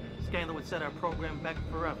didn't. Scandal would set our program back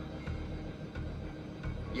forever.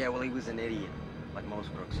 Yeah, well, he was an idiot, like most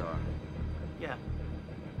crooks are. Yeah.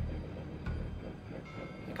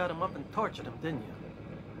 You cut him up and tortured him, didn't you?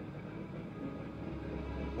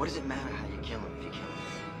 What does it matter how you kill him if you kill him?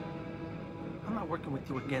 I'm not working with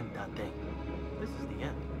you again, Dante. This is the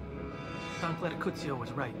end. Don Clericuzio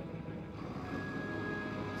was right.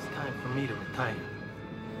 It's time for me to retire.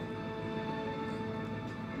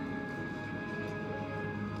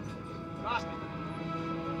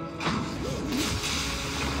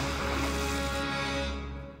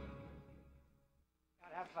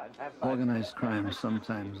 Organized crime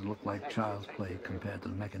sometimes look like child's play compared to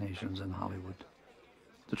the machinations in Hollywood.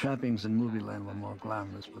 The trappings in movie land were more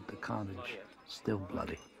glamorous, but the carnage still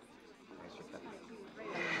bloody.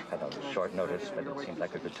 I know it's short notice, but it seemed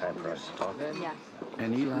like a good time for us to talk. Yeah.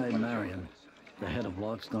 And Eli Marion, the head of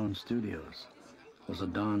Lordstone Studios, was a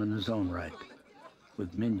don in his own right,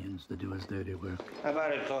 with minions to do his dirty work. How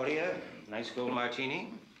about it, Claudia? Nice gold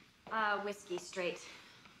martini? Whiskey straight.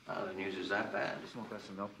 Oh, the news is that bad. Just want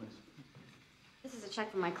some milk, please. This is a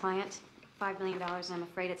check from my client. $5 million, and I'm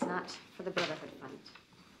afraid it's not for the Brotherhood Fund.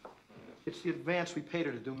 It's the advance we paid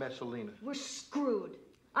her to do Metzelina. We're screwed.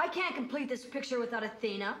 I can't complete this picture without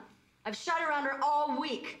Athena. I've shot around her all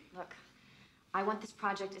week. Look, I want this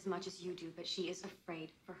project as much as you do, but she is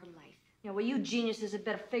afraid for her life. Yeah, well, you geniuses had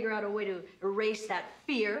better figure out a way to erase that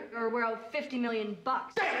fear, or we're out $50 million. Damn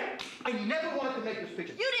it! I never wanted to make this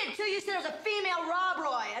picture. You did too. You said it was a female Rob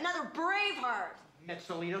Roy, another Braveheart.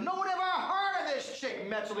 Metzelina. No one ever heard of this chick,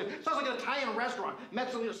 Metzelina. Sounds like an Italian restaurant.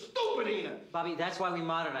 Metzelina, stupidina. Bobby, that's why we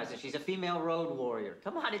modernized her. She's a female road warrior.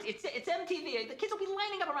 Come on, it's MTV. The kids will be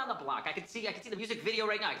lining up around the block. I can see the music video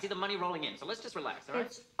right now. I can see the money rolling in. So let's just relax, all right?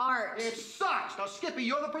 It's art. It sucks. Now, Skippy,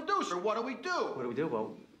 you're the producer. What do we do? What do we do?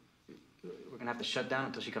 Well, we're gonna have to shut down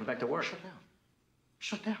until she comes back to work. Shut down.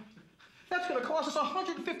 Shut down. That's gonna cost us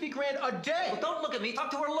 $150,000 a day. Well, don't look at me.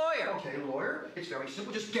 Talk to her lawyer. Okay, lawyer. It's very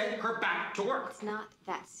simple. Just get her back to work. It's not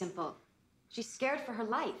that simple. She's scared for her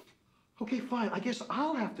life. Okay, fine. I guess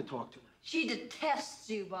I'll have to talk to her. She detests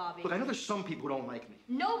you, Bobby. Look, I know there's some people who don't like me.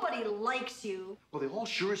 Nobody likes you. Well, they all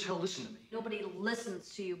sure as hell listen to me. Nobody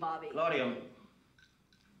listens to you, Bobby. Claudia,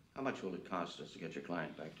 how much will it cost us to get your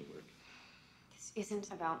client back to work? This isn't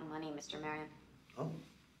about money, Mr. Marion. Oh.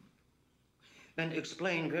 Then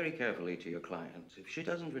explain very carefully to your client. If she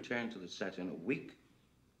doesn't return to the set in a week,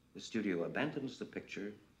 the studio abandons the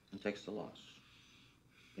picture and takes the loss.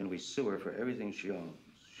 Then we sue her for everything she owns.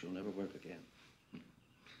 She'll never work again.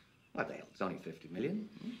 What the hell? It's only $50 million.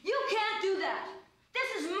 You can't do that.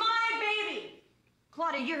 This is my baby.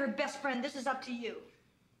 Claudia, you're her best friend. This is up to you.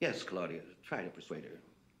 Yes, Claudia, try to persuade her.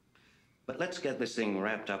 But let's get this thing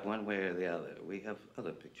wrapped up one way or the other. We have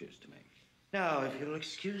other pictures to make. Now, if you'll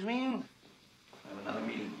excuse me, I have another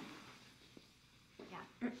meeting. Yeah,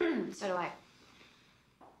 so do I.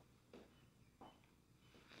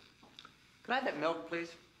 Could I have that milk,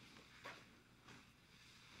 please?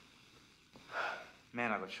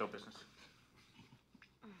 Man, I love show business.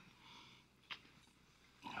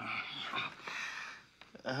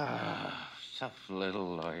 Tough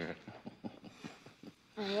little lawyer.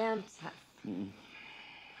 I am tough.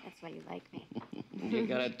 That's why you like me. You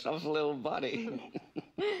got a tough little body.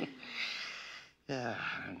 Yeah,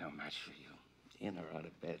 I'm no match for you. In or out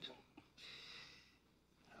of bed.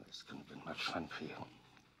 This couldn't have been much fun for you.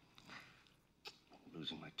 I'm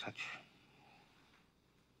losing my touch.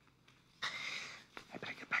 I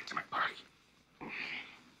better get back to my party.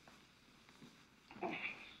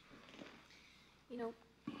 You know,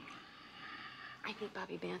 I think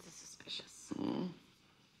Bobby Vance is suspicious.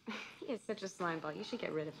 He is such a slimeball. You should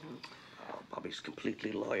get rid of him. Oh, Bobby's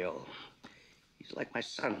completely loyal. He's like my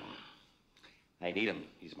son. I need him.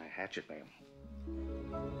 He's my hatchet man.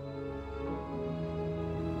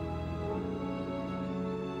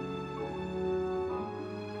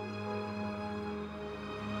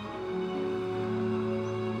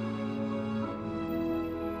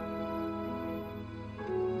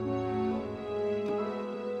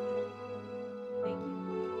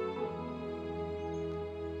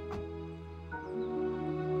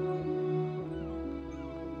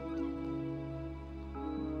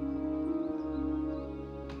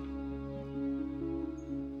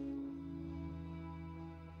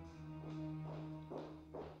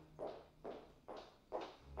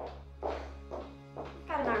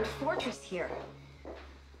 Fortress here.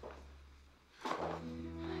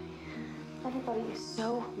 Everybody is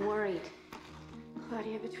so worried.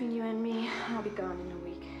 Claudia, between you and me, I'll be gone in a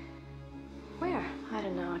week. Where? I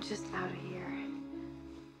don't know, just out of here.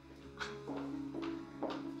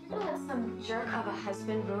 You're gonna let some jerk of a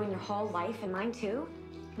husband ruin your whole life and mine too?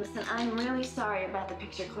 Listen, I'm really sorry about the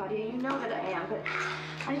picture, Claudia. You know that I am, but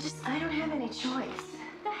I don't have any choice.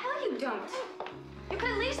 The hell you don't? You could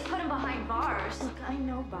at least put him behind bars. Look, I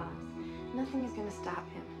know, boss. Nothing is gonna stop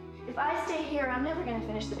him. If I stay here, I'm never gonna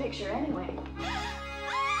finish the picture anyway.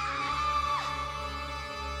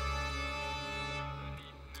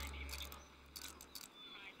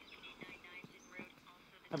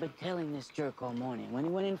 I've been telling this jerk all morning. When he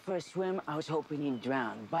went in for a swim, I was hoping he'd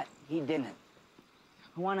drown, but he didn't.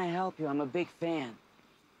 I want to help you. I'm a big fan.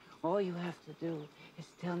 All you have to do is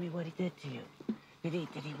tell me what he did to you. Did he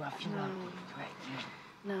rough you up? Right.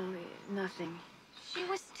 No, nothing. She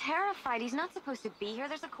was terrified. He's not supposed to be here.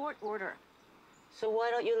 There's a court order. So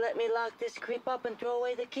why don't you let me lock this creep up and throw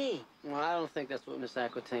away the key? Well, I don't think that's what Miss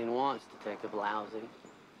Aquitaine wants, Detective Lousy.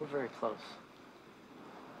 We're very close.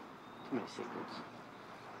 Too many secrets.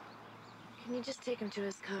 Can you just take him to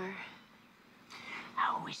his car?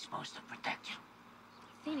 How are we supposed to protect you?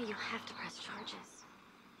 Lena, you have to press charges.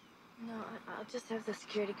 No, I'll just have the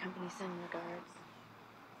security company send the guards.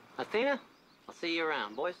 Athena, I'll see you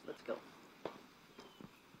around. Boys, let's go.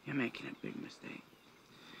 You're making a big mistake.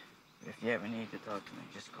 But if you ever need to talk to me,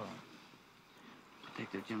 just call.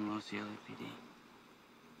 Detective Jim Rossi, LAPD.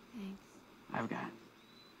 Thanks. I've got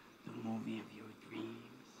the movie of your dreams.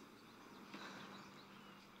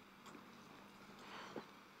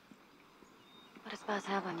 What does Buzz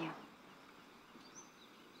have on you?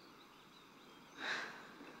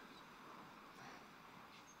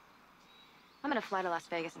 I'm gonna fly to Las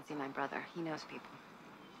Vegas and see my brother. He knows people.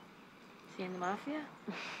 Is he in the mafia?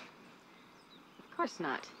 Of course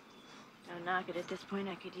not. Don't knock it. At this point,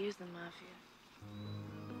 I could use the mafia.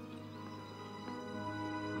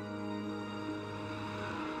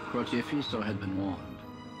 Crocifito had been warned.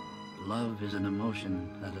 Love is an emotion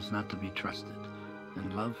that is not to be trusted,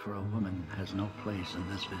 and love for a woman has no place in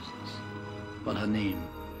this business. But her name,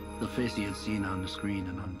 the face he had seen on the screen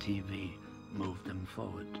and on TV, moved him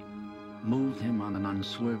forward. Moved him on an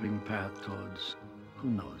unswerving path towards, who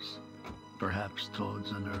knows, perhaps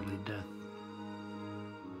towards an early death.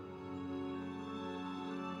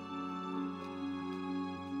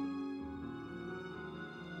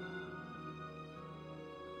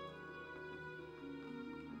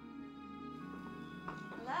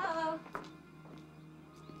 Hello?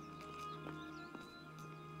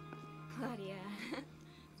 Claudia,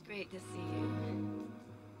 it's great to see you.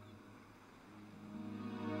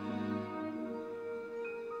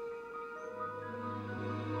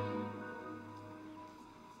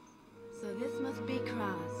 So this must be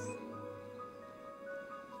Cross.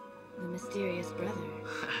 The mysterious brother.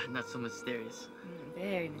 Not so mysterious.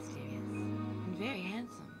 Very mysterious. And very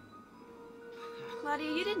handsome.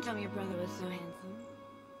 Claudia, you didn't tell me your brother was so handsome.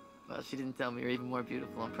 Well, she didn't tell me you're even more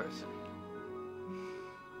beautiful in person.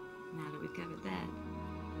 Now that we've covered that.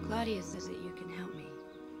 Claudia says that you can help me.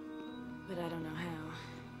 But I don't know how.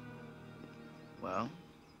 Well,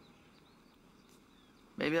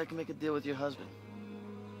 maybe I can make a deal with your husband.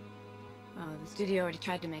 Oh, the studio already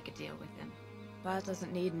tried to make a deal with him. Boz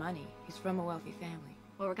doesn't need money. He's from a wealthy family.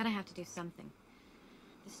 Well, we're gonna have to do something.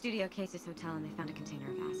 The studio cased this hotel and they found a container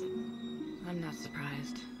of acid. I'm not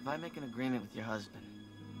surprised. If I make an agreement with your husband,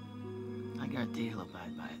 I guarantee he'll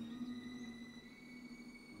abide by it.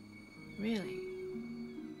 Really?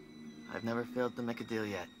 I've never failed to make a deal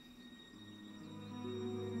yet.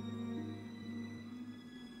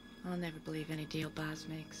 I'll never believe any deal Boz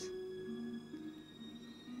makes.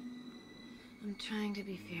 I'm trying to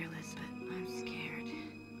be fearless, but I'm scared.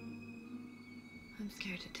 I'm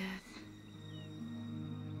scared to death.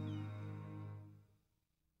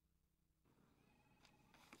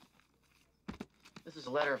 This is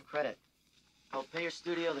a letter of credit. I'll pay your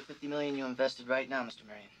studio the $50 million you invested right now, Mr.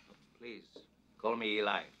 Marion. Please, call me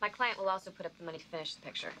Eli. My client will also put up the money to finish the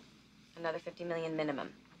picture. Another $50 million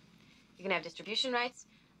minimum. You can have distribution rights,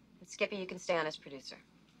 and Skippy, you can stay on as producer.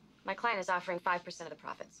 My client is offering 5% of the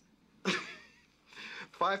profits.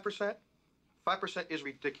 5%? 5% is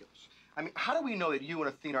ridiculous. I mean, how do we know that you and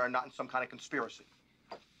Athena are not in some kind of conspiracy?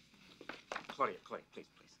 Claudia, please.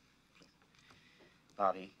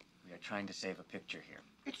 Bobby, we are trying to save a picture here.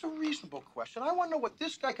 It's a reasonable question. I want to know what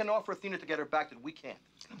this guy can offer Athena to get her back that we can't.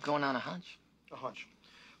 I'm going on a hunch. A hunch.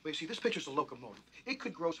 Well, you see, this picture's a locomotive. It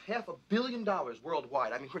could gross $500 million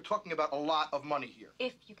worldwide. I mean, we're talking about a lot of money here.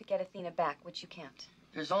 If you could get Athena back, which you can't.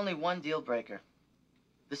 There's only one deal breaker.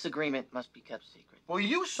 This agreement must be kept secret. Well,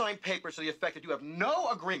 you signed papers to the effect that you have no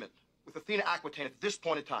agreement with Athena Aquitaine at this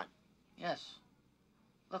point in time. Yes.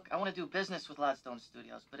 Look, I want to do business with Loudstone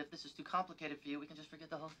Studios, but if this is too complicated for you, we can just forget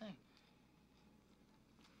the whole thing.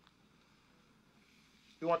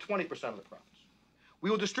 We want 20% of the profits. We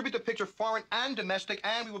will distribute the picture foreign and domestic,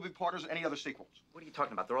 and we will be partners in any other sequels. What are you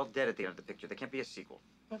talking about? They're all dead at the end of the picture. There can't be a sequel.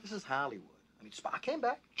 Well, this is Hollywood. I mean, Spa came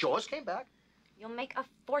back. Jaws came back. You'll make a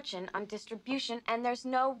fortune on distribution, and there's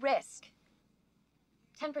no risk.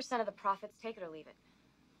 10% of the profits, take it or leave it.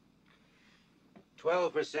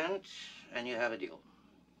 12%, and you have a deal.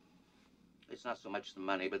 It's not so much the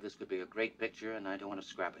money, but this could be a great picture, and I don't want to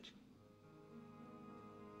scrap it.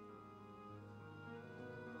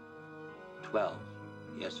 12,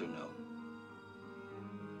 yes or no?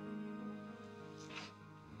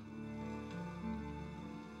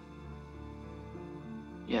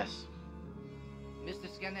 Yes.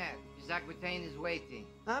 Mr. Scanner, Miss Aquitaine is waiting.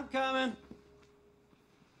 I'm coming.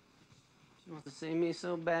 She wants to see me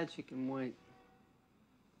so bad she can wait.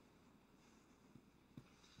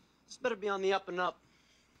 This better be on the up and up.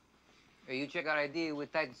 Hey, you check our ID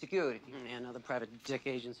with tight security. Yeah, another private dick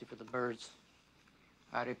agency for the birds.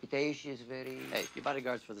 Our reputation is very... Hey, your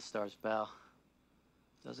bodyguard's for the stars, pal.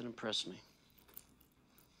 Doesn't impress me.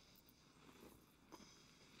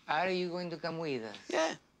 Are you going to come with us?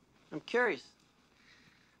 Yeah, I'm curious.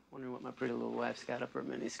 Wondering what my pretty little wife's got up her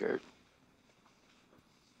miniskirt.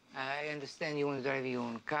 I understand you want to drive your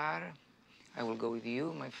own car. I will go with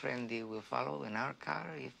you. My friend will follow in our car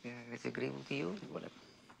if it's agreeable to you. Whatever.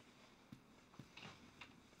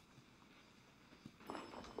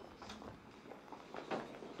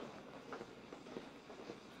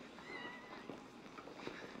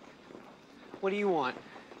 What do you want?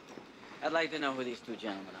 I'd like to know who these two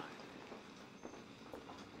gentlemen are.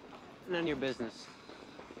 None of your business.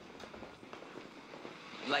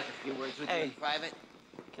 I'd like a few words with you in private.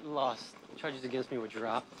 Get lost. Charges against me were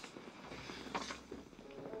dropped.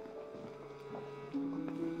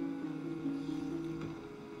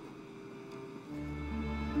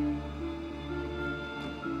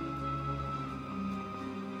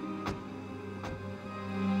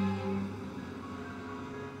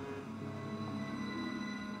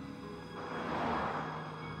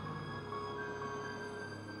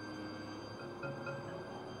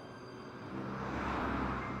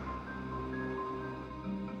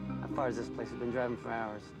 How far is this place? We've been driving for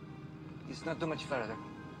hours. It's not too much further.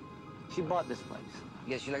 She bought this place.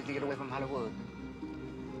 Yes, you like to get away from Hollywood.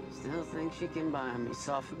 Still think she can buy me,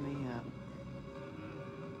 soften me up.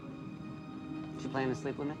 She planning to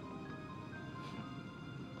sleep with me?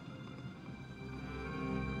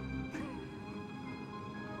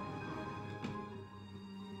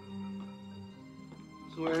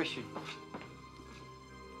 So where is she?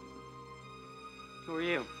 Who are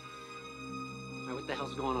you? Now, what the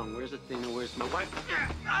hell's going on? Where's Athena? Where's my wife?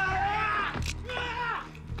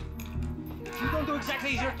 If you don't do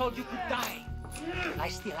exactly as you're told, you could die. Lie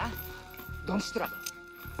still, huh? Don't struggle.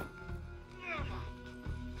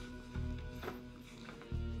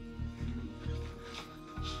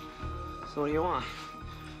 So what do you want?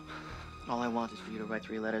 All I want is for you to write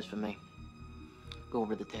 3 letters for me. Go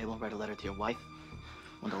over to the table, write a letter to your wife,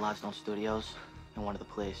 one to Limestone Studios, and one to the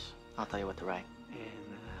police. I'll tell you what to write.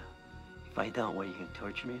 And if I don't, what, you can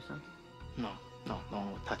torture me or something? No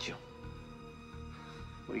one will touch you.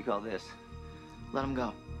 What do you call this? Let him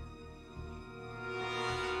go.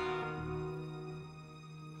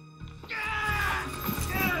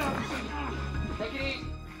 Take it easy.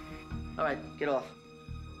 All right, get off.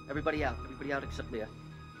 Everybody out. Everybody out except Leah.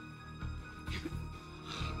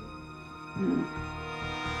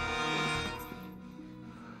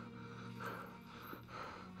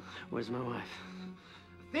 Where's my wife?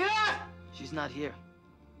 Lena! She's not here.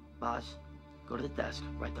 Boz, go to the desk,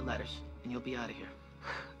 write the letters, and you'll be out of here.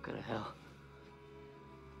 Go to hell.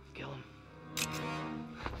 Kill him.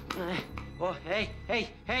 Oh, hey!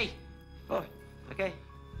 Oh, okay.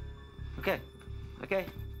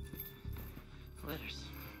 Letters.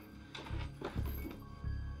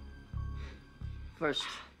 First,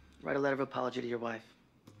 write a letter of apology to your wife.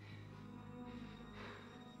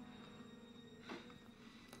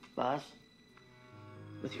 Boz,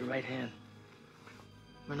 with your right hand.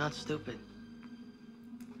 We're not stupid.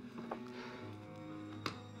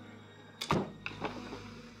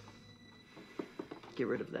 Get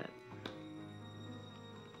rid of that.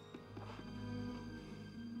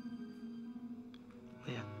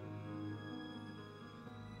 Leah.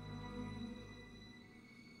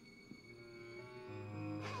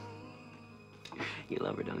 You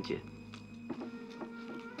love her, don't you?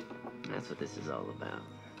 That's what this is all about.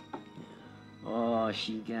 Oh,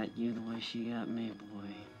 she got you the way she got me, boy.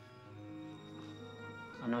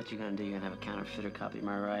 I know what you're gonna do. You're gonna have a counterfeiter copy, am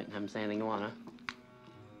I right? And have him say anything you want, huh?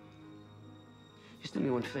 Just do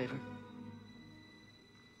me one favor.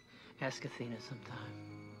 Ask Athena sometime.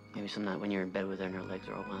 Maybe some night when you're in bed with her and her legs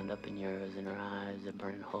are all wound up in yours and her eyes are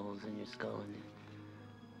burning holes in your skull and her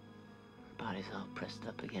body's all pressed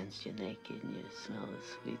up against you naked and you smell the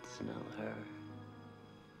sweet smell of her.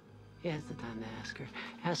 Yeah, it's the time to ask her.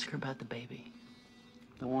 Ask her about the baby.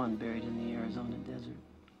 The one buried in the Arizona desert.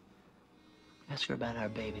 Ask her about our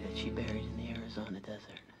baby that she buried in the Arizona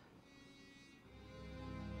desert.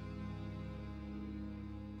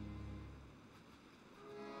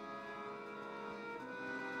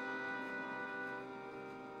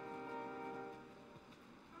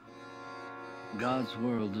 God's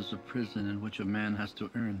world is a prison in which a man has to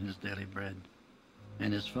earn his daily bread.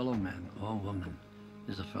 And his fellow man, or woman,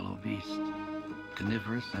 is a fellow beast,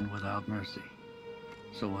 carnivorous and without mercy.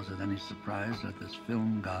 So was it any surprise that this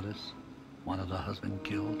film goddess wanted her husband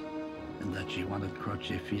killed, and that she wanted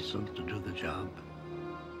Croce Fisso to do the job?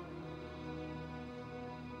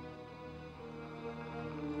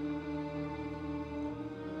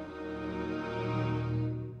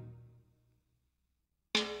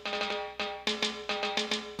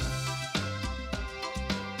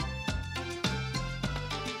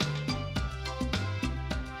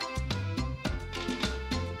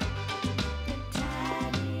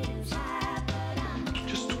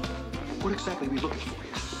 What exactly are we looking for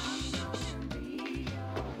here?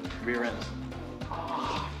 Rear ends.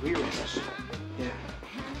 Rear ends. Yeah.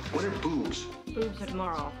 What are boobs? Boobs are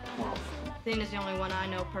tomorrow. Athena's the only one I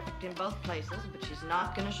know perfect in both places, but she's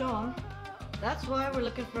not gonna show them. That's why we're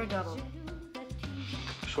looking for a double. So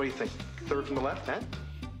what do you think? Third from the left, huh?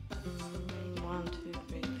 1, 2,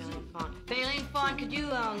 3, Faline Fawn. Faline Fawn, could you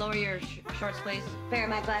lower your shorts, please? Bare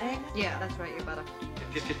my butt, eh? Yeah, that's right, your buttock.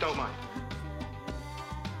 If you don't mind.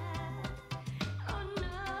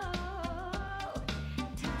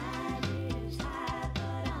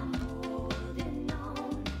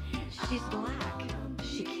 She's black.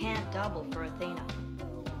 She can't double for Athena.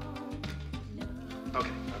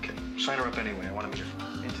 Okay. Sign her up anyway. I want to meet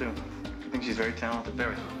her. Me too. I think she's very talented.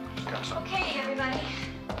 Very. She's got something. Okay, everybody.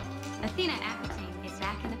 Athena Aquitaine is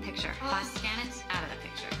back in the picture. Boss Janet's out of the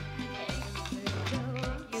picture.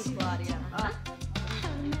 You, Claudia.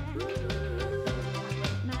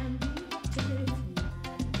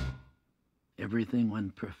 Everything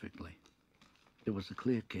went perfectly. It was a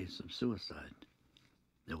clear case of suicide.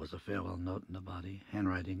 There was a farewell note in the body.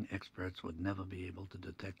 Handwriting experts would never be able to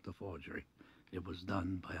detect the forgery. It was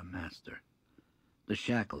done by a master. The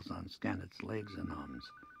shackles on Scannett's legs and arms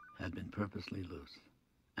had been purposely loose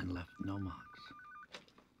and left no marks.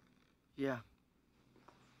 Yeah.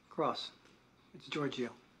 Cross, it's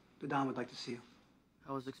Giorgio. The Don would like to see you.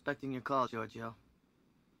 I was expecting your call, Giorgio.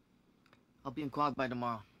 I'll be in Quag by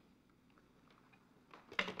tomorrow.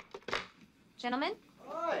 Gentlemen,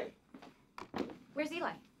 Hi. where's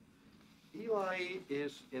Eli? Eli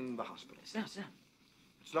is in the hospital. Sit down.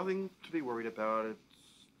 It's nothing to be worried about.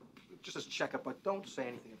 It's just a checkup, but don't say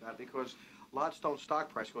anything about it because Lodstone's stock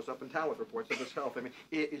price goes up and down with reports of his health. I mean,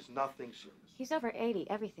 it is nothing serious. He's over 80.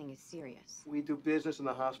 Everything is serious. We do business in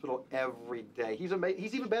the hospital every day. He's amazing.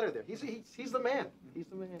 He's even better there. He's the man. He's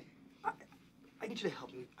the man. I need you to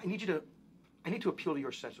help me. I need to appeal to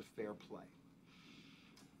your sense of fair play.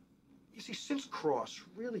 You see, since Cross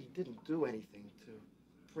really didn't do anything to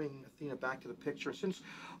bring Athena back to the picture, and since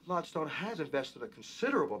Lodstone has invested a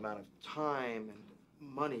considerable amount of time and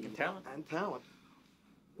money and talent,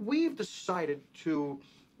 we've decided to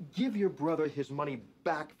give your brother his money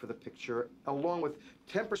back for the picture, along with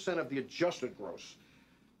 10% of the adjusted gross.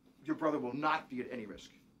 Your brother will not be at any risk.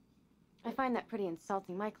 I find that pretty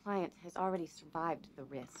insulting. My client has already survived the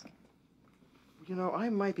risk. You know, I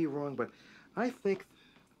might be wrong, but I think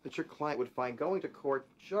that your client would find going to court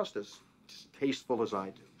just as distasteful as I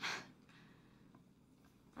do.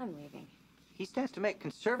 I'm leaving. He stands to make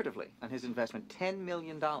conservatively on his investment $10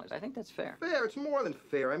 million. I think that's fair. Fair? It's more than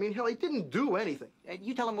fair. I mean, hell, he didn't do anything.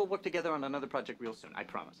 You tell him we'll work together on another project real soon. I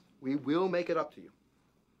promise. We will make it up to you.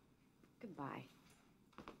 Goodbye.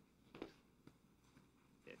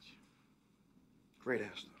 Bitch. Great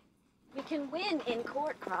ass, though. We can win in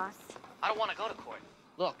court, Cross. I don't want to go to court.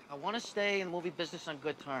 Look, I want to stay in the movie business on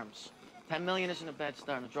good terms. 10 million isn't a bad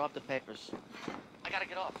start. I'll drop the papers. I gotta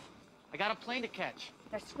get off. I got a plane to catch.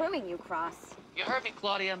 They're screwing you, Cross. You heard me,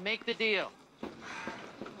 Claudia. Make the deal. All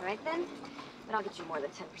right, then. But I'll get you more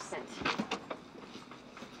than 10%.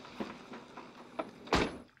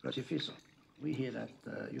 Crocifisso, we hear that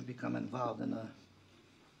you become involved in the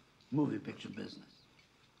movie picture business.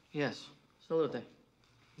 Yes. Salute.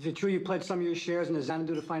 Is it true you pledged some of your shares in the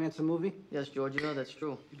Xanadu to finance a movie? Yes, Giorgio, that's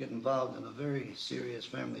true. You get involved in a very serious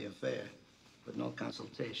family affair with no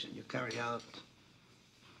consultation. You carry out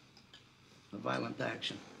a violent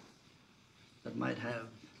action that might have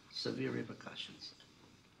severe repercussions.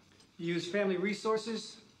 You use family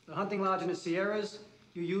resources, the hunting lodge in the Sierras.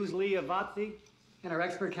 You use Lee Avazzi and our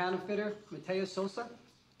expert counterfeiter, Mateo Sosa.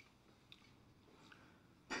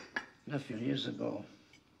 Nephew, years ago,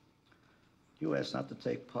 you asked not to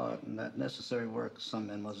take part in that necessary work some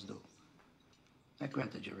men must do. I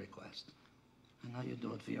granted your request. And now you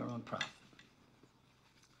do it for your own profit.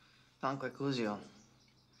 Don Clericuzio,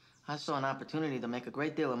 I saw an opportunity to make a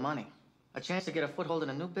great deal of money. A chance to get a foothold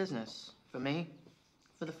in a new business. For me,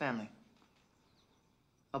 for the family.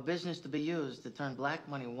 A business to be used to turn black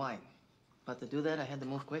money white. But to do that, I had to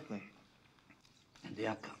move quickly. And the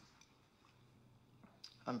outcome?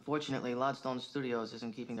 Unfortunately, Lodstone Studios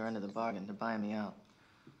isn't keeping their end of the bargain. They're buying me out.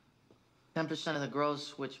 10% of the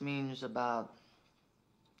gross, which means about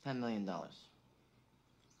 $10 million.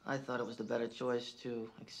 I thought it was the better choice to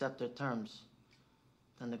accept their terms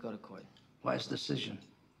than to go to court. Wise decision.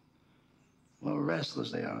 Well,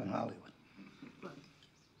 restless they are in Hollywood.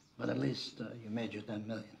 But at least you made your 10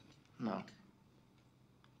 million. No.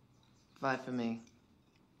 5 for me,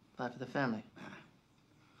 5 for the family.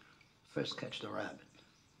 First catch the rabbit.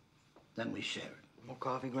 Then we share it. More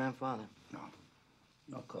coffee, grandfather? No.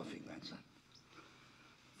 No coffee, grandson.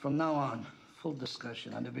 From now on, full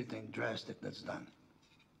discussion on everything drastic that's done.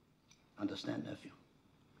 Understand, nephew?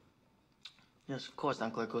 Yes, of course,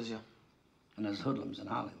 Don Clericuzio. And there's hoodlums in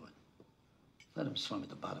Hollywood. Let them swim at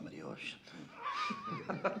the bottom of the ocean.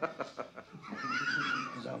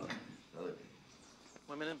 Zalo.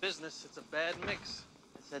 Women in business, it's a bad mix.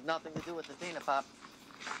 It's had nothing to do with Athena, Pop.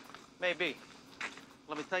 Maybe.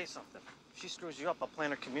 Let me tell you something. If she screws you up, I'll plan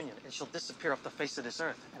her communion, and she'll disappear off the face of this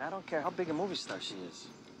earth. And I don't care how big a movie star she is.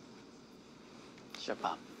 Sure,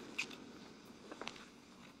 Pop.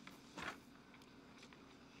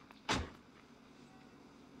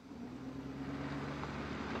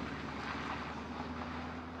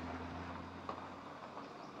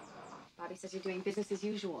 Bobby says you're doing business as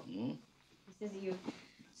usual. Hmm? He says that you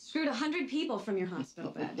screwed 100 people from your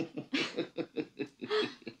hospital bed.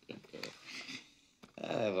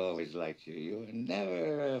 I've always liked you. You were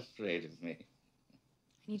never afraid of me.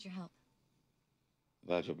 I need your help.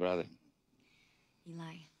 About your brother.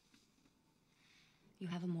 Eli, you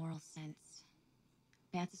have a moral sense.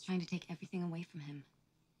 Vance is trying to take everything away from him.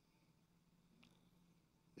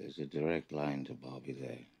 There's a direct line to Bobby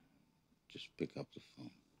there. Just pick up the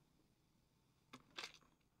phone.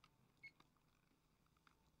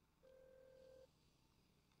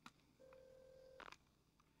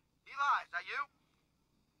 Eli, is that you?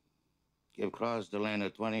 Give Cross Lena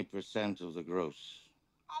 20% of the gross.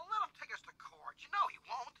 Oh, let him take us to court. You know he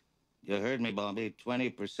won't. You heard me, Bobby.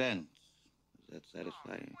 20%. Does that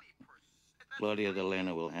satisfy you? Claudia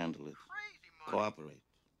Lena will handle it. Cooperate.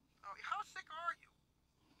 Oh, how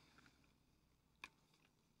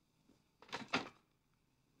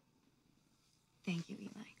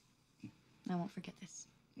I won't forget this.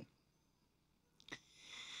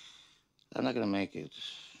 I'm not gonna make it.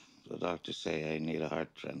 The doctors say I need a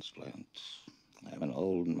heart transplant. I'm an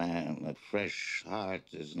old man. A fresh heart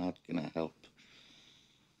is not gonna help.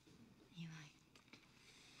 Eli.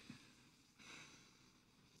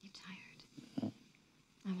 You're tired.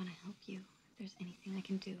 I want to help you. If there's anything I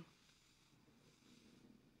can do.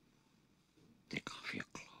 Take off your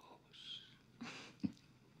clothes.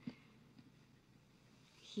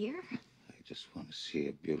 Here? I just want to see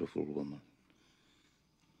a beautiful woman.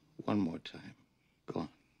 One more time. Go on.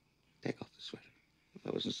 Take off the sweater. If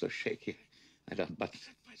I wasn't so shaky, I'd unbutton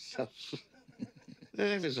it myself.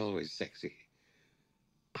 That is always sexy.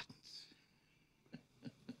 Buttons.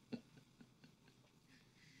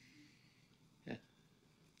 Yeah.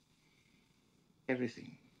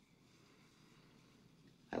 Everything.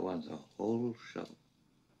 I want the whole show.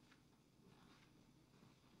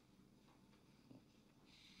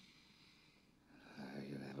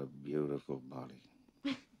 You have a beautiful body.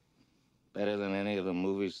 Better than any of the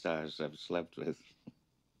movie stars I've slept with.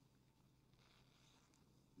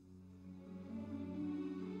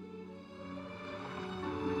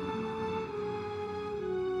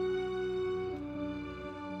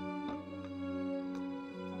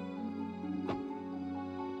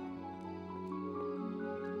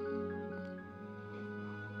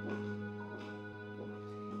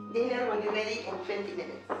 Dinner will be ready in 20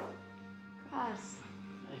 minutes. Cross.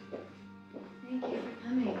 Thank you for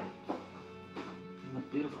coming. You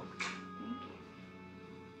look beautiful. Thank you.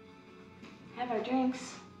 Have our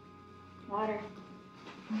drinks. Water.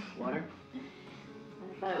 Water?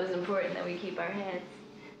 I thought it was important that we keep our heads.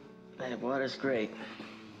 Hey, water's great.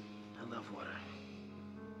 I love water.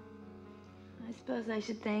 I suppose I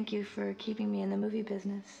should thank you for keeping me in the movie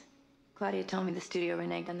business. Claudia told me the studio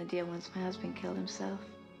reneged on the deal once my husband killed himself.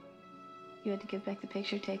 You had to give back the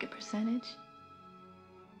picture, take a percentage?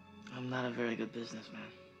 I'm not a very good businessman.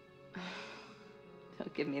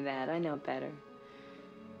 Don't give me that. I know better.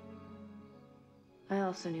 I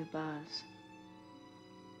also knew Boz.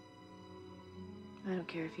 I don't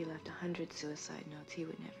care if he left 100 suicide notes. He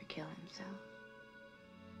would never kill himself.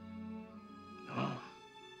 Oh.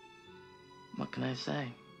 What can I say?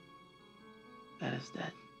 That is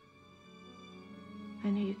dead. I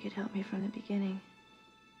knew you could help me from the beginning.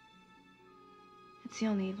 It's the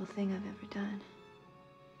only evil thing I've ever done.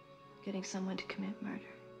 Getting someone to commit murder.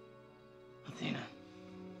 Athena.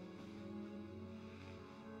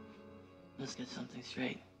 Let's get something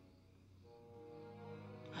straight.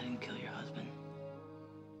 I didn't kill your husband.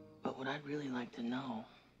 But what I'd really like to know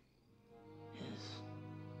is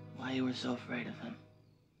why you were so afraid of him.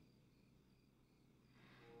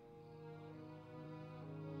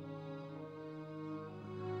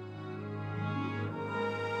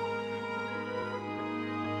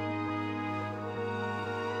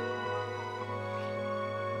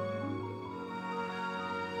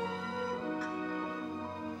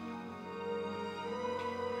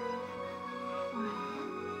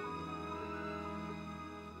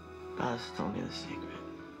 Boz told me the secret.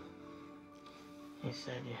 He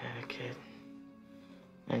said you had a kid,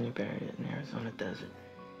 and you buried it in the Arizona desert.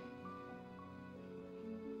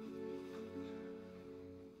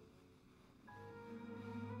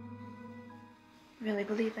 Really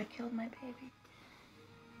believe I killed my baby?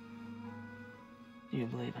 Do you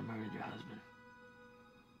believe I murdered your husband?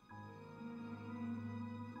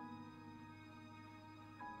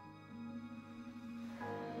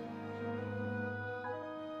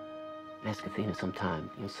 Ask Athena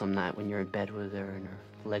sometime. You know, some night when you're in bed with her and her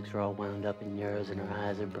legs are all wound up in yours and her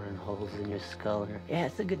eyes are burning holes in your skull. And yeah,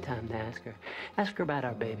 it's a good time to ask her. Ask her about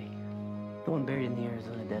our baby. The one buried in the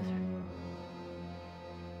Arizona desert.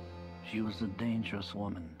 She was a dangerous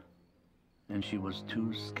woman, and she was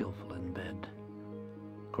too skillful in bed.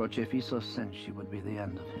 Crocefito sensed she would be the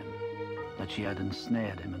end of him, that she had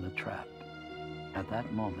ensnared him in a trap. At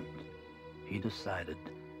that moment, he decided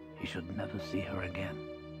he should never see her again.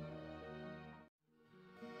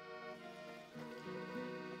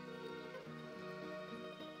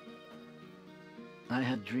 I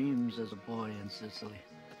had dreams as a boy in Sicily,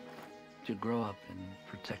 to grow up and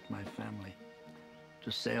protect my family,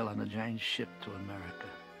 to sail on a giant ship to America.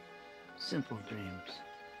 Simple dreams,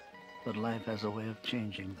 but life has a way of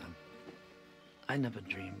changing them. I never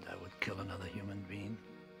dreamed I would kill another human being,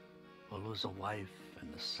 or lose a wife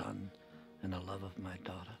and a son and the love of my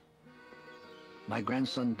daughter. My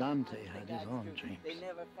grandson Dante had his own dreams,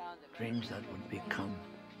 dreams that would become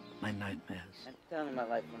my nightmares. And tell me my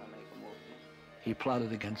life when I make a movie. He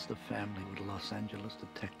plotted against the family with a Los Angeles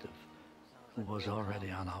detective who was already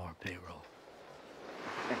on our payroll.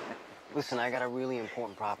 Listen, I got a really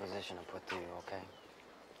important proposition to put to you, okay?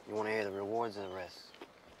 You want to hear the rewards or the risks?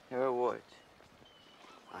 The rewards.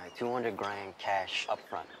 All right, 200 grand cash up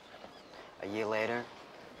front. A year later,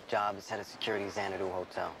 job as head of security at Xanadu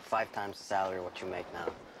Hotel. 5 times the salary of what you make now.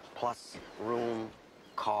 Plus room,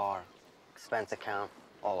 car, expense account,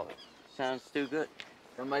 all of it. Sounds too good.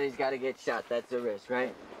 Somebody's got to get shot. That's the risk,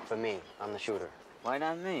 right? For me, I'm the shooter. Why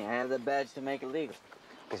not me? I have the badge to make it legal.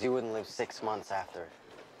 Because you wouldn't live 6 months after it.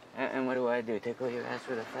 And what do I do? Tickle your ass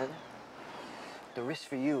with a feather? The risk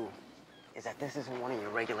for you is that this isn't one of your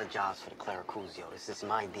regular jobs for the Clericuzio. This is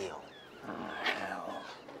my deal. Oh, hell.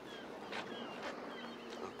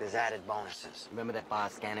 Look, there's added bonuses. Remember that bar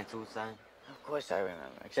scanning suicide? Of course I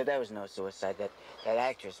remember. Except that was no suicide. That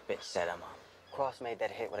actress bitch set him up. Cross made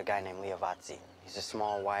that hit with a guy named Leovazzi. He's a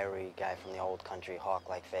small, wiry guy from the old country,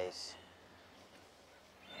 hawk-like face.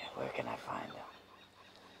 Yeah, where can I find him?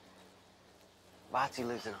 Vazzi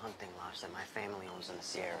lives in a hunting lodge that my family owns in the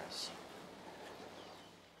Sierras.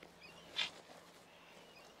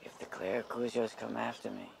 If the Clericuzios come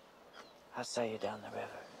after me, I'll sail you down the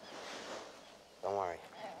river. Don't worry.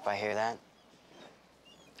 If I hear that,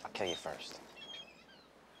 I'll kill you first.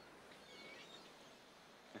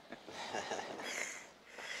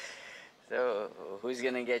 So, who's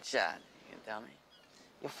gonna get shot? You can tell me?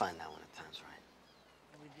 You'll find out when the time's right.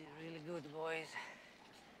 We did really good, boys.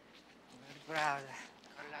 Very proud.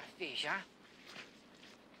 Got a lot of fish, huh?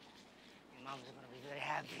 Your mom's gonna be very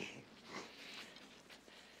happy.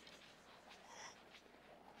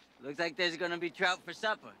 Looks like there's gonna be trout for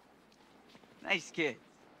supper. Nice kids.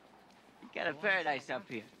 You got a paradise up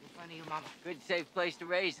here. Funny you, Mama. Good, safe place to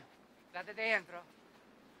raise them. Date dentro.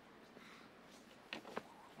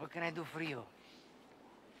 What can I do for you?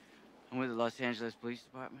 I'm with the Los Angeles Police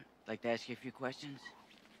Department. I'd like to ask you a few questions.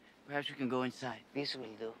 Perhaps we can go inside. This will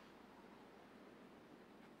do.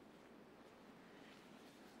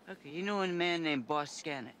 Okay, you know a man named Boss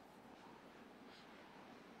Scannet?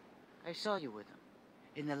 I saw you with him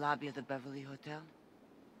in the lobby of the Beverly Hotel.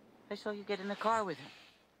 I saw you get in the car with him.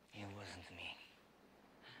 It wasn't me.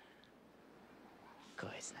 Of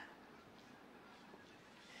course not.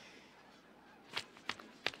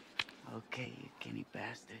 Okay, you guinea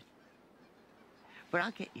bastard. But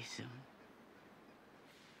I'll get you soon.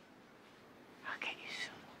 I'll get you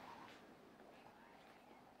soon.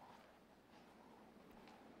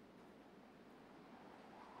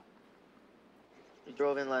 You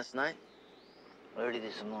drove in last night? Early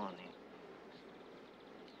this morning.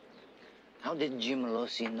 How did Jim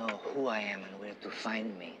Rossi know who I am and where to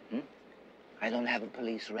find me? I don't have a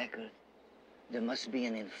police record. There must be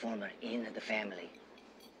an informer in the family.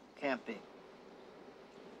 Can't be.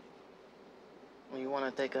 Well, you want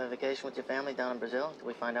to take a vacation with your family down in Brazil until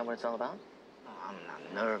we find out what it's all about? Oh, I'm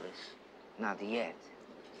not nervous. Not yet.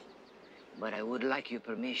 But I would like your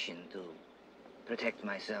permission to protect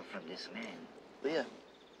myself from this man. Leah,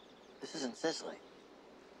 this isn't Sicily.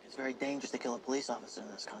 It's very dangerous to kill a police officer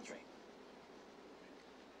in this country.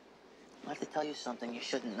 I'd like to tell you something you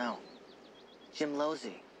shouldn't know. Jim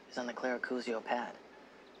Losey is on the Clericuzio pad.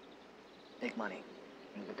 Big money.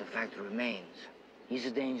 But the fact remains, he's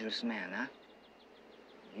a dangerous man, huh?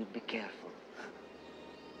 You be careful.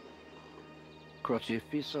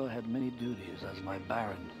 Crocifisso had many duties as my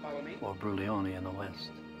baron, or Bruglione in the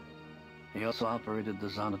West. He also operated the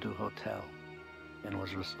Xanadu Hotel and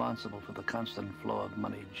was responsible for the constant flow of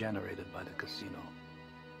money generated by the casino.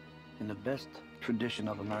 In the best tradition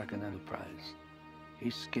of American enterprise, he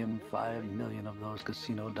skimmed $5 million of those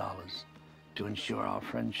casino dollars to ensure our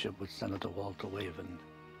friendship with Senator Walter Wavin.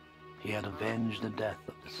 He had avenged the death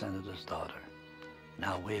of the senator's daughter.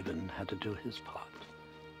 Now Wavin had to do his part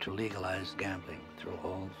to legalize gambling through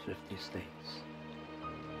all 50 states.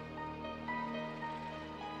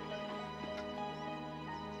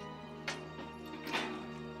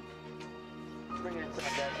 Bring it inside,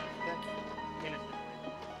 guys. Okay?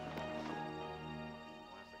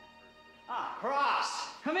 Ah, Cross!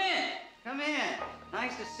 Come in! Come in!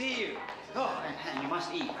 Nice to see you. Oh, and you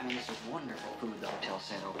must eat. I mean, this is wonderful food the hotel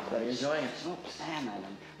sent over. Are you enjoying it? Smoked salmon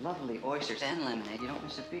and lovely oysters and lemonade. You don't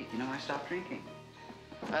miss a beat. You know, I stopped drinking.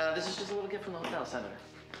 This is just a little gift from the hotel, Senator.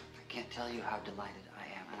 I can't tell you how delighted I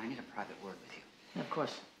am, and I need a private word with you. Yeah, of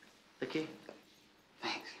course. The key?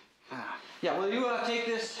 Thanks. Yeah, well, you take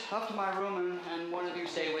this up to my room, and one of you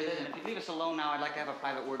stay with it. And if you leave us alone now, I'd like to have a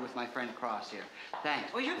private word with my friend Cross here. Thanks.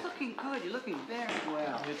 Oh, you're looking good. You're looking very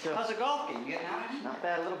well. You too. How's the golf game? You getting out? Not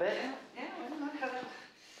bad, a little bit. Yeah, well, look at it.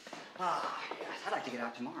 Ah, yes, I'd like to get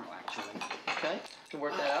out tomorrow, actually. Okay, can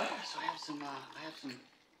work that out. So I have some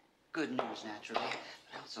good news, naturally,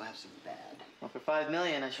 but I also have some bad. Well, for $5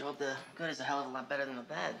 million, I sure hope the good is a hell of a lot better than the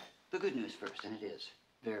bad. The good news first, and it is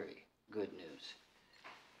very good news.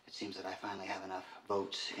 It seems that I finally have enough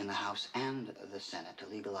votes in the House and the Senate to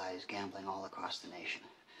legalize gambling all across the nation.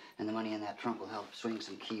 And the money in that trunk will help swing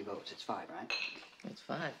some key votes. It's 5, right? It's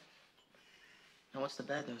 5. Now, what's the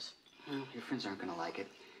bad news? Well, your friends aren't going to like it.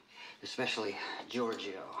 Especially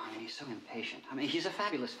Giorgio. I mean, he's so impatient. I mean, he's a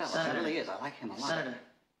fabulous fellow. Senator. He really is. I like him a lot. Senator.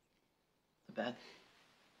 The bad?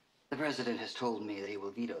 The president has told me that he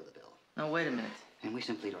will veto the bill. Now, wait a minute. And we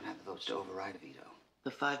simply don't have the votes to override a veto.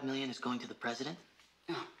 The $5 million is going to the president?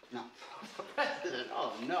 No, no. President?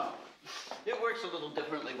 Oh, no. It works a little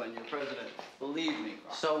differently when you're president. Believe me,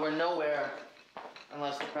 Carl. So we're nowhere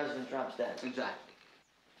unless the president drops dead. Exactly.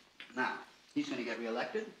 Now, he's going to get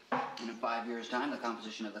reelected, and in 5 years' time, the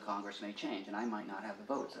composition of the Congress may change, and I might not have the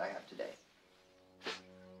votes that I have today.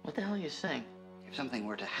 What the hell are you saying? If something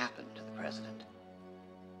were to happen to the president,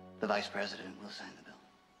 the vice president will sign the bill.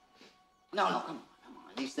 No, come on, come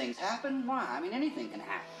on. These things happen. Why? I mean, anything can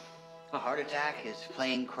happen. A heart attack, his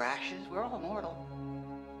plane crashes. We're all mortal.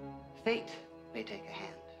 Fate may take a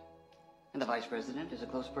hand. And the vice president is a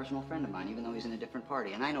close personal friend of mine, even though he's in a different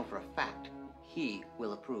party. And I know for a fact he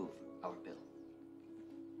will approve our bill.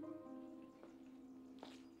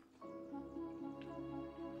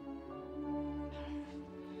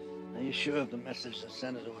 Are you sure of the message the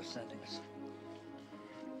senator was sending us?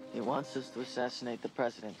 He wants us to assassinate the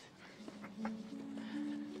president.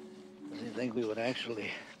 Does he think we would actually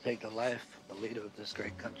take the life of the leader of this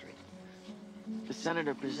great country? The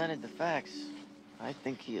senator presented the facts. I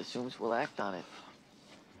think he assumes we'll act on it.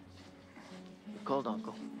 You're cold,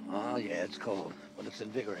 Uncle. Oh, yeah, it's cold, but it's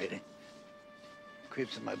invigorating.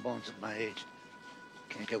 Creeps in my bones at my age.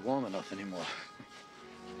 Can't get warm enough anymore.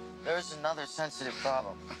 There's another sensitive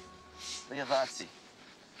problem. Liavazzi.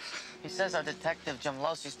 He says our detective,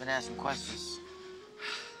 Gemlosi's been asking questions.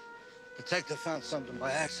 Detective found something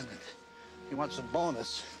by accident. He wants a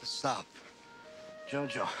bonus to stop.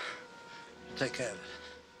 Jojo, take care of it.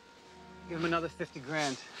 Give him another 50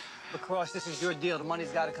 grand. Lacrosse, this is your deal. The money's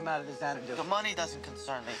got to come out of the Xanadu. The money doesn't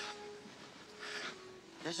concern me.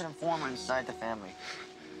 There's an informer inside the family.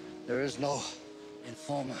 There is no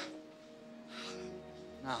informer.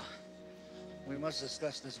 Now, we must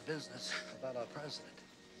discuss this business about our president.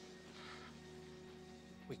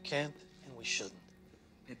 We can't and we shouldn't.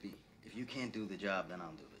 Pippi, if you can't do the job, then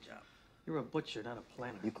I'll do the job. You're a butcher, not a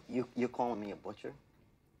planner. You're calling me a butcher?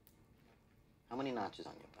 How many notches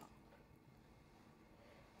on your belt?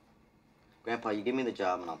 Grandpa, you give me the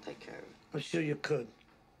job and I'll take care of it. I'm sure you could.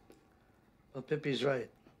 But Pippi's right.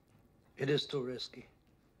 It is too risky.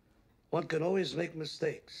 One can always make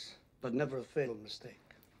mistakes, but never a fatal mistake.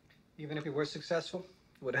 Even if we were successful,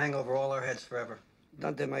 it would hang over all our heads forever.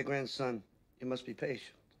 Dante, my grandson, you must be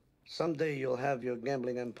patient. Someday you'll have your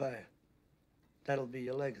gambling empire. That'll be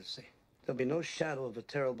your legacy. There'll be no shadow of a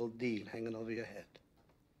terrible deed hanging over your head.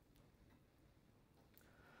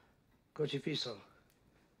 Crocifisso,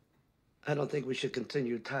 I don't think we should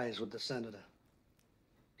continue ties with the senator.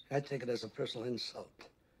 I take it as a personal insult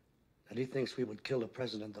that he thinks we would kill the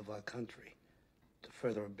president of our country to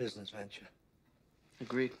further a business venture.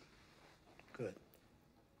 Agreed. Good.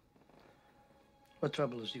 What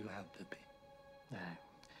troubles do you have, Pippi?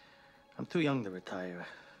 I'm too young to retire.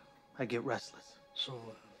 I get restless. So,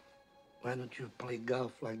 why don't you play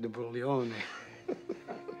golf like the Bruglione?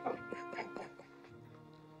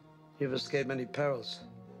 You've escaped many perils.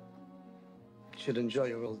 You should enjoy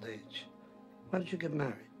your old age. Why don't you get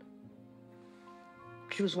married?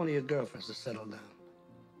 Choose one of your girlfriends to settle down.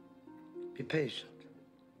 Be patient.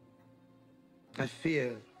 I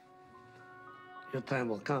fear your time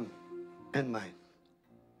will come, and mine.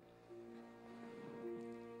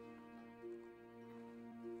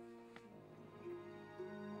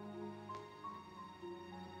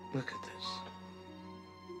 Look at this.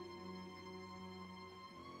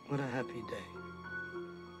 What a happy day.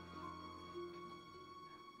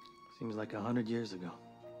 Seems like 100 years ago.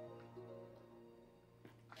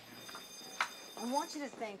 I want you to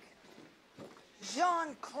think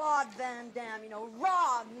Jean-Claude Van Damme, you know,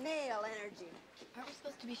 raw male energy. Aren't we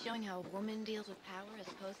supposed to be showing how a woman deals with power as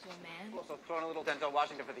opposed to a man? Also throwing a little Denzel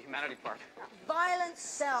Washington for the humanity part. Violence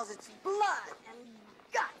sells. It's blood and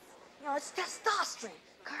guts. You know, it's testosterone.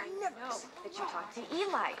 Carnivorous. That you talked to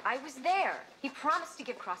Eli. I was there. He promised to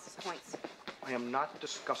give Cross his points. I am not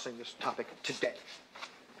discussing this topic today.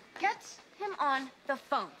 Get him on the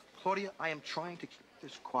phone. Claudia, I am trying to keep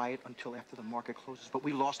this quiet until after the market closes, but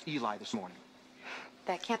we lost Eli this morning.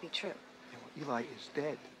 That can't be true. Eli is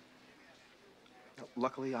dead. Now,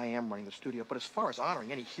 luckily, I am running the studio, but as far as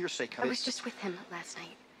honoring any hearsay... I was just with him last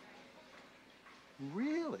night.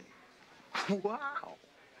 Really? Wow.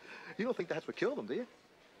 You don't think that's what killed him, do you?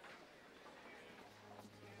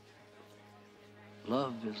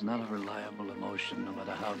 Love is not a reliable emotion, no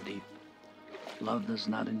matter how deep. Love does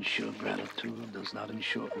not ensure gratitude, does not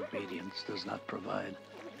ensure obedience, does not provide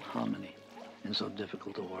harmony in so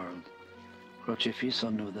difficult a world.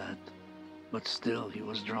 Crocifisso knew that, but still he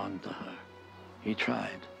was drawn to her. He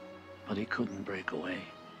tried, but he couldn't break away.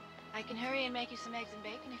 I can hurry and make you some eggs and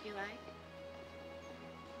bacon if you like.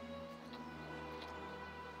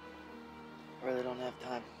 I really don't have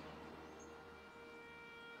time.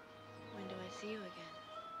 When do I see you again?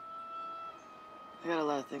 I got a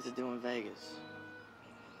lot of things to do in Vegas.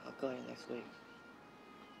 I'll call you next week.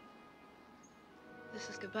 This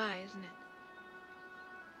is goodbye, isn't it?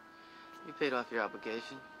 You paid off your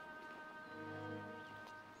obligation.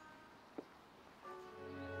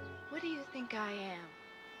 What do you think I am?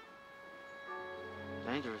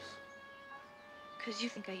 Dangerous. Because you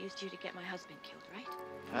think I used you to get my husband killed, right?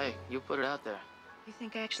 Hey, you put it out there. You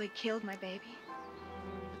think I actually killed my baby?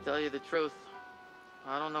 To tell you the truth,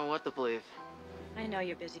 I don't know what to believe. I know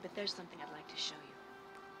you're busy, but there's something I'd like to show you.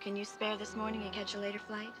 Can you spare this morning and catch a later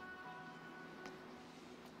flight?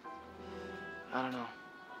 I don't know.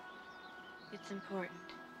 It's important.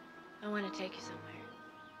 I want to take you somewhere.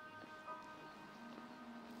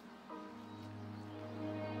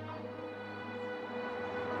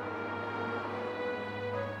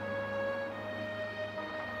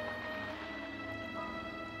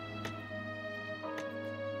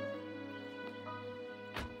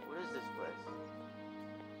 What is this place?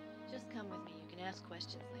 Just come with me. You can ask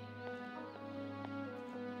questions later.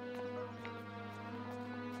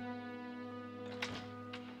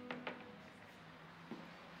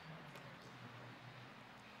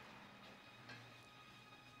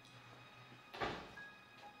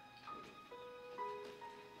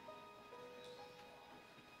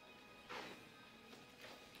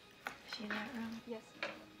 Is she in that room? Yes.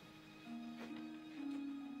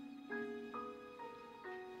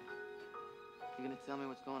 You gonna tell me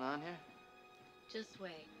what's going on here? Just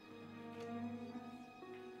wait.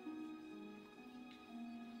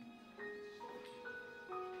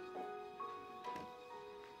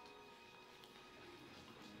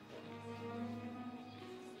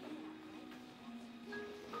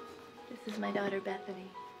 This is my daughter,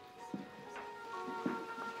 Bethany.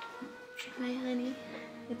 Hi, honey.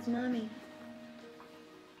 It's Mommy.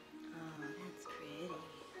 Oh, that's pretty.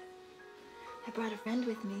 I brought a friend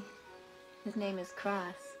with me. His name is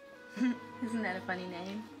Cross. Isn't that a funny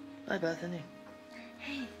name? Bye, Bethany.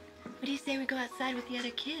 Hey, what do you say we go outside with the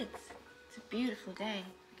other kids? It's a beautiful day.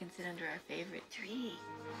 We can sit under our favorite tree.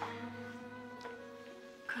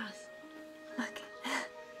 Cross, look.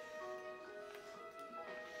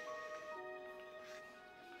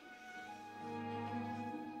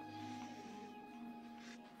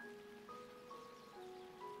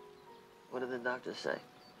 What did the doctor say?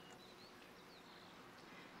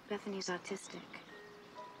 Bethany's autistic.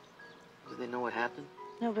 Do they know what happened?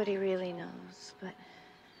 Nobody really knows, but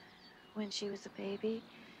when she was a baby,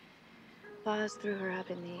 Boz threw her up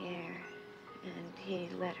in the air, and he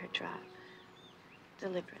let her drop,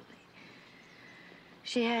 deliberately.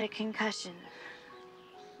 She had a concussion.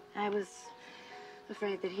 I was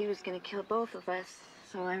afraid that he was going to kill both of us,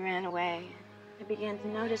 so I ran away. I began to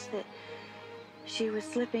notice that she was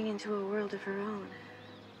slipping into a world of her own.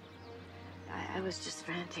 I was just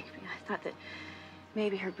frantic. I thought that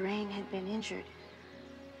maybe her brain had been injured.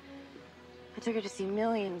 I took her to see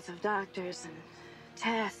millions of doctors and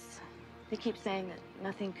tests. They keep saying that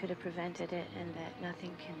nothing could have prevented it and that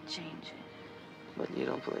nothing can change it. But you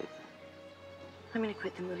don't believe that. I'm gonna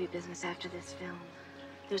quit the movie business after this film.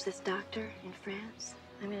 There's this doctor in France.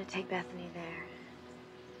 I'm gonna take Bethany there.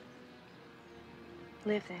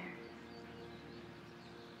 Live there.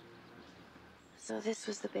 So this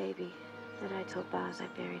was the baby that I told Boz I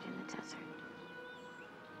buried in the desert.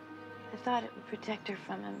 I thought it would protect her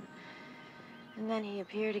from him. And then he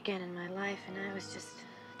appeared again in my life, and I was just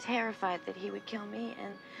terrified that he would kill me,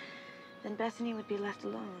 and then Bethany would be left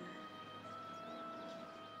alone.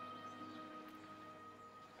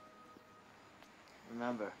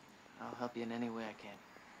 Remember, I'll help you in any way I can.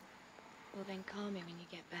 Well, then call me when you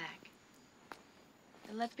get back.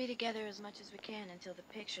 And let's be together as much as we can until the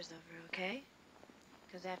picture's over, okay?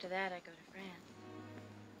 Because after that, I go to France.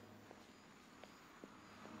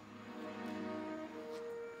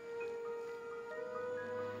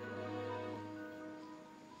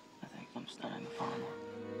 I think I'm starting to fall in love.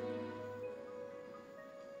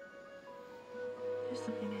 There's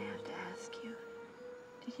something I have to ask you.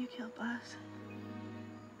 Did you kill Boz?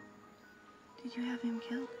 Did you have him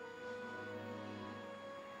killed?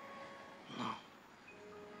 No.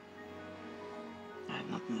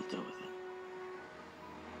 do with it.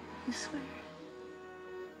 You swear?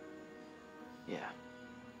 Yeah.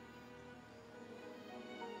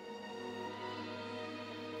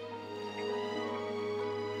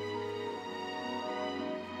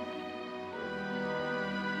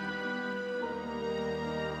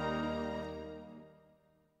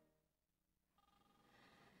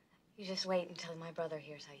 You just wait until my brother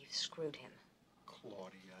hears how you've screwed him.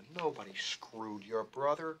 Claudia, nobody screwed your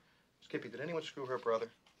brother. Skippy, did anyone screw her brother?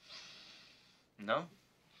 No.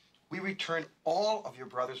 We returned all of your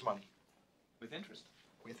brother's money. With interest.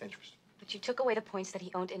 With interest. But you took away the points that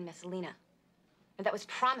he owned in Messalina. And that was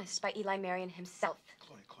promised by Eli Marion himself.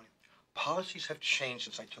 Claudia. Policies have changed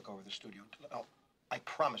since I took over the studio. Now, I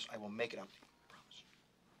promise I will make it up to you. Promise.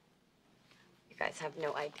 You guys have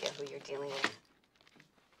no idea who you're dealing with.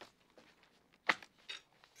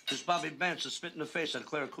 This Bobby Vance is spit in the face at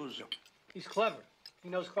Clericuzio. He's clever. He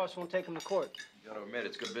knows Cross won't take him to court. You gotta admit,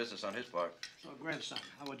 it's good business on his part. So, grandson,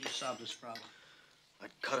 how would you solve this problem? I'd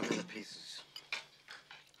cut him into pieces.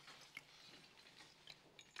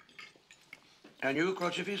 And you,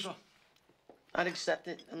 Crocifisso? I'd accept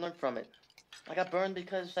it and learn from it. I got burned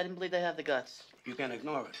because I didn't believe they had the guts. You can't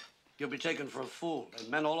ignore it. You'll be taken for a fool, and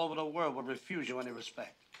men all over the world will refuse you any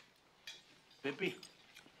respect. Pippi?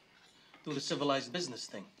 Do the civilized business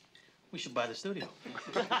thing. We should buy the studio.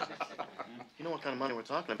 You know what kind of money we're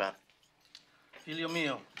talking about? Filio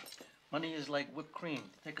mio, money is like whipped cream.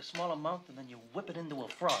 You take a small amount and then you whip it into a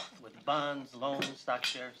froth with bonds, loans, stock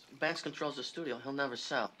shares. Banks controls the studio. He'll never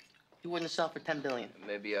sell. He wouldn't sell for $10 billion.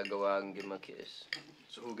 Maybe I'll go out and give him a kiss.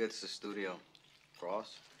 So who gets the studio?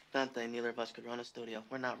 Cross? Dante, neither of us could run a studio.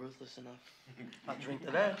 We're not ruthless enough. I'll drink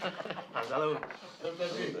to that. Salud.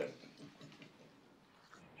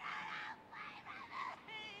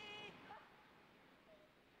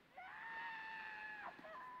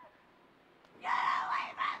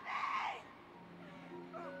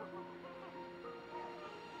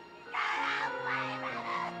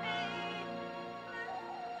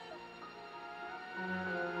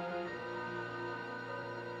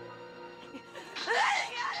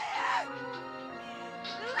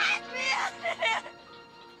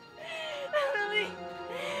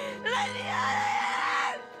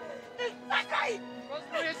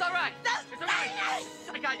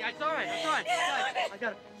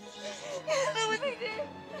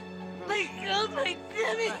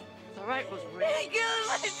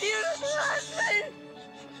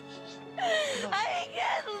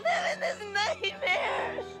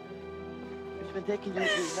 Taking your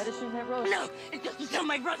medicine, that Rose? No, it doesn't tell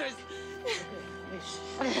my brothers. These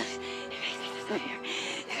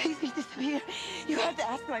disappear. You have to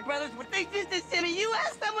ask my brothers what they did to Timmy. You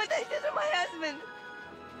ask them what they did to my husband.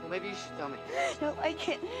 Well, maybe you should tell me. No, I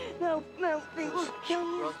can't. No, they will kill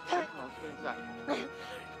me. Rose, come on, let's get inside.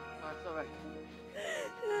 It's all right.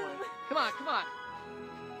 Come on.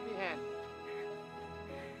 Give me a hand.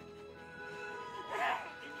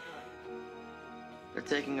 They're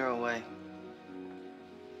taking her away.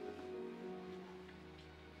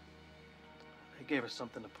 They gave her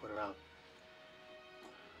something to put her out.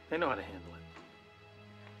 They know how to handle it.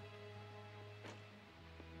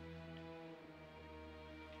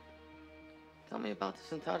 Tell me about the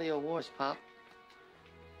Centario Wars, Pop.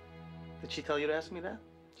 Did she tell you to ask me that?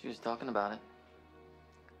 She was talking about it.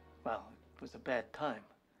 Well, it was a bad time.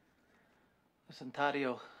 The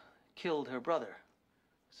Centario killed her brother,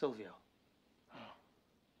 Silvio.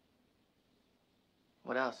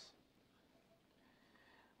 What else?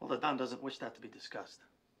 Well, the Don doesn't wish that to be discussed.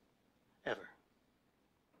 Ever.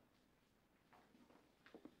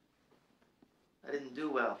 I didn't do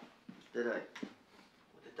well, did I?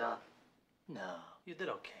 With the Don? No, you did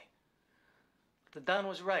okay. The Don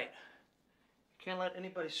was right. You can't let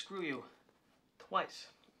anybody screw you twice.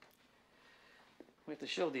 We have to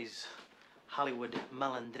show these Hollywood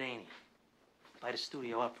malandrini. Buy the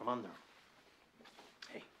studio out from under 'em.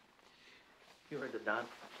 Hey, you heard the Don?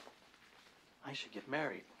 I should get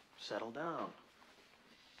married, settle down.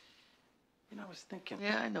 You know, I was thinking.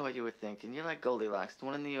 Yeah, I know what you were thinking. You're like Goldilocks. The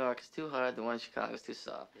one in New York is too hard, the one in Chicago is too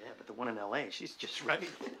soft. Yeah, but the one in L.A., she's just right.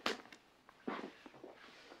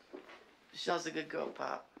 Michelle's a good girl,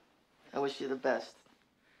 Pop. I wish you the best.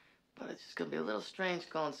 But it's just gonna be a little strange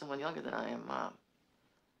calling someone younger than I am Mom.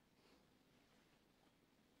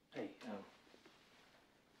 Hey,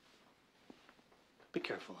 be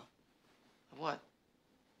careful, huh? Of what?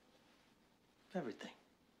 Everything.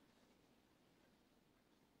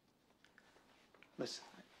 Listen,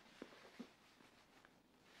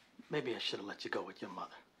 maybe I should have let you go with your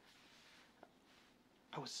mother.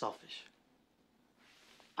 I was selfish.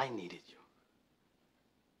 I needed you.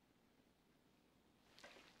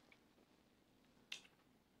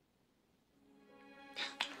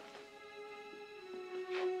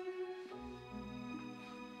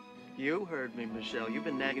 You heard me, Michelle. You've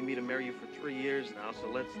been nagging me to marry you for 3 years now, so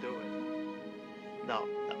let's do it. No,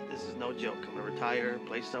 this is no joke. I'm gonna retire,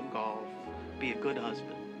 play some golf, be a good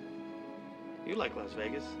husband. You like Las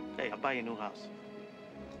Vegas. Hey, I'll buy you a new house.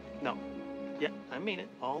 No. Yeah, I mean it,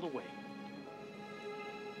 all the way.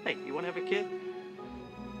 Hey, you wanna have a kid?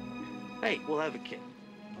 Hey, we'll have a kid.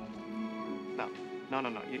 No,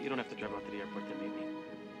 you don't have to drive out to the airport to meet me.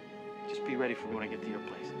 Just be ready for me when I get to your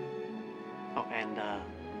place. Oh, and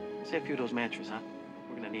say a few of those mantras, huh?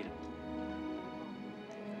 We're gonna need them.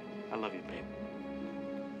 I love you, babe.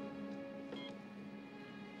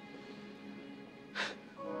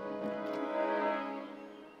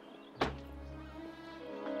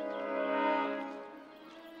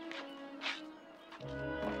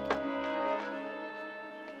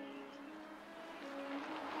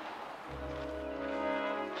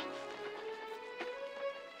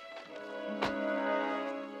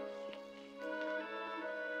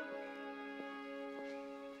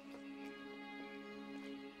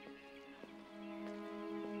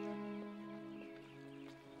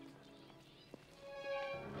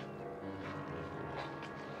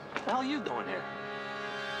 What the hell are you doing here?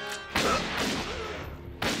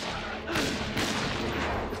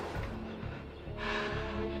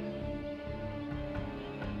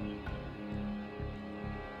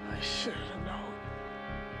 I should have known.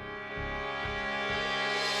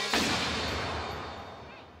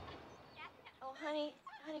 Oh, honey,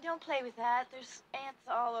 don't play with that. There's ants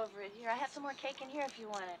all over it. Here, I have some more cake in here if you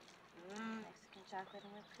want it. Mexican chocolate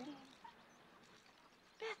and whipped cream.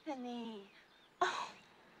 Bethany. Oh.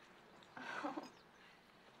 Oh.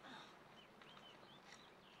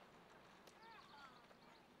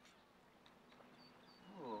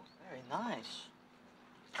 Ooh, very nice.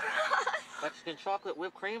 Mexican chocolate,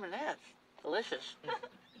 whipped cream, and ants. Delicious.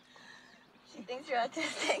 She thinks you're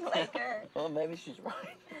autistic like her. Well, maybe she's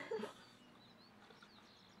right.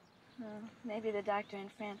 Well, maybe the doctor in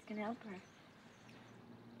France can help her.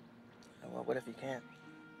 Well, what if you can't?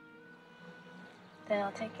 Then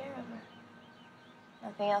I'll take care of her.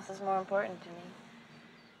 Nothing else is more important to me.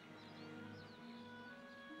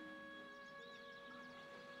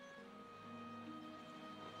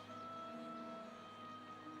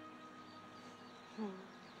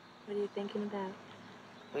 What are you thinking about?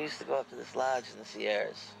 We used to go up to this lodge in the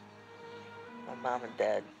Sierras. My mom and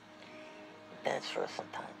dad would dance for us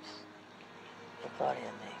sometimes. For Claudia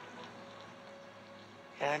and me.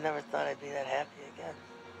 And I never thought I'd be that happy again.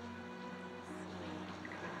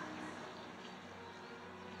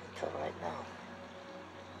 Until right now.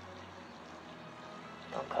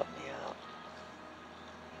 Don't cut me out.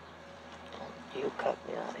 Don't you cut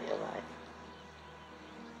me out of your life.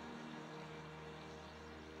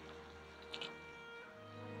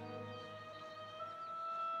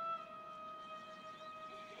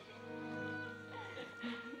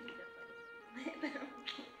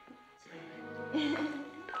 Oh,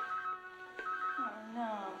 no.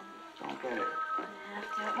 Don't get it. I have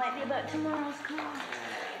to. It might be about tomorrow's call.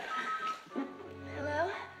 Hello?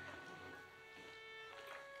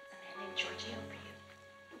 It's a man named Giorgio for you.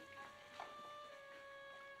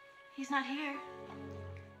 He's not here.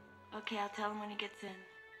 Okay, I'll tell him when he gets in.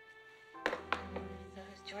 So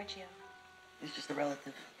who's Giorgio? He's just a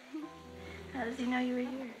relative. How does he know you were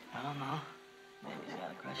here? I don't know. Maybe he's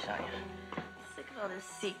got a crush on you. Sick of all this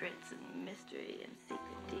secrets and mystery and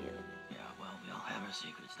secret deals. Yeah, well, we all have our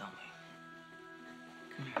secrets, don't we?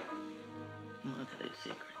 Come here. I'm gonna tell you a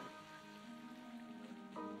secret.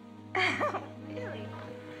 Really?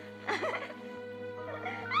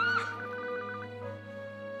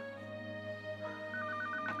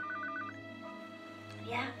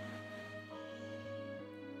 Yeah?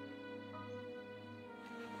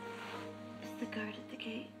 Is the guard at the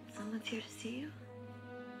gate? Someone's here to see you?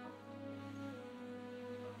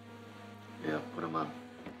 Yeah, put him on.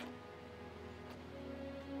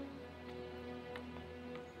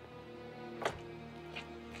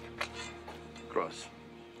 Cross,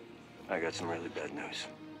 I got some really bad news.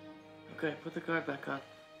 Okay, put the guard back on.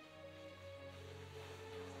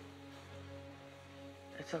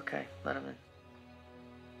 It's okay. Let him in.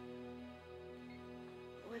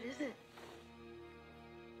 What is it?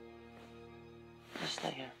 Just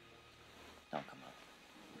stay here. Don't come up.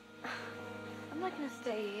 I'm not gonna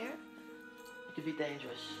stay here. It could be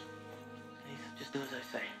dangerous. Please, just do as I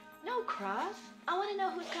say. No, Cross. I want to know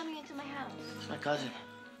who's coming into my house. It's my cousin.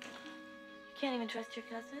 You can't even trust your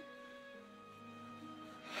cousin?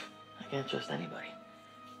 I can't trust anybody.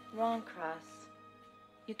 Wrong, Cross.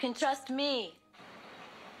 You can trust me.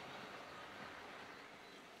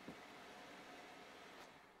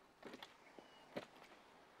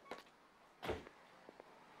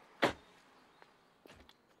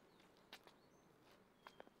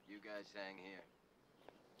 guys hang here.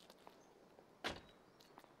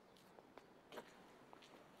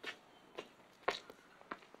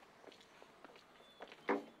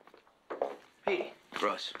 Petey.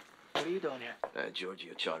 Russ. What are you doing here?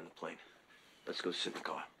 Giorgio chartered the plane. Let's go sit in the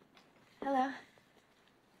car. Hello.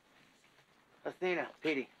 Athena,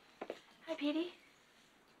 Petey. Hi, Petey.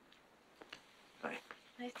 Hi.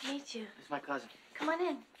 Nice to meet you. This is my cousin. Come on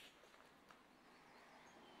in.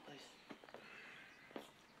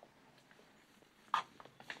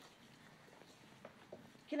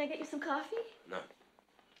 Can I get you some coffee? No.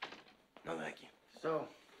 No, thank you. So,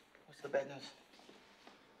 what's the bad news?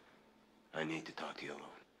 I need to talk to you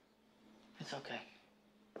alone. It's okay.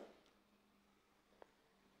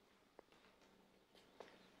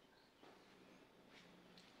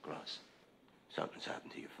 Gross. Something's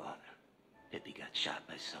happened to your father. Pippi got shot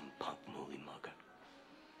by some punk mooly mugger.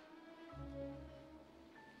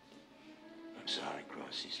 I'm sorry,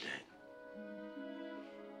 Gross. He's dead.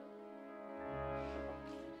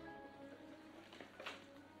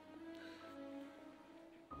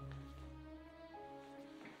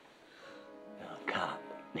 A cop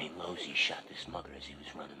named Losey shot this mugger as he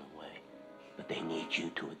was running away. But they need you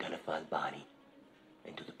to identify the body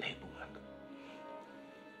and do the paperwork.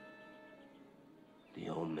 The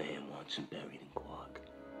old man wants him buried in Quark.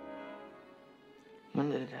 When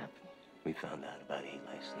did it happen? We found out about 8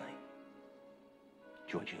 last night.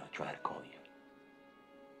 Giorgio tried to call you.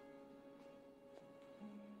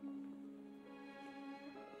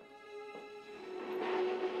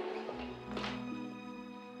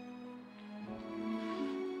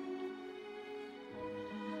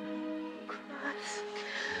 Cross.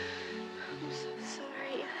 I'm so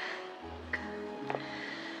sorry.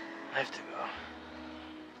 I have to go.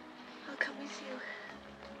 I'll come with you.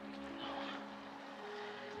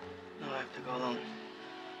 No, I have to go alone.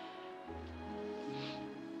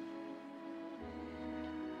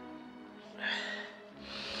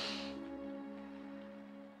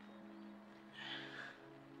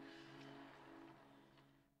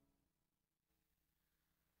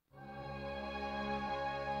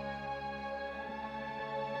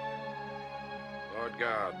 Lord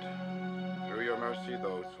God, through your mercy,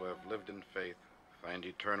 those who have lived in faith find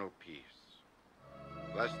eternal peace.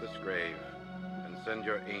 Bless this grave and send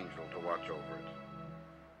your angel to watch over it.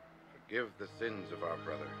 Forgive the sins of our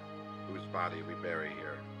brother, whose body we bury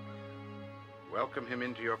here. Welcome him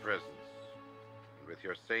into your presence, and with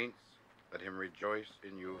your saints, let him rejoice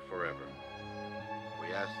in you forever.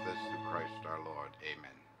 We ask this through Christ our Lord.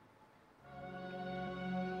 Amen.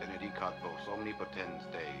 Benedicat vos omnipotens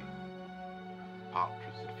Dei,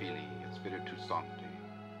 Patris et Filii et Spiritus Sancti,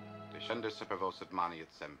 descendas super vos et mani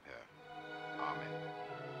et semper. Amen.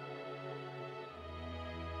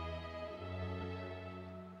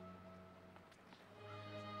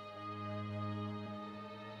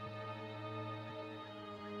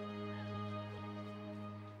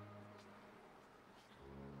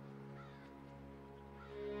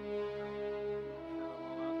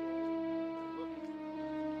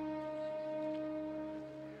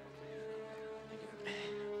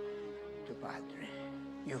 Padre,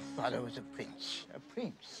 your father was a prince. A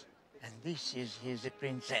prince. And this is his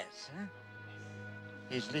princess, huh?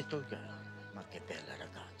 His little girl. Ma che bella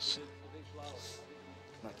ragazza.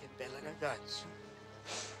 Ma che bella ragazza.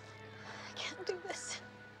 I can't do this.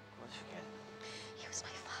 Of course you can. He was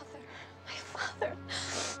my father.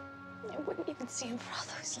 I wouldn't even see him for all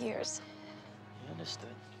those years. You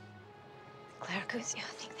understood. Clericuzio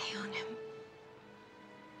think they own him.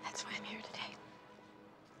 That's why I'm here today.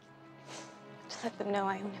 To let them know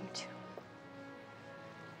I own him too.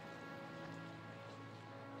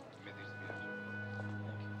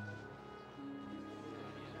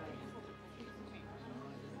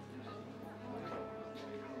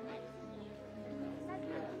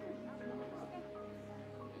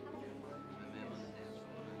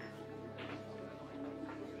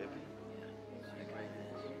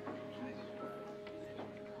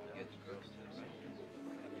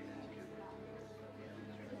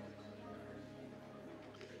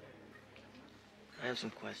 I have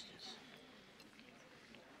some questions.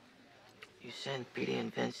 You sent Petey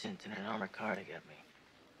and Vincent in an armored car to get me.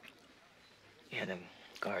 You had them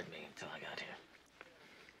guard me until I got here.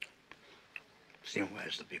 Seemed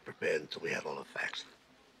wise to be prepared until we had all the facts.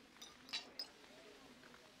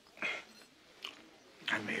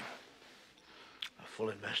 I made a full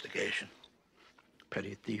investigation.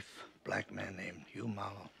 Petty thief, black man named Hugh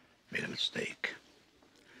Marlowe, made a mistake.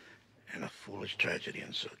 And a foolish tragedy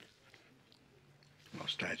ensued.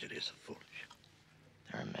 Most tragedies are foolish.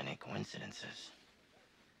 There are many coincidences.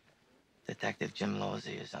 Detective Jim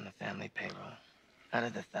Losey is on the family payroll. Out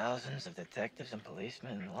of the thousands of detectives and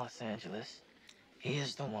policemen in Los Angeles, he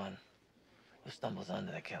is the one who stumbles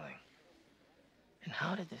onto the killing. And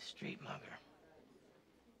how did this street mugger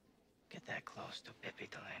get that close to Pippi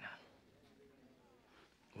Lena?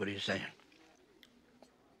 What are you saying?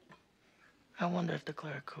 I wonder if the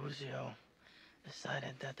Clericuzio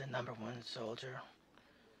decided that the #1 soldier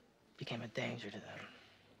became a danger to them.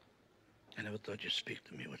 I never thought you'd speak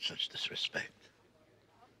to me with such disrespect.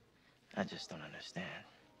 I just don't understand.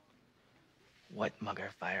 What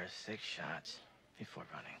mugger fires 6 shots before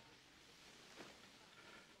running?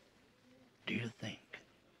 Do you think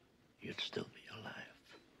you'd still be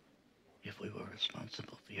alive if we were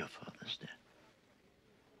responsible for your father's death?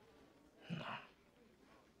 No.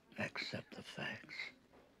 Accept the facts.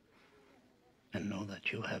 And know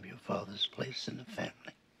that you have your father's place in the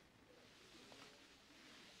family.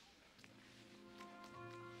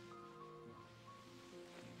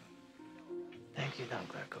 Thank you, Don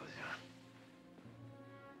Clericuzio.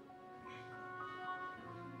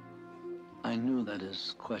 I knew that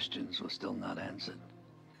his questions were still not answered.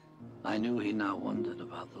 I knew he now wondered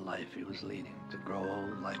about the life he was leading, to grow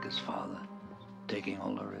old like his father, taking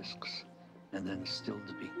all the risks, and then still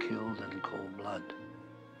to be killed in cold blood.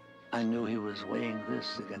 I knew he was weighing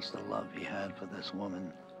this against the love he had for this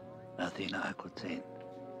woman, Athena Aquitaine,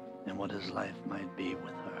 and what his life might be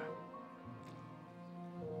with her.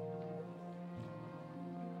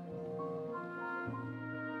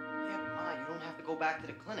 You don't have to go back to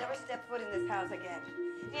the clinic. Never step foot in this house again.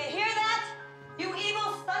 Do you hear that? You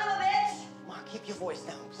evil son of a bitch! Ma, keep your voice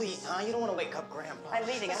down, please, huh? You don't want to wake up Grandpa. I'm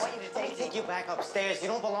leaving. I want you to Let me take you back upstairs. You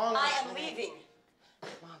don't belong. I am leaving.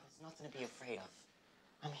 Ma, there's nothing to be afraid of.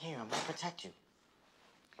 I'm here. I'm gonna protect you.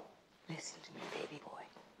 Listen to me, baby boy.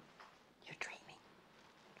 You're dreaming.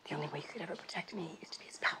 The only way you could ever protect me is to be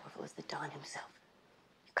as powerful as the Don himself.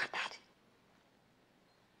 You got that?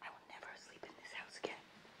 I will never sleep in this house again.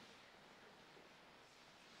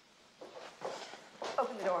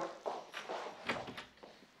 Open the door.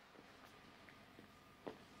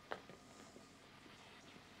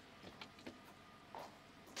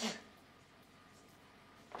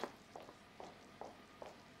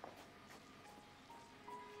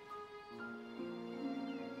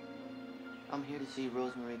 I'm here to see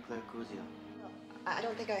Rosemary Clericuzio. I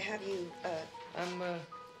don't think I have you, I'm,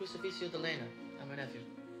 Crucifixio de Lena. I'm her nephew.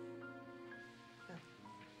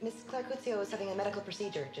 Miss Clericuzio is having a medical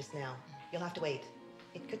procedure just now. You'll have to wait.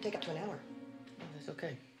 It could take up to an hour. Oh, that's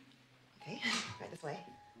okay. Okay, right this way.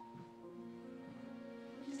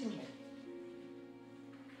 Just in here.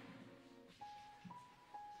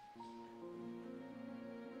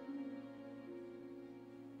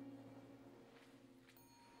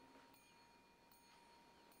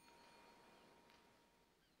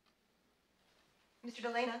 Mr.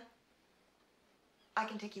 Delena, I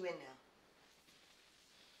can take you in now.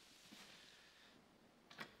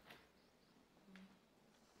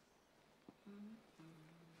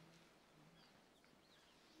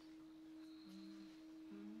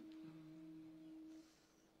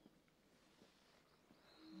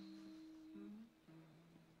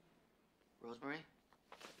 Rosemary?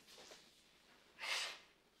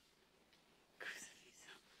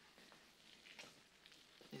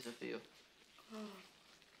 These are for you. Oh.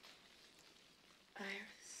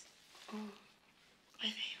 Iris. Oh, my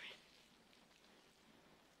favorite.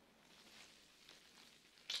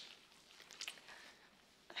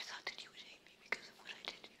 I thought that you would hate me because of what I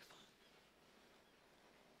did to your father.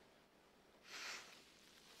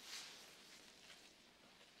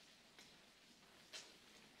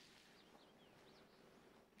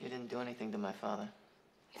 You didn't do anything to my father.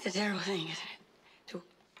 It's a terrible thing, isn't it? To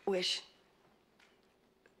wish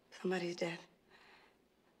somebody's dead.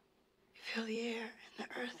 You fill the air and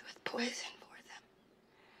the earth with poison for them.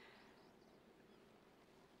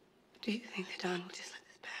 Do you think the Don will just let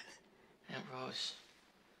this pass? Aunt Rose,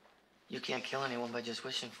 you can't kill anyone by just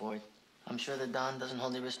wishing for it. I'm sure the Don doesn't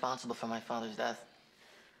hold you responsible for my father's death.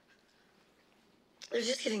 They're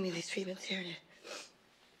just giving me these treatments here, and it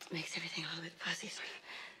makes everything a little bit fuzzy, sort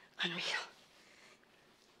of unreal.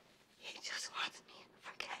 He just wants me to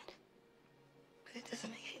forget. But it doesn't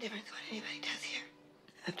make any difference what anybody does here.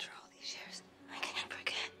 After all these years, I can't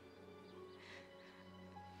forget.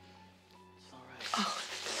 It's all right. Oh,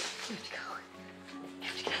 you have to go. You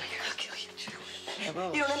have to get out of here. I'll kill you. Aunt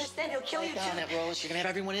Rose. You don't understand. He'll kill you, down, too. Aunt Rose. You're gonna have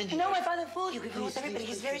everyone in here. No, my father fooled you. He fools Please, everybody.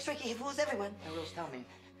 please, He's very please. tricky. He fools everyone. Aunt Rose, tell me.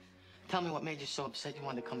 Tell me what made you so upset you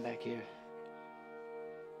wanted to come back here.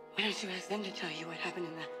 Why don't you ask them to tell you what happened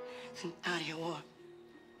in the Centennial War?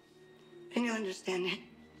 Then you'll understand it.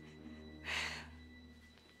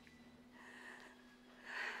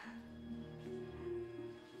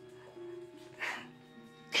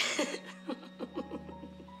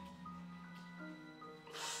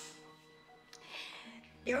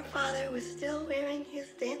 your father was still wearing his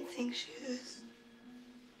dancing shoes.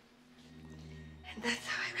 And that's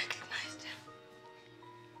how I recognized him.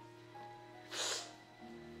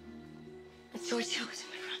 And Giorgio was in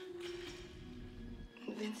the front.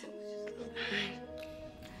 And Vincent was just a little behind.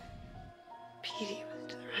 Petey was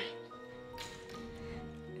to the right.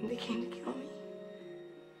 And they came to kill me.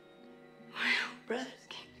 My own brothers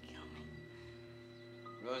came to kill me.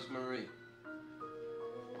 Rosemary.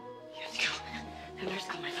 You have to go. The nurse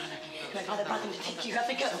called my father. My father brought them to take you. You have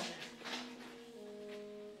to go.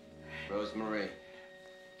 Rosemary.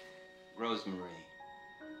 Rosemary.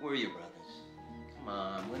 Where are your brothers? Come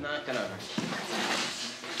on, we're not gonna hurt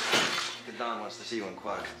you. The Don wants to see you in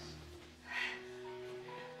quarters.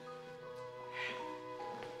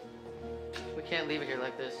 We can't leave it here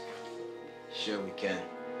like this. Sure we can.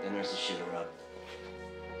 The nurse will shoot her up.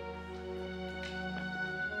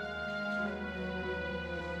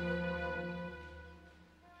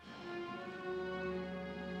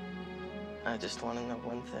 I just want to know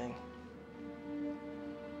one thing.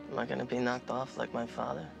 Am I gonna be knocked off like my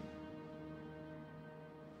father?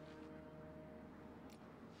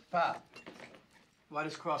 Pop, why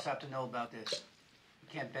does Cross have to know about this? It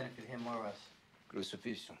can't benefit him or us.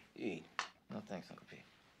 Crucifixo. Eat. No thanks, Uncle Pete.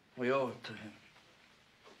 We owe it to him.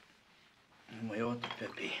 And we owe it to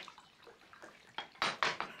Pippi.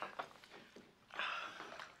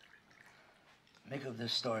 Make of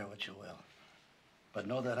this story what you will. But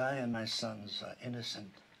know that I and my sons are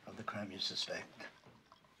innocent of the crime you suspect.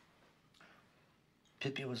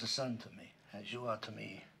 Pippi was a son to me, as you are to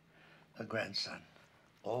me a grandson.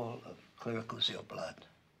 All of Clericuzio blood.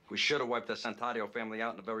 We should have wiped the Santario family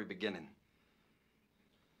out in the very beginning.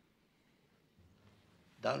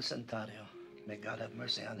 Don Santario, may God have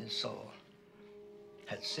mercy on his soul,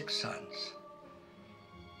 had 6 sons.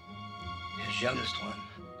 His youngest one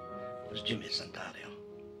was Jimmy Santario.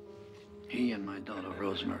 He and my daughter,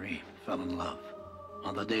 Rosemary, fell in love.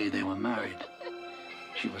 On the day they were married,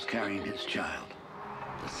 she was carrying his child.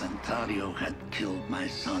 The Santario had killed my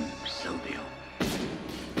son, Silvio.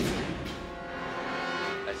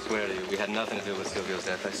 I swear to you, we had nothing to do with Silvio's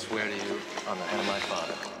death. I swear to you, on the head of my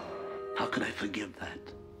father. How could I forgive that?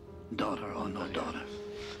 Daughter or no daughter?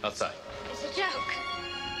 Outside. It's a joke.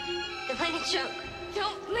 They're playing a joke.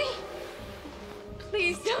 Don't, please.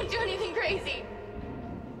 Please don't do anything crazy.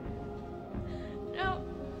 No.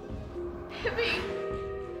 Pippi.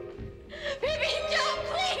 Pippi, don't,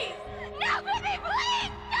 please. No, Pippi,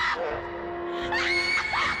 please. No.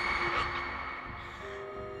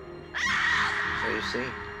 So you see,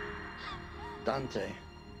 Dante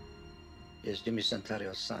is Jimmy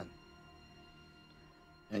Santario's son.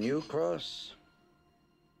 And you, Cross,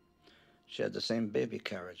 shared the same baby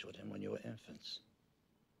carriage with him when you were infants.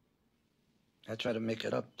 I try to make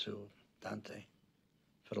it up to Dante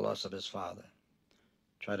for the loss of his father.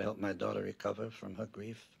 Try to help my daughter recover from her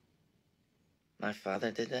grief. My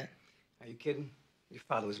father did that? Are you kidding? Your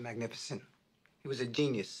father was magnificent. He was a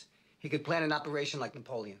genius. He could plan an operation like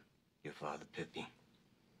Napoleon. Your father, Pippi,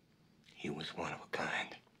 he was one of a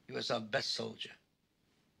kind. He was our best soldier.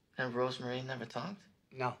 And Rosemary never talked?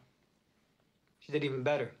 No. She did even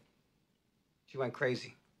better. She went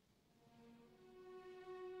crazy.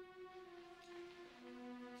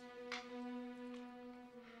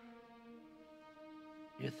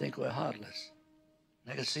 You think we're heartless.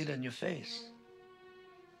 I can see it in your face.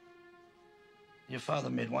 Your father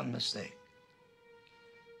made one mistake.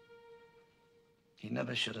 He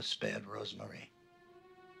never should have spared Rosemary.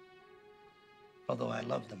 Although I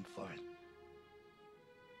loved him for it.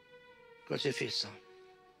 Crucifixo.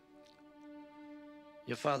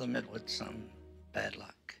 Your father met with some bad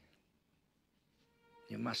luck.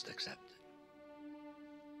 You must accept it.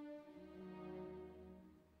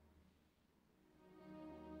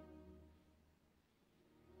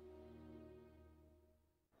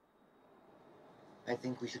 I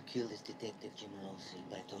think we should kill this detective, Jim Rossi.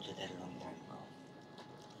 I told you that a long time ago.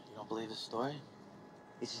 You don't believe his story?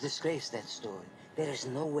 It's a disgrace, that story. There is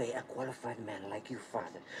no way a qualified man like you,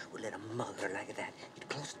 father, would let a mugger like that get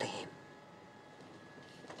close to him.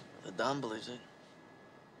 The Don believes it.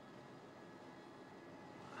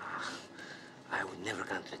 I would never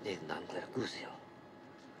contradict Don Clericuzio.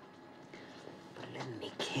 But let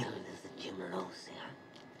me kill this Jim Rossi, huh?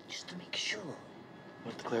 Just to make sure.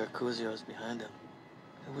 What Clericuzio is behind him.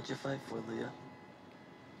 Who would you fight for, Leah?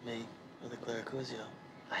 Me or the Clericuzio?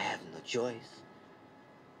 I have no choice.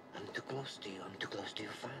 I'm too close to you. I'm too close to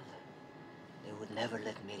your father. They would never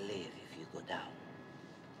let me live if you go down.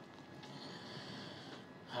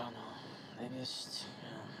 I don't know. Maybe it's just,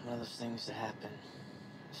 one of those things that happen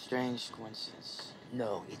Strange coincidence.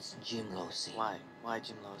 No, it's Jim Losey. Why? Why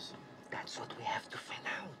Jim Losey? That's what we have to find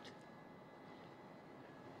out.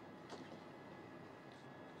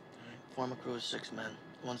 All right. Form a crew of 6 men,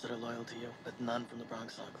 ones that are loyal to you, but none from the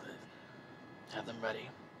Bronx Enclave. Have them ready.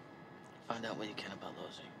 Find out what you can about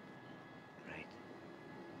Losey. Right.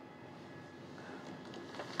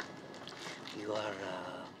 You are,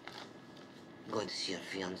 going to see your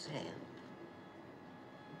fiancée,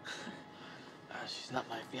 She's not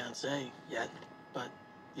my fiancée yet, but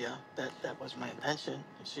yeah, that was my intention,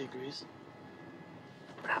 if she agrees.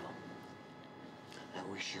 Bravo.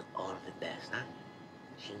 I wish you all the best, huh?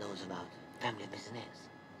 She knows about family business.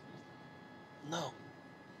 No.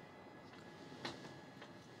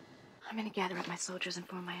 I'm gonna gather up my soldiers and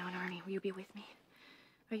form my own army. Will you be with me?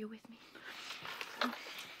 Are you with me?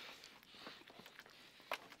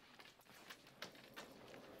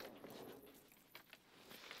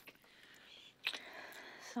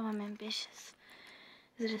 So I'm ambitious.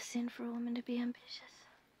 Is it a sin for a woman to be ambitious?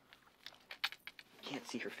 Can't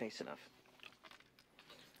see her face enough.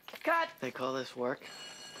 Cut! They call this work.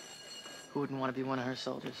 Who wouldn't want to be one of her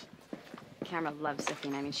soldiers? Camera loves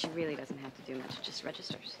Athena. I mean, she really doesn't have to do much. It just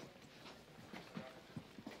registers.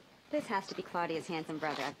 This has to be Claudia's handsome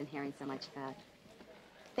brother I've been hearing so much about.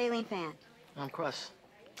 Baleen fan. I'm Cross.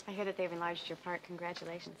 I hear that they've enlarged your part.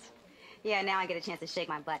 Congratulations. Yeah, now I get a chance to shake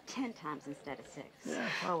my butt 10 times instead of 6. Yeah,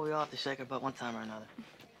 well, we all have to shake her butt one time or another.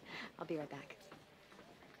 I'll be right back.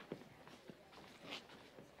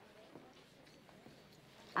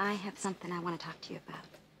 I have something I want to talk to you about.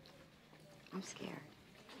 I'm scared.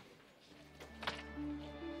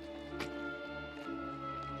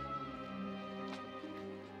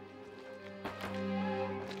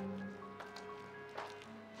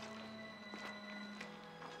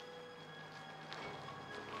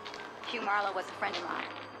 Hugh Marlowe was a friend of mine.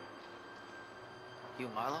 Hugh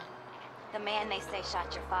Marlowe? The man they say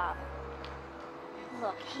shot your father.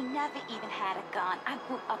 Look, he never even had a gun. I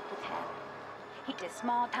grew up with him. He did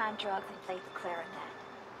small-time drugs and played the clarinet.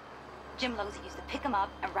 Jim Losey used to pick him up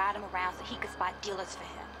and ride him around so he could spot dealers for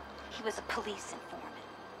him. He was a police informant.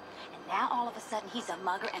 And now all of a sudden he's a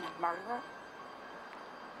mugger and a murderer?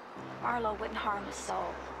 Marlowe wouldn't harm a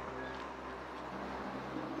soul.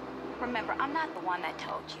 Remember, I'm not the one that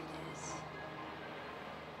told you this.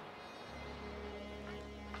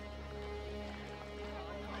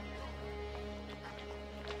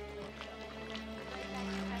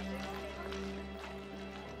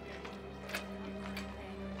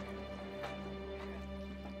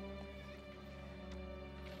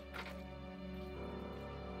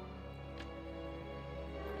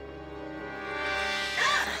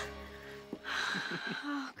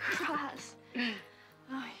 Oh, Cross.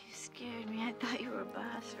 Oh, you scared me. I thought you were a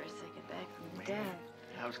boss for a second back from your dad.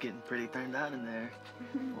 I was getting pretty turned on in there.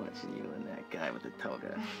 Watching you and that guy with the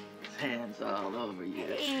toga. His hands all over you.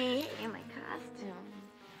 Hey, my costume.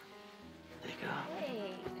 There you go.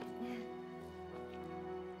 Hey.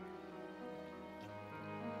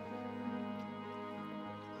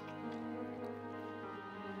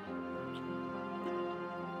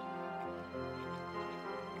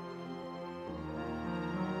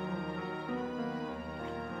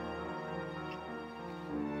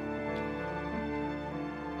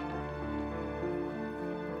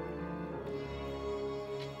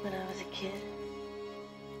 When I was a kid,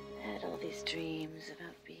 I had all these dreams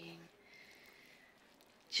about being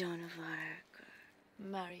Joan of Arc or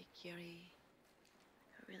Marie Curie,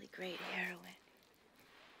 a really great heroine,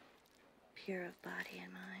 pure of body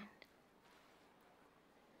and mind.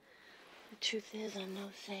 The truth is, I'm no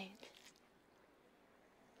saint.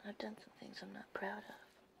 I've done some things I'm not proud of.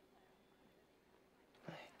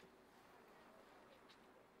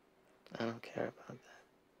 I don't care about that.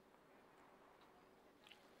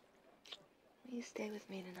 Will you stay with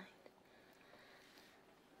me tonight?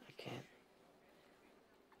 I can't.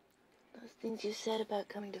 Those things you said about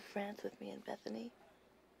coming to France with me and Bethany,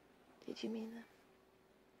 did you mean them?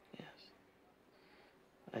 Yes.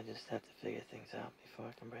 I just have to figure things out before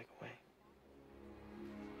I can break away.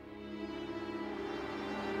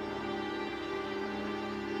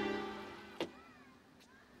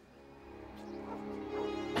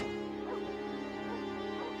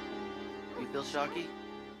 You feel Sharky?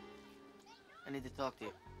 I need to talk to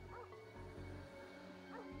you.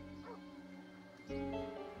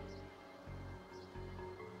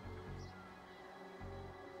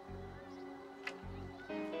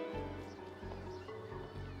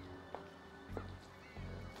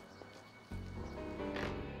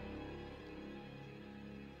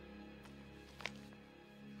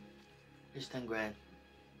 Here's 10 grand.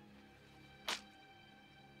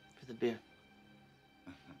 For the beer.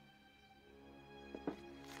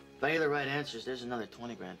 If I hear the right answers, there's another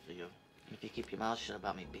 20 grand for you. And if you keep your mouth shut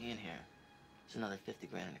about me being here, it's another 50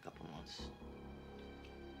 grand in a couple months.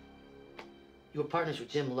 You were partners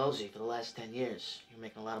with Jim Losey for the last 10 years. You're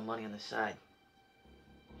making a lot of money on the side.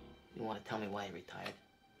 You want to tell me why you retired?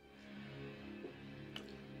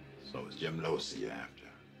 So it's Jim Losey you're after.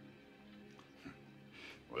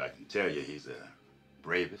 Well, I can tell you he's the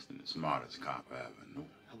bravest and the smartest cop I ever knew.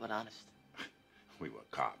 How about honest? We were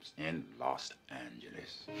cops in Los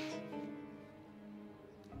Angeles.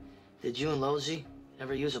 Did you and Losey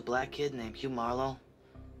ever use a black kid named Hugh Marlowe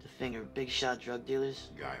to finger big shot drug dealers?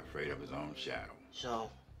 Guy afraid of his own shadow.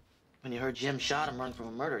 So, when you heard Jim shot him running from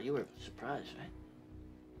a murder, you were surprised, right?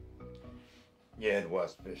 Yeah, it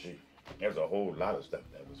was fishy. There's a whole lot of stuff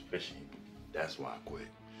that was fishy. That's why I quit.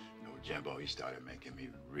 You know, Jimbo, he started making me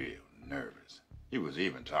real nervous. He was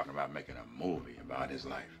even talking about making a movie about his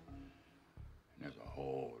life. And there's a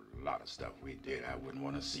whole lot of stuff we did I wouldn't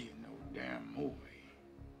want to see in no damn movie.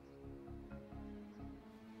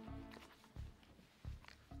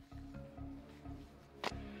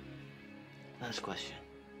 Last question.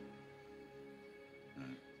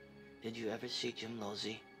 Did you ever see Jim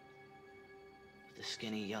Losey with the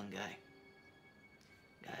skinny young guy?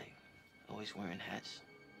 Guy always wearing hats?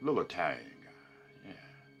 Little Italian guy, yeah.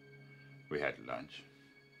 We had lunch.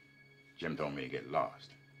 Jim told me to get lost.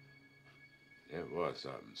 There was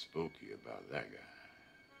something spooky about that guy.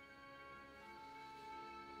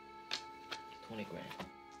 20 grand.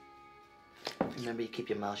 Remember, you keep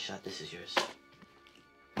your mouth shut. This is yours.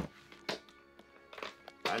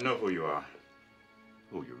 I know who you are.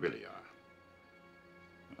 Who you really are.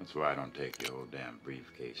 That's why I don't take your old damn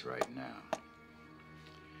briefcase right now.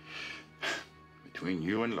 Between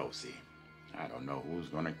you and Losey, I don't know who's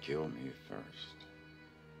gonna kill me first.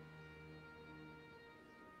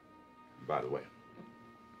 By the way,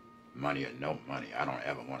 money or no money, I don't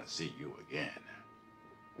ever want to see you again.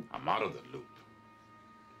 I'm out of the loop.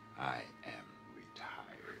 I am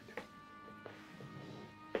retired.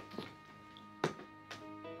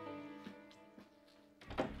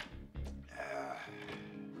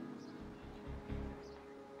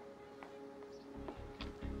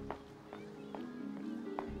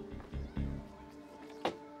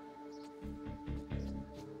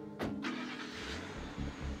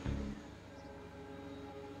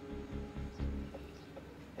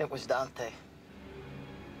 It was Dante.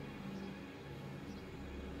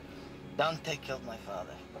 Dante killed my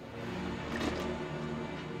father.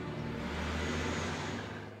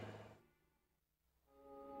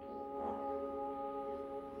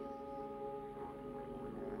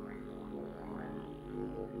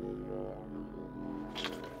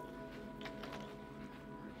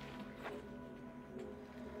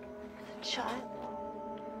 The child.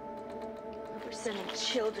 We're sending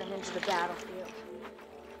children into the battlefield.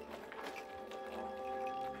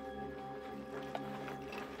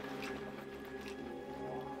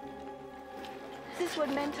 Is this what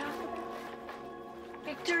men talk about?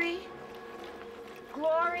 Victory?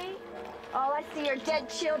 Glory? All I see are dead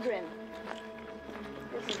children.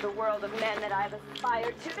 This is the world of men that I've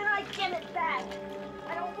aspired to, and I give it back.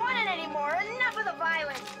 I don't want it anymore. Enough of the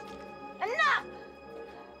violence. Enough!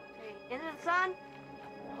 Okay, into the sun,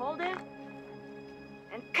 hold it,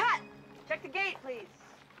 and cut! Check the gate, please.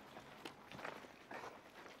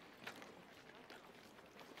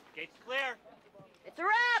 Gate's clear. It's a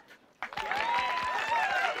wrap!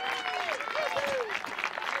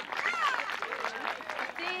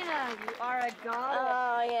 Christina, you are a goddess.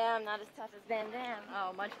 Oh, yeah, I'm not as tough as Van Damme.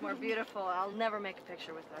 Oh, much more beautiful. I'll never make a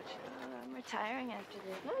picture without you. I'm retiring after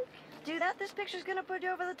this. Look, do that. This picture's gonna put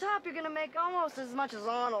you over the top. You're gonna make almost as much as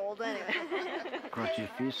Arnold, anyway.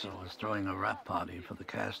 Crocifisso was throwing a wrap party for the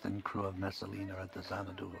cast and crew of Messalina at the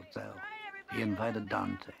Xanadu Hotel. He invited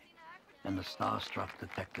Dante and the starstruck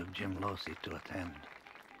detective Jim Losey to attend.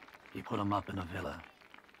 He put him up in a villa.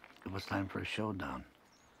 It was time for a showdown,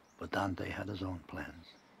 but Dante had his own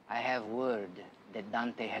plans. I have word that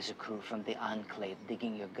Dante has a crew from the Enclave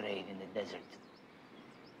digging your grave in the desert.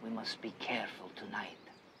 We must be careful tonight.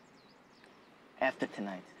 After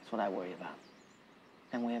tonight, that's what I worry about.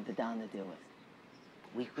 Then we have the Don to deal with.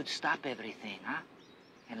 We could stop everything, huh?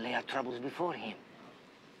 And lay our troubles before him.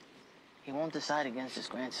 He won't decide against his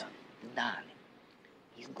grandson. Don,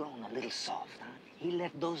 he's grown a little soft, huh? He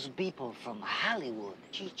let those people from Hollywood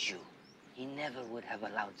cheat you. He never would have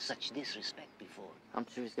allowed such disrespect before. I'm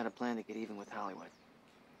sure he's got a plan to get even with Hollywood.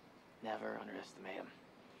 Never underestimate him.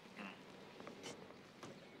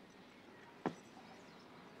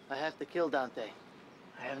 I have to kill Dante.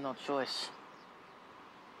 I have no choice.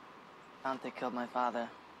 Dante killed my father,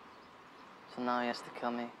 so now he has to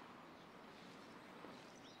kill me.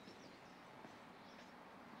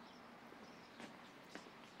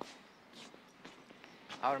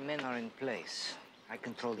 Our men are in place. I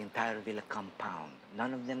control the entire villa compound.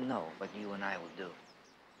 None of them know, but you and I will do.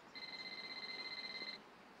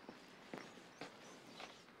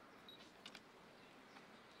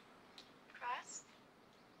 Cross?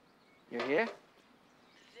 You're here? The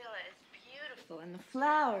villa is beautiful, and the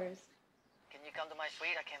flowers. Can you come to my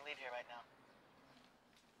suite? I can't leave here right now.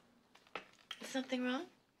 Is something wrong?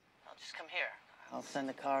 No, just come here. I'll send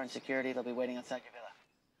the car and security. They'll be waiting outside your villa.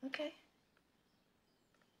 Okay.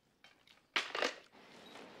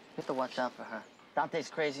 You have to watch out for her. Dante's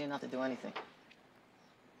crazy enough to do anything.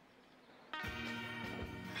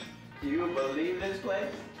 Do you believe this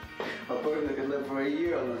place? A person could live for a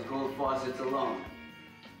year on those gold faucets alone.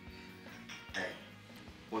 Hey,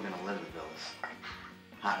 we're gonna live in villas.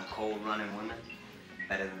 Hot and cold running women,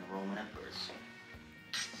 better than the Roman emperors.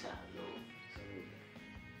 Salud.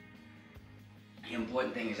 The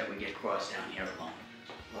important thing is that we get Cross down here alone.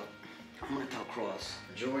 Look, I'm gonna tell Cross.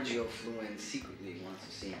 Giorgio flew in secretly, he wants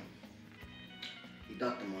to see him. He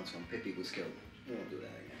ducked him once when Pippi was killed. He won't do that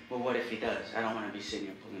again. Well, what if he does? I don't want to be sitting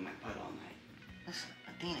here pulling my putt all night. Listen,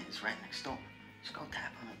 Athena is right next door. Just go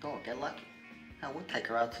tap on the door, get lucky. Hell, we'll take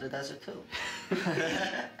her out to the desert, too.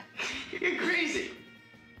 You're crazy.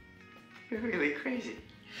 You're really crazy.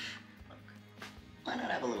 Look, why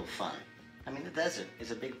not have a little fun? I mean, the desert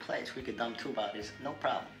is a big place. We could dump 2 bodies, no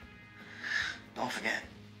problem. Don't forget,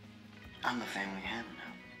 I'm the family hand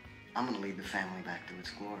now. I'm gonna lead the family back to its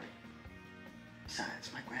glory.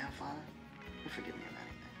 Besides, my grandfather, he'll forgive me of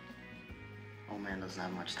anything. Old man doesn't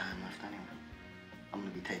have much time left anyway. I'm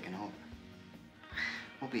gonna be taking over.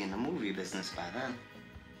 We'll be in the movie business by then.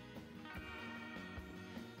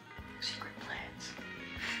 Secret plans.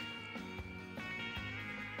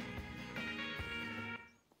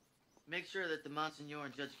 Make sure that the Monsignor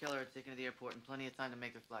and Judge Keller are taken to the airport in plenty of time to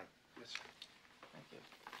make their flight. Yes, sir. Thank you.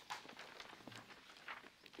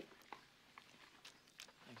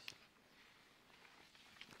 Thanks.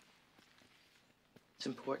 It's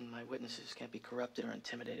important my witnesses can't be corrupted or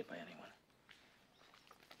intimidated by anyone.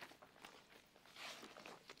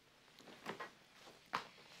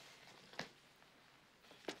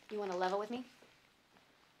 You want to level with me?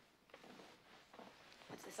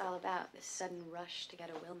 What's this all about, this sudden rush to get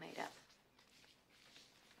a will made up?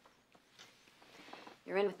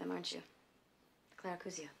 You're in with them, aren't you?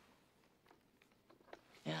 Clericuzio.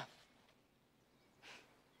 Yeah.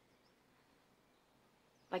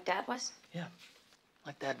 Like Dad was? Yeah,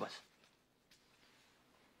 like Dad was.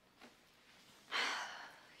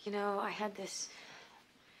 You know, I had this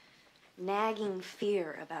nagging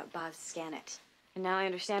fear about Boz Scannett. And now I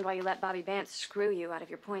understand why you let Bobby Bance screw you out of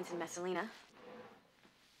your points in Messalina.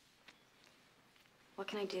 What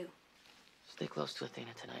can I do? Stay close to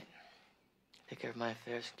Athena tonight. Take care of my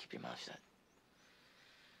affairs and keep your mouth shut.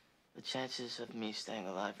 The chances of me staying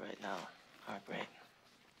alive right now aren't great.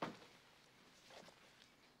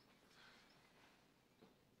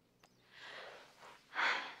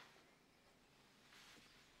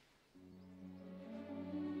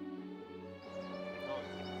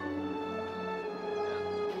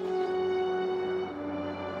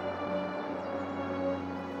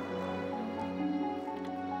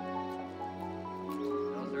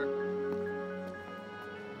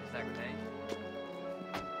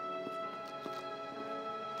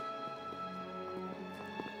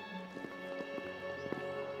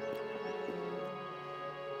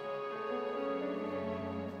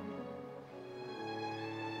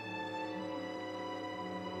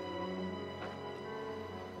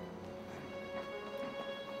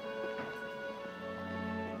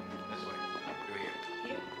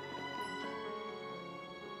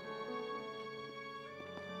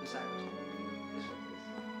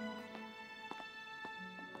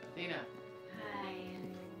 Athena. Hi.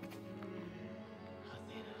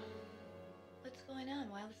 Athena. What's going on?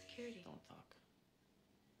 Why all the security? Don't talk.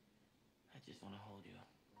 I just want to hold you.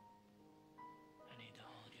 I need to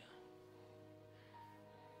hold you.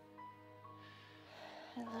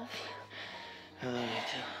 I love you. I love you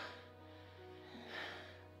too.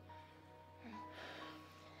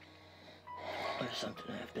 There's something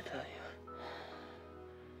I have to tell you.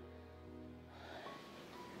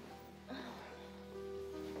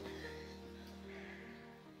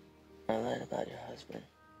 I lied about your husband.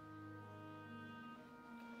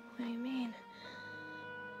 What do you mean?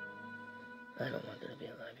 I don't want there to be a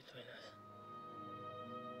lie between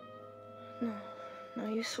us. No,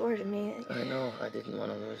 you swore to me. I know. I didn't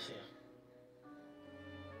want to lose you.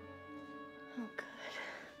 Oh, good.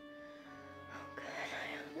 Oh, good.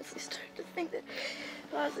 I honestly started to think that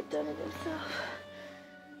Boz had done it himself.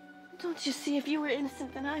 Don't you see? If you were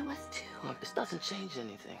innocent, then I was too. Look, this doesn't change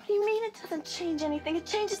anything. What do you mean it doesn't change anything? It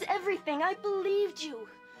changes everything. I believed you.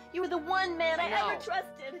 You were the one man I ever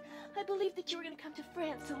trusted. I believed that you were going to come to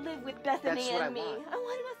France to live with Bethany That's what and me. I want. I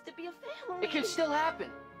wanted us to be a family. It can still happen.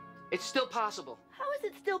 It's still possible. How is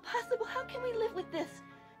it still possible? How can we live with this,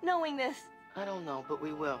 knowing this? I don't know, but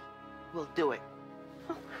we will. We'll do it.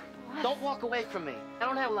 Don't walk away from me. I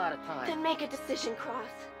don't have a lot of time. Then make a decision, Cross.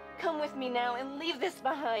 Come with me now and leave this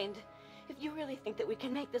behind. If you really think that we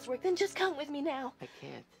can make this work, then just come with me now. I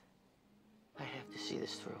can't. I have to see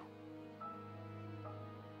this through.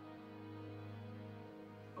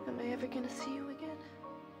 Am I ever gonna see you again?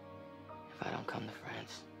 If I don't come to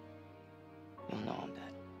France, you'll know I'm dead.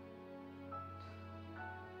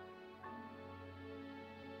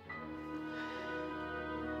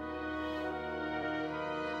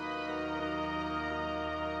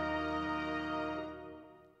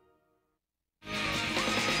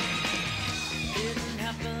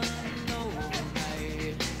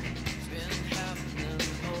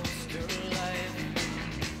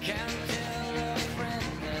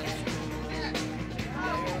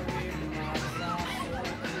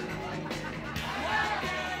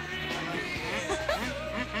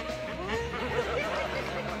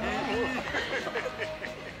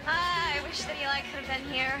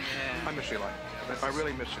 I miss Eli. I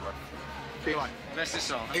really miss Eli. Eli. That's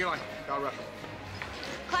this all. Eli. Al Russell.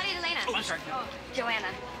 Claudia Lena. Oh, I'm sorry. Oh, Joanna.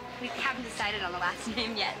 We haven't decided on the last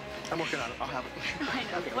name yet. I'm working on it. I'll have it. I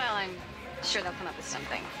know. Well, I'm sure they'll come up with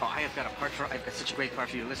something. Oh, I've got such a great part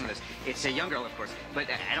for you. Listen to this. It's a young girl, of course, but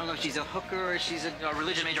I don't know if she's a hooker or she's a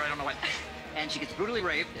religion major. I don't know what. And she gets brutally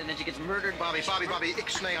raped, and then she gets murdered. Bobby,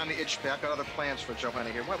 ixnay on the itch back. Got other plans for Joanna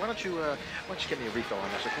here. Why don't you get me a refill on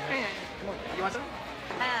this, okay? Yeah. Come on. You want some?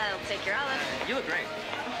 I'll take your olive. You look great.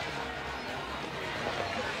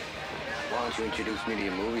 Why don't you introduce me to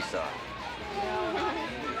your movie star?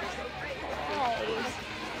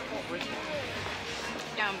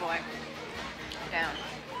 Down, boy. Down.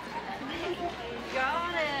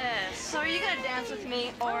 Got it. So are you gonna dance with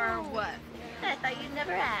me or what? I thought you'd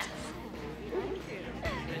never ask.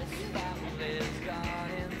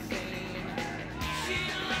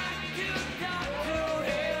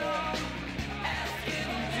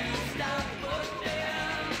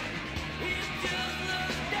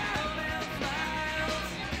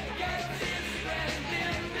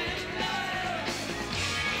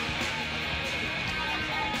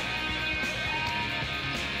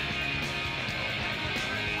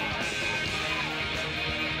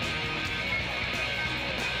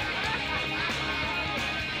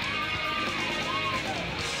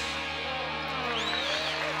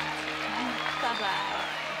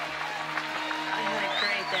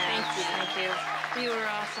 Thank you. You were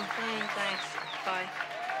awesome. Thanks. Bye.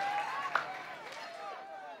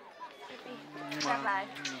 Bye-bye.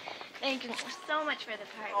 Thank you so much for the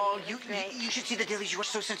party. Oh, you should see the dailies. You are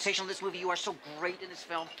so sensational in this movie. You are so great in this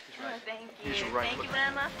film. Oh, thank you. He's right. Thank you, but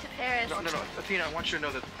I'm off to Paris. No. Athena, I want you to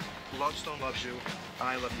know that Lodestone loves you.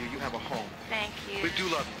 I love you. You have a home. Thank you. We do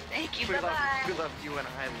love you. Thank you. We Bye-bye. love you, and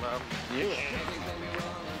I love you.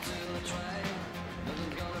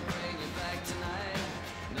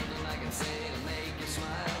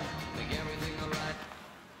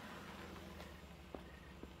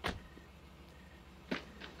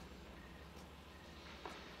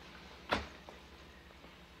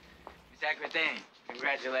 Miss Aquitaine,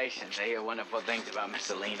 congratulations. I hear wonderful things about Miss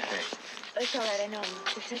Lena. It's all right. I know him.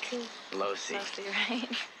 Detective Losi. Losi, right?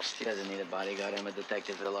 She doesn't need a bodyguard. I'm a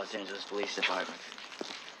detective for the Los Angeles Police Department.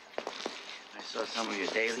 I saw some of your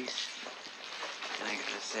dailies, and I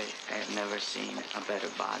gotta say, I have never seen a better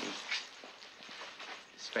body.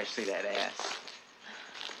 Especially that ass.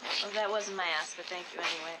 Well, that wasn't my ass, but thank you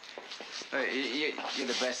anyway. You're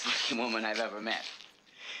the best looking woman I've ever met.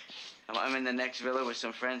 I'm in the next villa with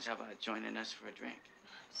some friends. How about joining us for a drink?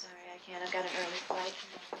 Sorry, I can't. I've got an early flight.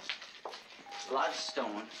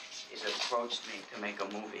 Lodestone has approached me to make a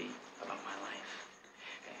movie about my life.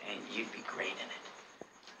 And you'd be great in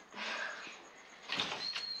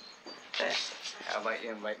it. How about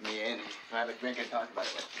you invite me in? Have a drink and talk about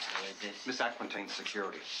it. What is this? Miss Aquintaine's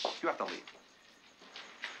security. You have to leave.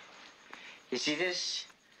 You see this?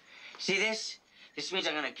 See this? This means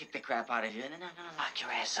I'm gonna kick the crap out of you. No, lock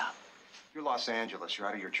your ass up. You're Los Angeles. You're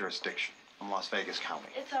out of your jurisdiction. I'm Las Vegas County.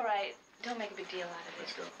 It's all right. Don't make a big deal out of it.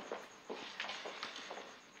 Let's go.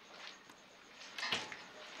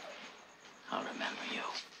 I'll remember you.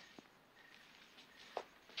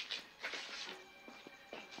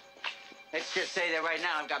 Let's just say that right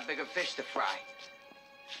now I've got bigger fish to fry.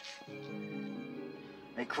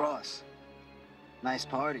 Hey, Cross. Nice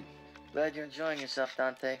party. Glad you're enjoying yourself,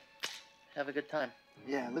 Dante. Have a good time.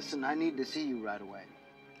 Yeah, listen, I need to see you right away.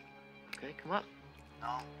 Okay, come up.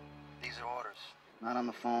 No, these are orders. Not on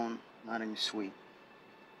the phone, not in your suite.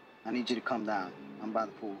 I need you to come down. I'm by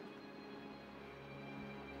the pool.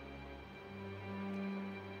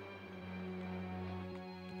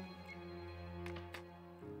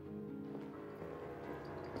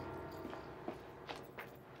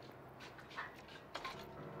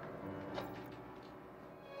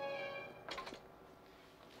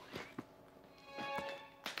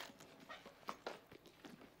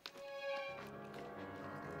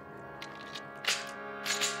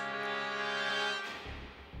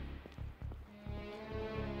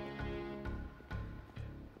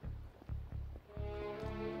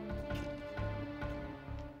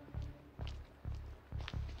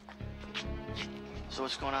 So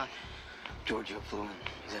what's going on? Giorgio flew in.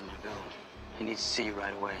 He's at my bill. He needs to see you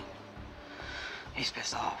right away. He's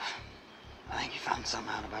pissed off. I think he found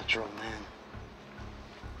something out about your old man.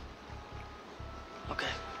 Okay,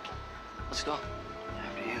 let's go.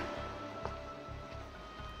 After you.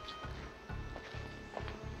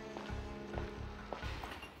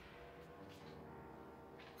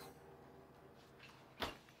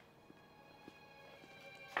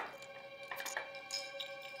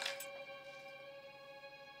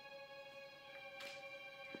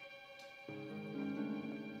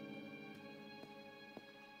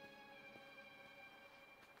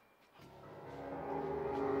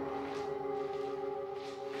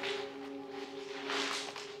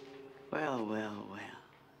 Well, well, well.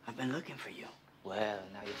 I've been looking for you. Well,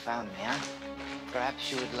 now you found me, huh?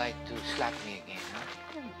 Perhaps you would like to slap me again,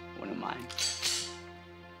 huh? Wouldn't mind.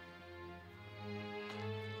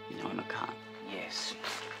 You know I'm a cop. Yes.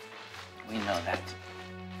 We know that.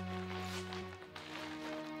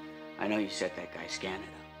 I know you set that guy Canada.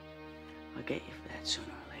 I'll get you for that sooner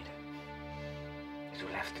or later. It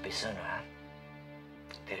will have to be sooner, huh?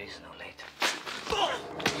 There is no later.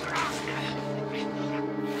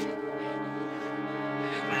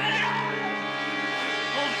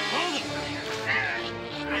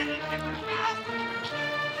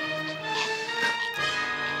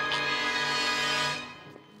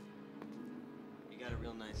 You got a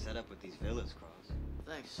real nice setup with these villas, Cross.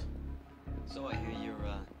 Thanks. So I hear you're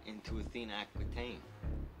into Athena Aquitaine.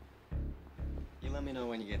 You let me know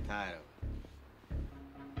when you get tired of it.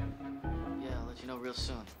 Yeah, I'll let you know real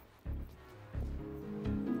soon.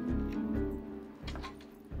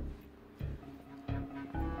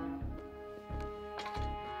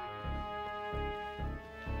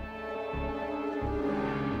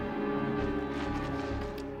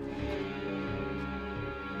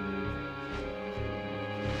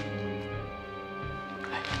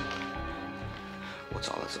 What's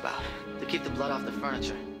all this about? To keep the blood off the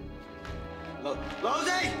furniture.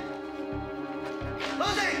 Losey!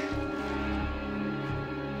 Losey!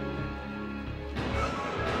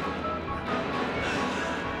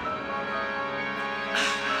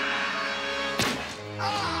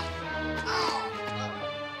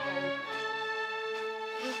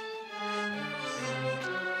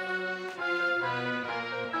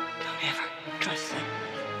 Don't ever trust them.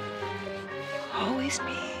 Always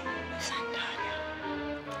be Santaria.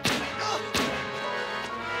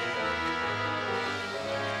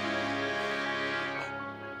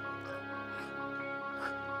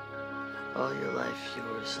 All your life, you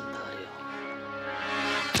were a Sandario.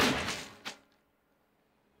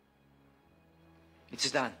 It's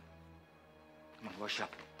done. Come on, wash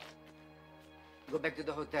up. Go back to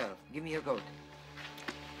the hotel. Give me your coat.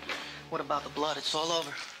 What about the blood? It's all over.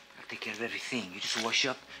 I'll take care of everything. You just wash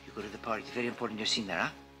up. You go to the party. It's very important you're seen there, huh?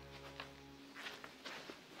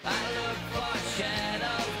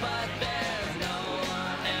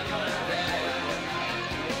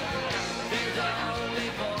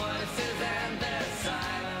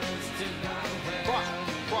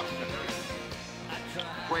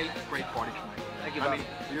 Great party tonight. Thank you, I Bob. mean,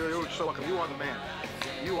 you're so welcome. You are the man.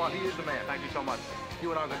 He is the man. Thank you so much.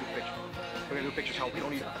 You and I are gonna do pictures. We're gonna do pictures how we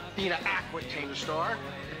don't need Athena Aquitaine to star.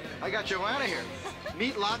 I got Joanna here.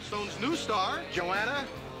 Meet Lockstone's new star, Joanna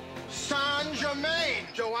Saint-Germain.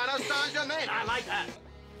 Joanna Saint-Germain. I like that.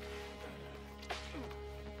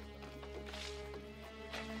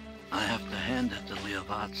 I have to hand it to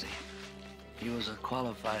Leovazzi. He was a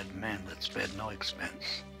qualified man that spared no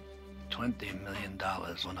expense. $20 million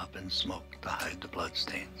went up in smoke to hide the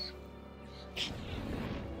bloodstains.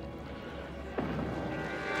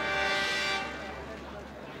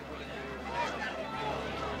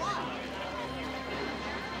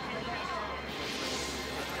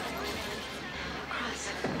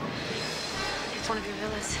 Cross. It's one of your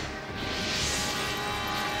villas.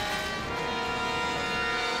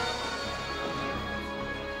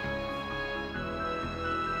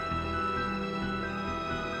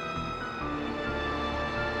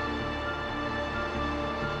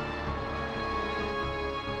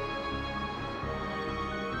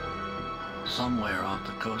 Somewhere off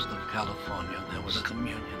the coast of California, there was a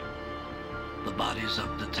communion. The bodies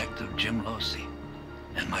of Detective Jim Losey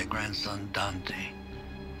and my grandson Dante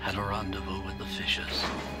had a rendezvous with the Fishers.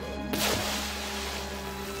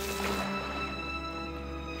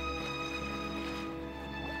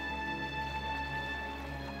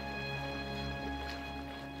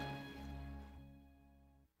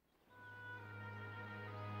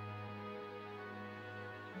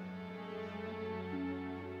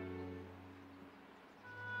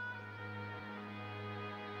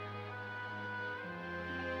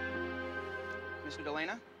 Mr.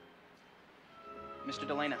 Delena? Mr.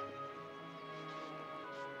 Delena?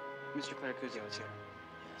 Mr. Clericuzio is here.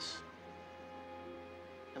 Yes.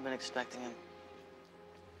 I've been expecting him.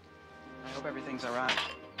 I hope everything's all right.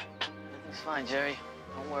 Everything's fine, Jerry.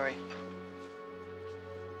 Don't worry.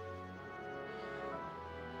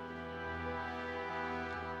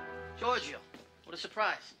 Giorgio, what a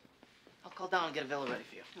surprise. I'll call down and get a villa ready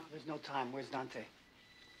for you. No, there's no time. Where's Dante?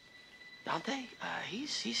 Dante?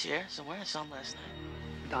 He's here somewhere. I saw him last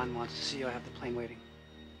night. Don wants to see you. I have the plane waiting.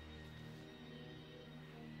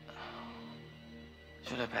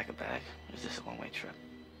 Should I pack a bag? Or is this a one-way trip?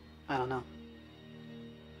 I don't know.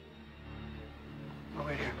 I'll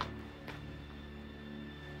wait here.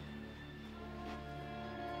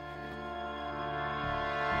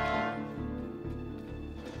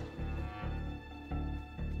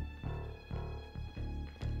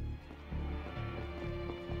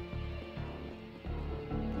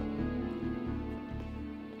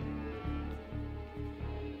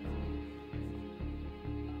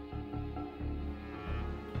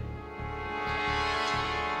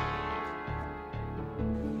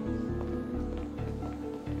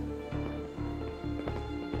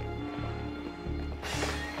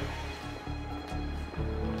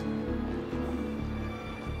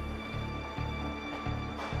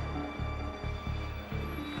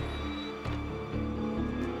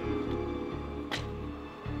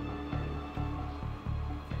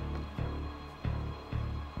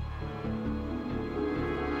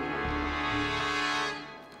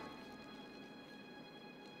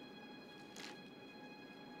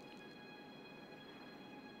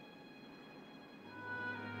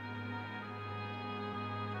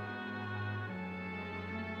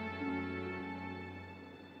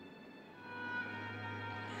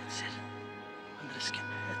 That's it. Under the skin.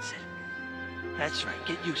 That's it. That's right.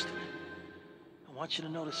 Get used to it. I want you to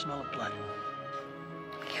know the smell of blood.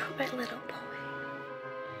 You were my little boy.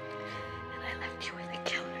 And I left you with a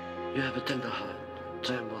killer. You have a tender heart.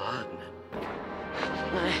 Time will harden it.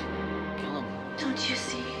 Kill him. Don't you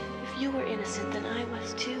see? If you were innocent, then I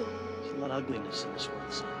was too. There's a lot of ugliness in this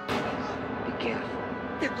world, son. Be careful.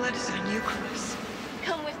 Their blood is on you, Chris.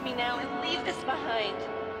 Come with me now and leave this behind.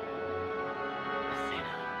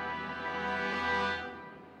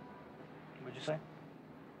 What'd you say?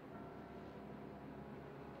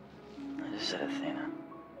 I just said Athena.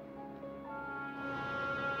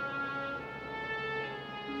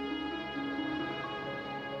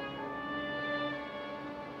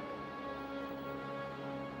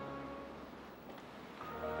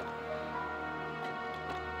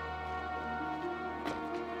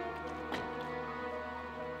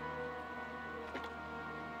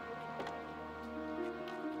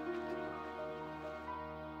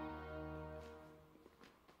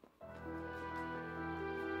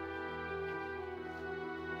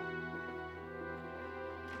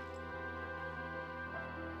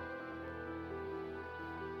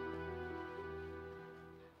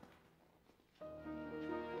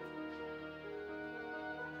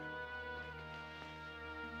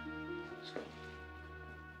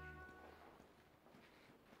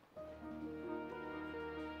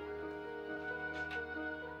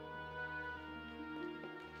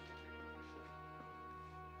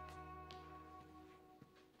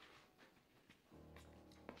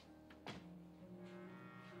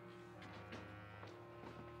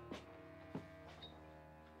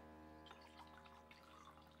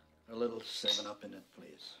 A little 7-Up in it,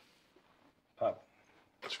 please. Pop,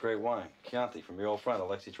 it's great wine. Chianti from your old friend,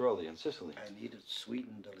 Alexi Trolli in Sicily. I need it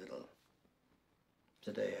sweetened a little.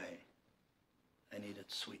 Today, I need it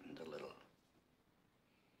sweetened a little.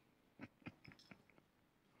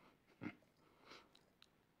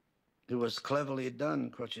 It was cleverly done,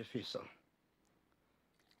 Crocifisso.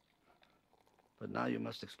 But now you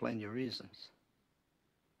must explain your reasons.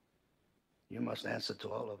 You must answer to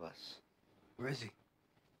all of us. Where is he?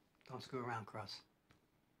 Don't screw around, Cross.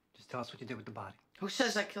 Just tell us what you did with the body. Who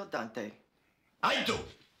says I killed Dante? I do!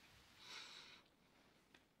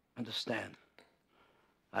 Understand,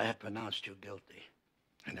 I have pronounced you guilty,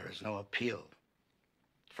 and there is no appeal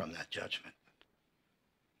from that judgment.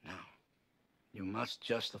 You must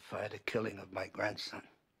justify the killing of my grandson.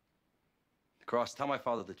 Cross, tell my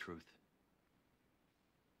father the truth.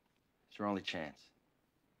 It's your only chance.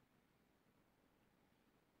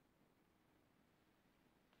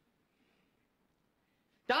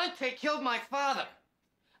 Dante killed my father.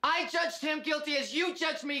 I judged him guilty as you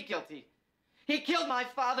judged me guilty. He killed my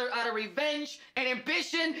father out of revenge and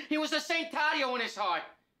ambition. He was a Saint Taddeo in his heart.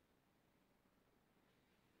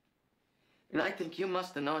 And I think you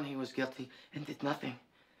must have known he was guilty and did nothing.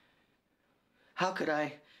 How could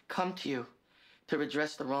I come to you to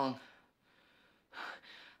redress the wrong?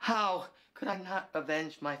 How could I not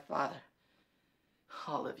avenge my father?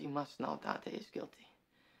 All of you must know Dante is guilty.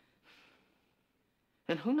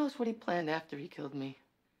 And who knows what he planned after he killed me?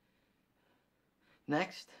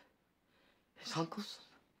 Next, his uncles?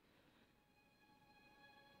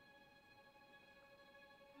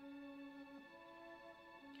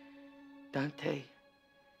 Dante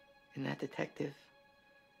and that detective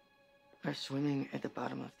are swimming at the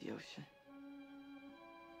bottom of the ocean.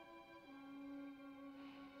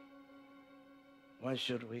 Why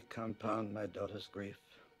should we compound my daughter's grief?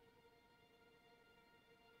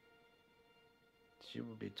 She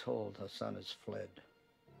will be told her son has fled.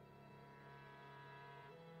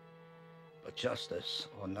 But justice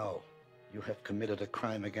or no, you have committed a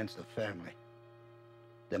crime against the family.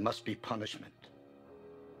 There must be punishment.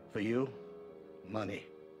 For you, money.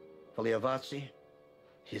 For Liavazzi,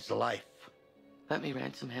 his life. Let me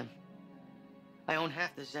ransom him. I own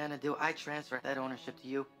half the Xanadu. I transfer that ownership to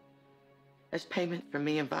you as payment for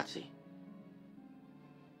me and Vazzi.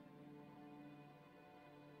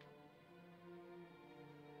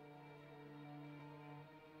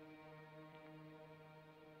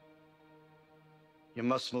 You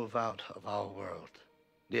must move out of our world.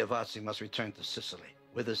 Liavazzi must return to Sicily,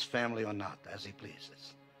 with his family or not, as he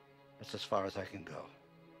pleases. That's as far as I can go.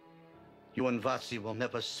 You and Vazzi will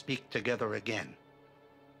never speak together again.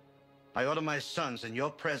 I order my sons in your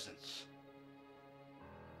presence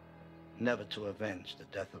never to avenge the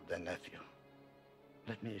death of their nephew.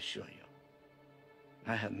 Let me assure you,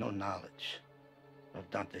 I had no knowledge of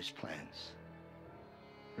Dante's plans.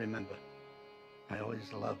 Remember, I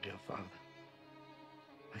always loved your father,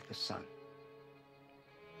 like a son.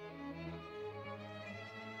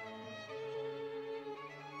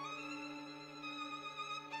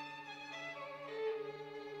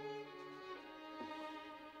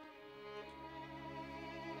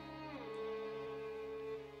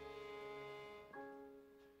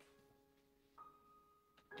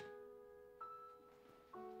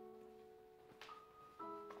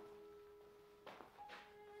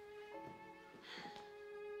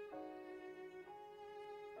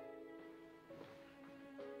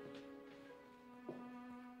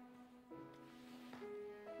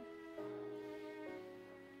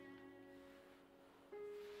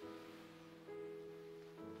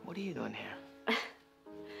 What are you doing here?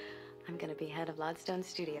 I'm gonna be head of Lodstone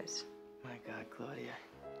Studios. My God, Claudia.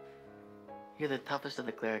 You're the toughest of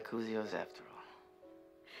the Clericuzios after all.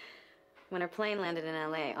 When her plane landed in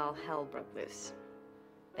LA, all hell broke loose.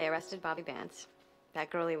 They arrested Bobby Vance. That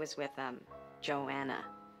girl he was with, Joanna.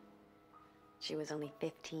 She was only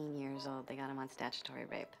 15 years old. They got him on statutory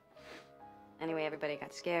rape. Anyway, everybody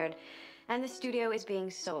got scared, and the studio is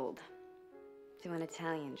being sold to an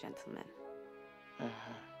Italian gentleman.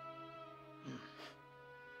 Uh-huh.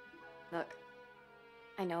 Look,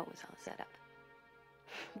 I know it was all set up.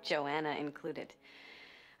 Joanna included.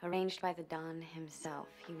 Arranged by the Don himself.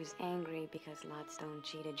 He was angry because Lodstone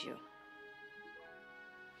cheated you.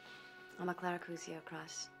 I'm a Clericuzio,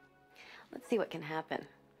 Cross. Let's see what can happen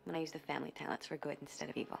when I use the family talents for good instead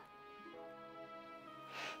of evil.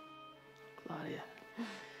 Claudia.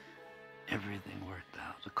 Everything worked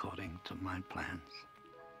out according to my plans.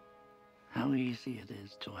 How easy it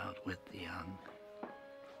is to outwit the young,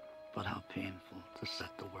 but how painful to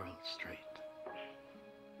set the world straight.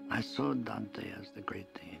 I saw Dante as the great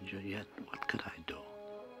danger, yet what could I do?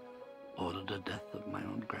 Order the death of my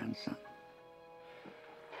own grandson?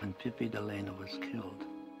 When Pippi de Lena was killed,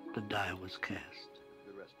 the die was cast.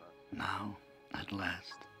 Now, at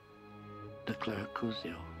last, the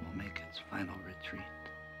Clericuzio will make its final retreat.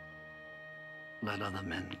 Let other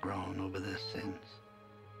men groan over their sins.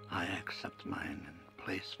 I accept mine and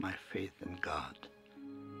place my faith in God.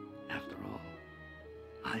 After all,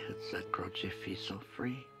 I had set Crocefisso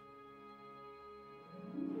free.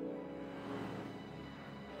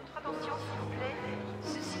 Votre attention, s'il vous plaît.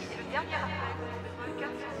 Ceci est le dernier appel pour le vol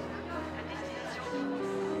 412 à destination de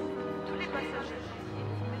France. Tous les passagers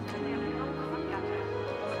restez à bord 24.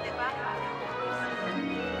 Au départ, à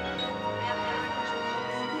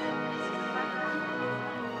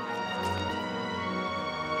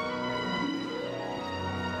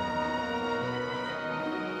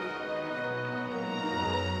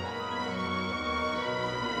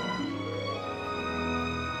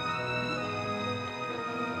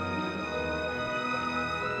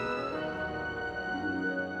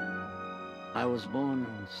I was born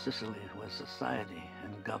in Sicily, where society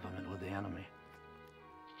and government were the enemy.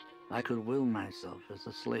 I could will myself as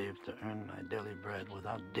a slave to earn my daily bread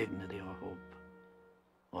without dignity or hope.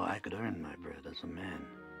 Or I could earn my bread as a man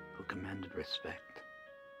who commanded respect.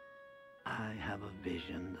 I have a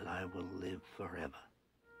vision that I will live forever.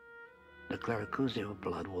 The Clericuzio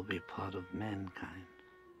blood will be part of mankind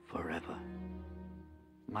forever.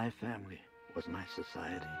 My family was my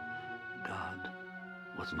society. God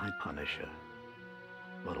was my punisher.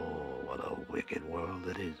 But oh, what a wicked world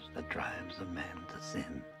it is that drives a man to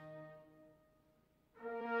sin.